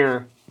you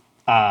hear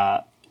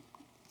a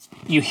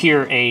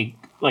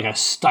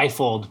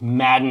stifled,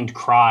 maddened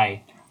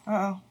cry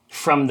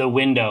from the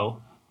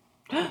window,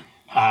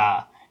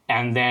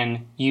 and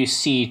then you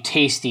see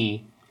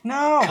Taes-T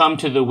come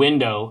to the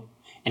window,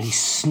 and he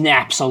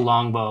snaps a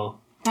longbow.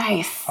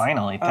 Nice.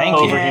 Finally, thank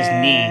Over you. his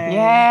knee.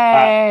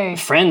 Yay.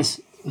 Friends,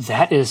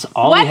 that is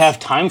all What? we have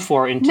time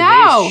for in today's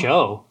No.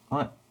 show.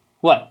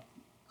 What?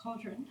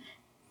 Cauldron.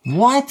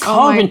 What?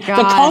 Cauldron. God.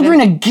 The cauldron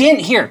again.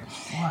 Here.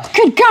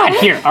 Good God.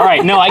 Here. All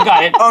right. No, I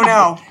got it. Oh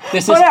no.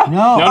 This is No.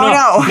 no.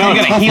 Oh no.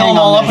 You're gonna heal them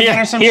all up again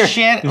or some Here.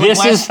 shit? Like This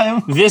last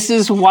time? this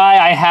is why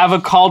I have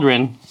a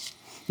cauldron.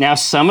 Now,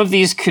 some of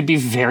these could be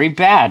very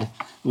bad.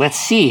 Let's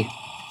see.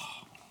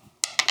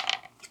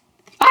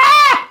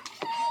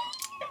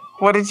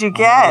 What did you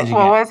get? you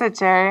What get? was it,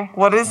 Jerry?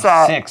 What is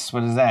that? 6.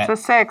 What is that?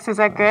 It's a 6. Is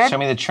that good? Show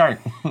me the chart.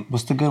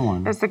 What's the good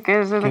one? Is it the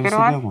good Give us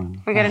one? the good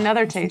one. We get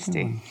another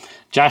Taes-T.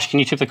 Josh, can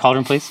you tip the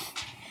cauldron, please?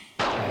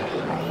 Yeah,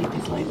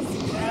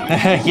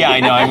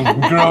 I know. I'm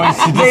growing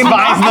to They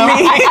despise them.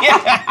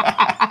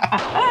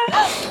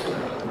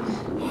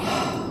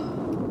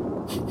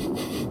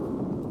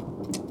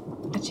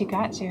 What you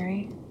got,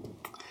 Jerry?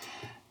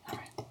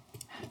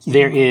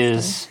 There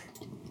is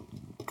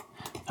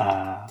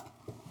a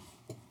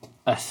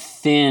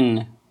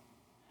thin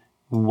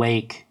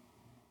wake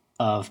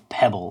of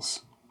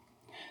pebbles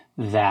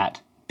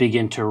that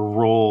begin to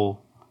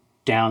roll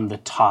down the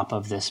top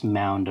of this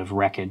mound of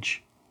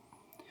wreckage.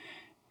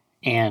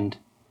 And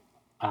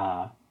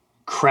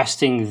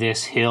cresting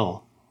this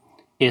hill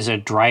is a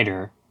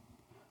Drider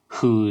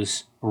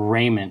whose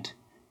raiment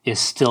is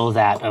still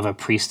that of a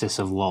priestess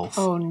of Lolth.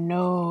 Oh,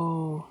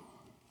 no.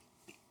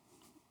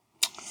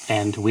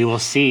 And we will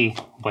see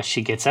what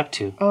she gets up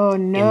to Oh,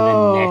 in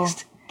no. the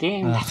next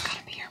game. That's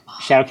gotta be your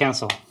mom. Shadow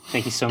Council,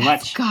 thank you so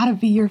much. Gotta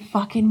be your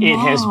fucking mom. It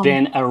has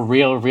been a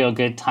real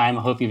good time.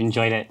 I hope you've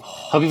enjoyed it.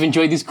 Hope you've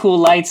enjoyed these cool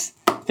lights.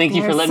 Thank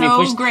you for They're letting so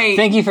me push. great.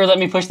 Thank you for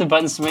letting me push the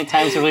buttons so many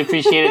times. I really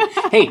appreciate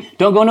it. Hey,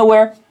 don't go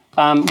nowhere.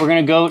 We're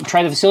gonna go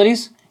try the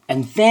facilities,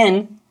 and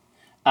then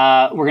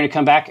we're gonna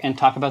come back and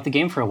talk about the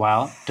game for a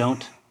while.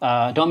 Don't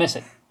miss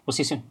it. We'll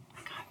see you soon.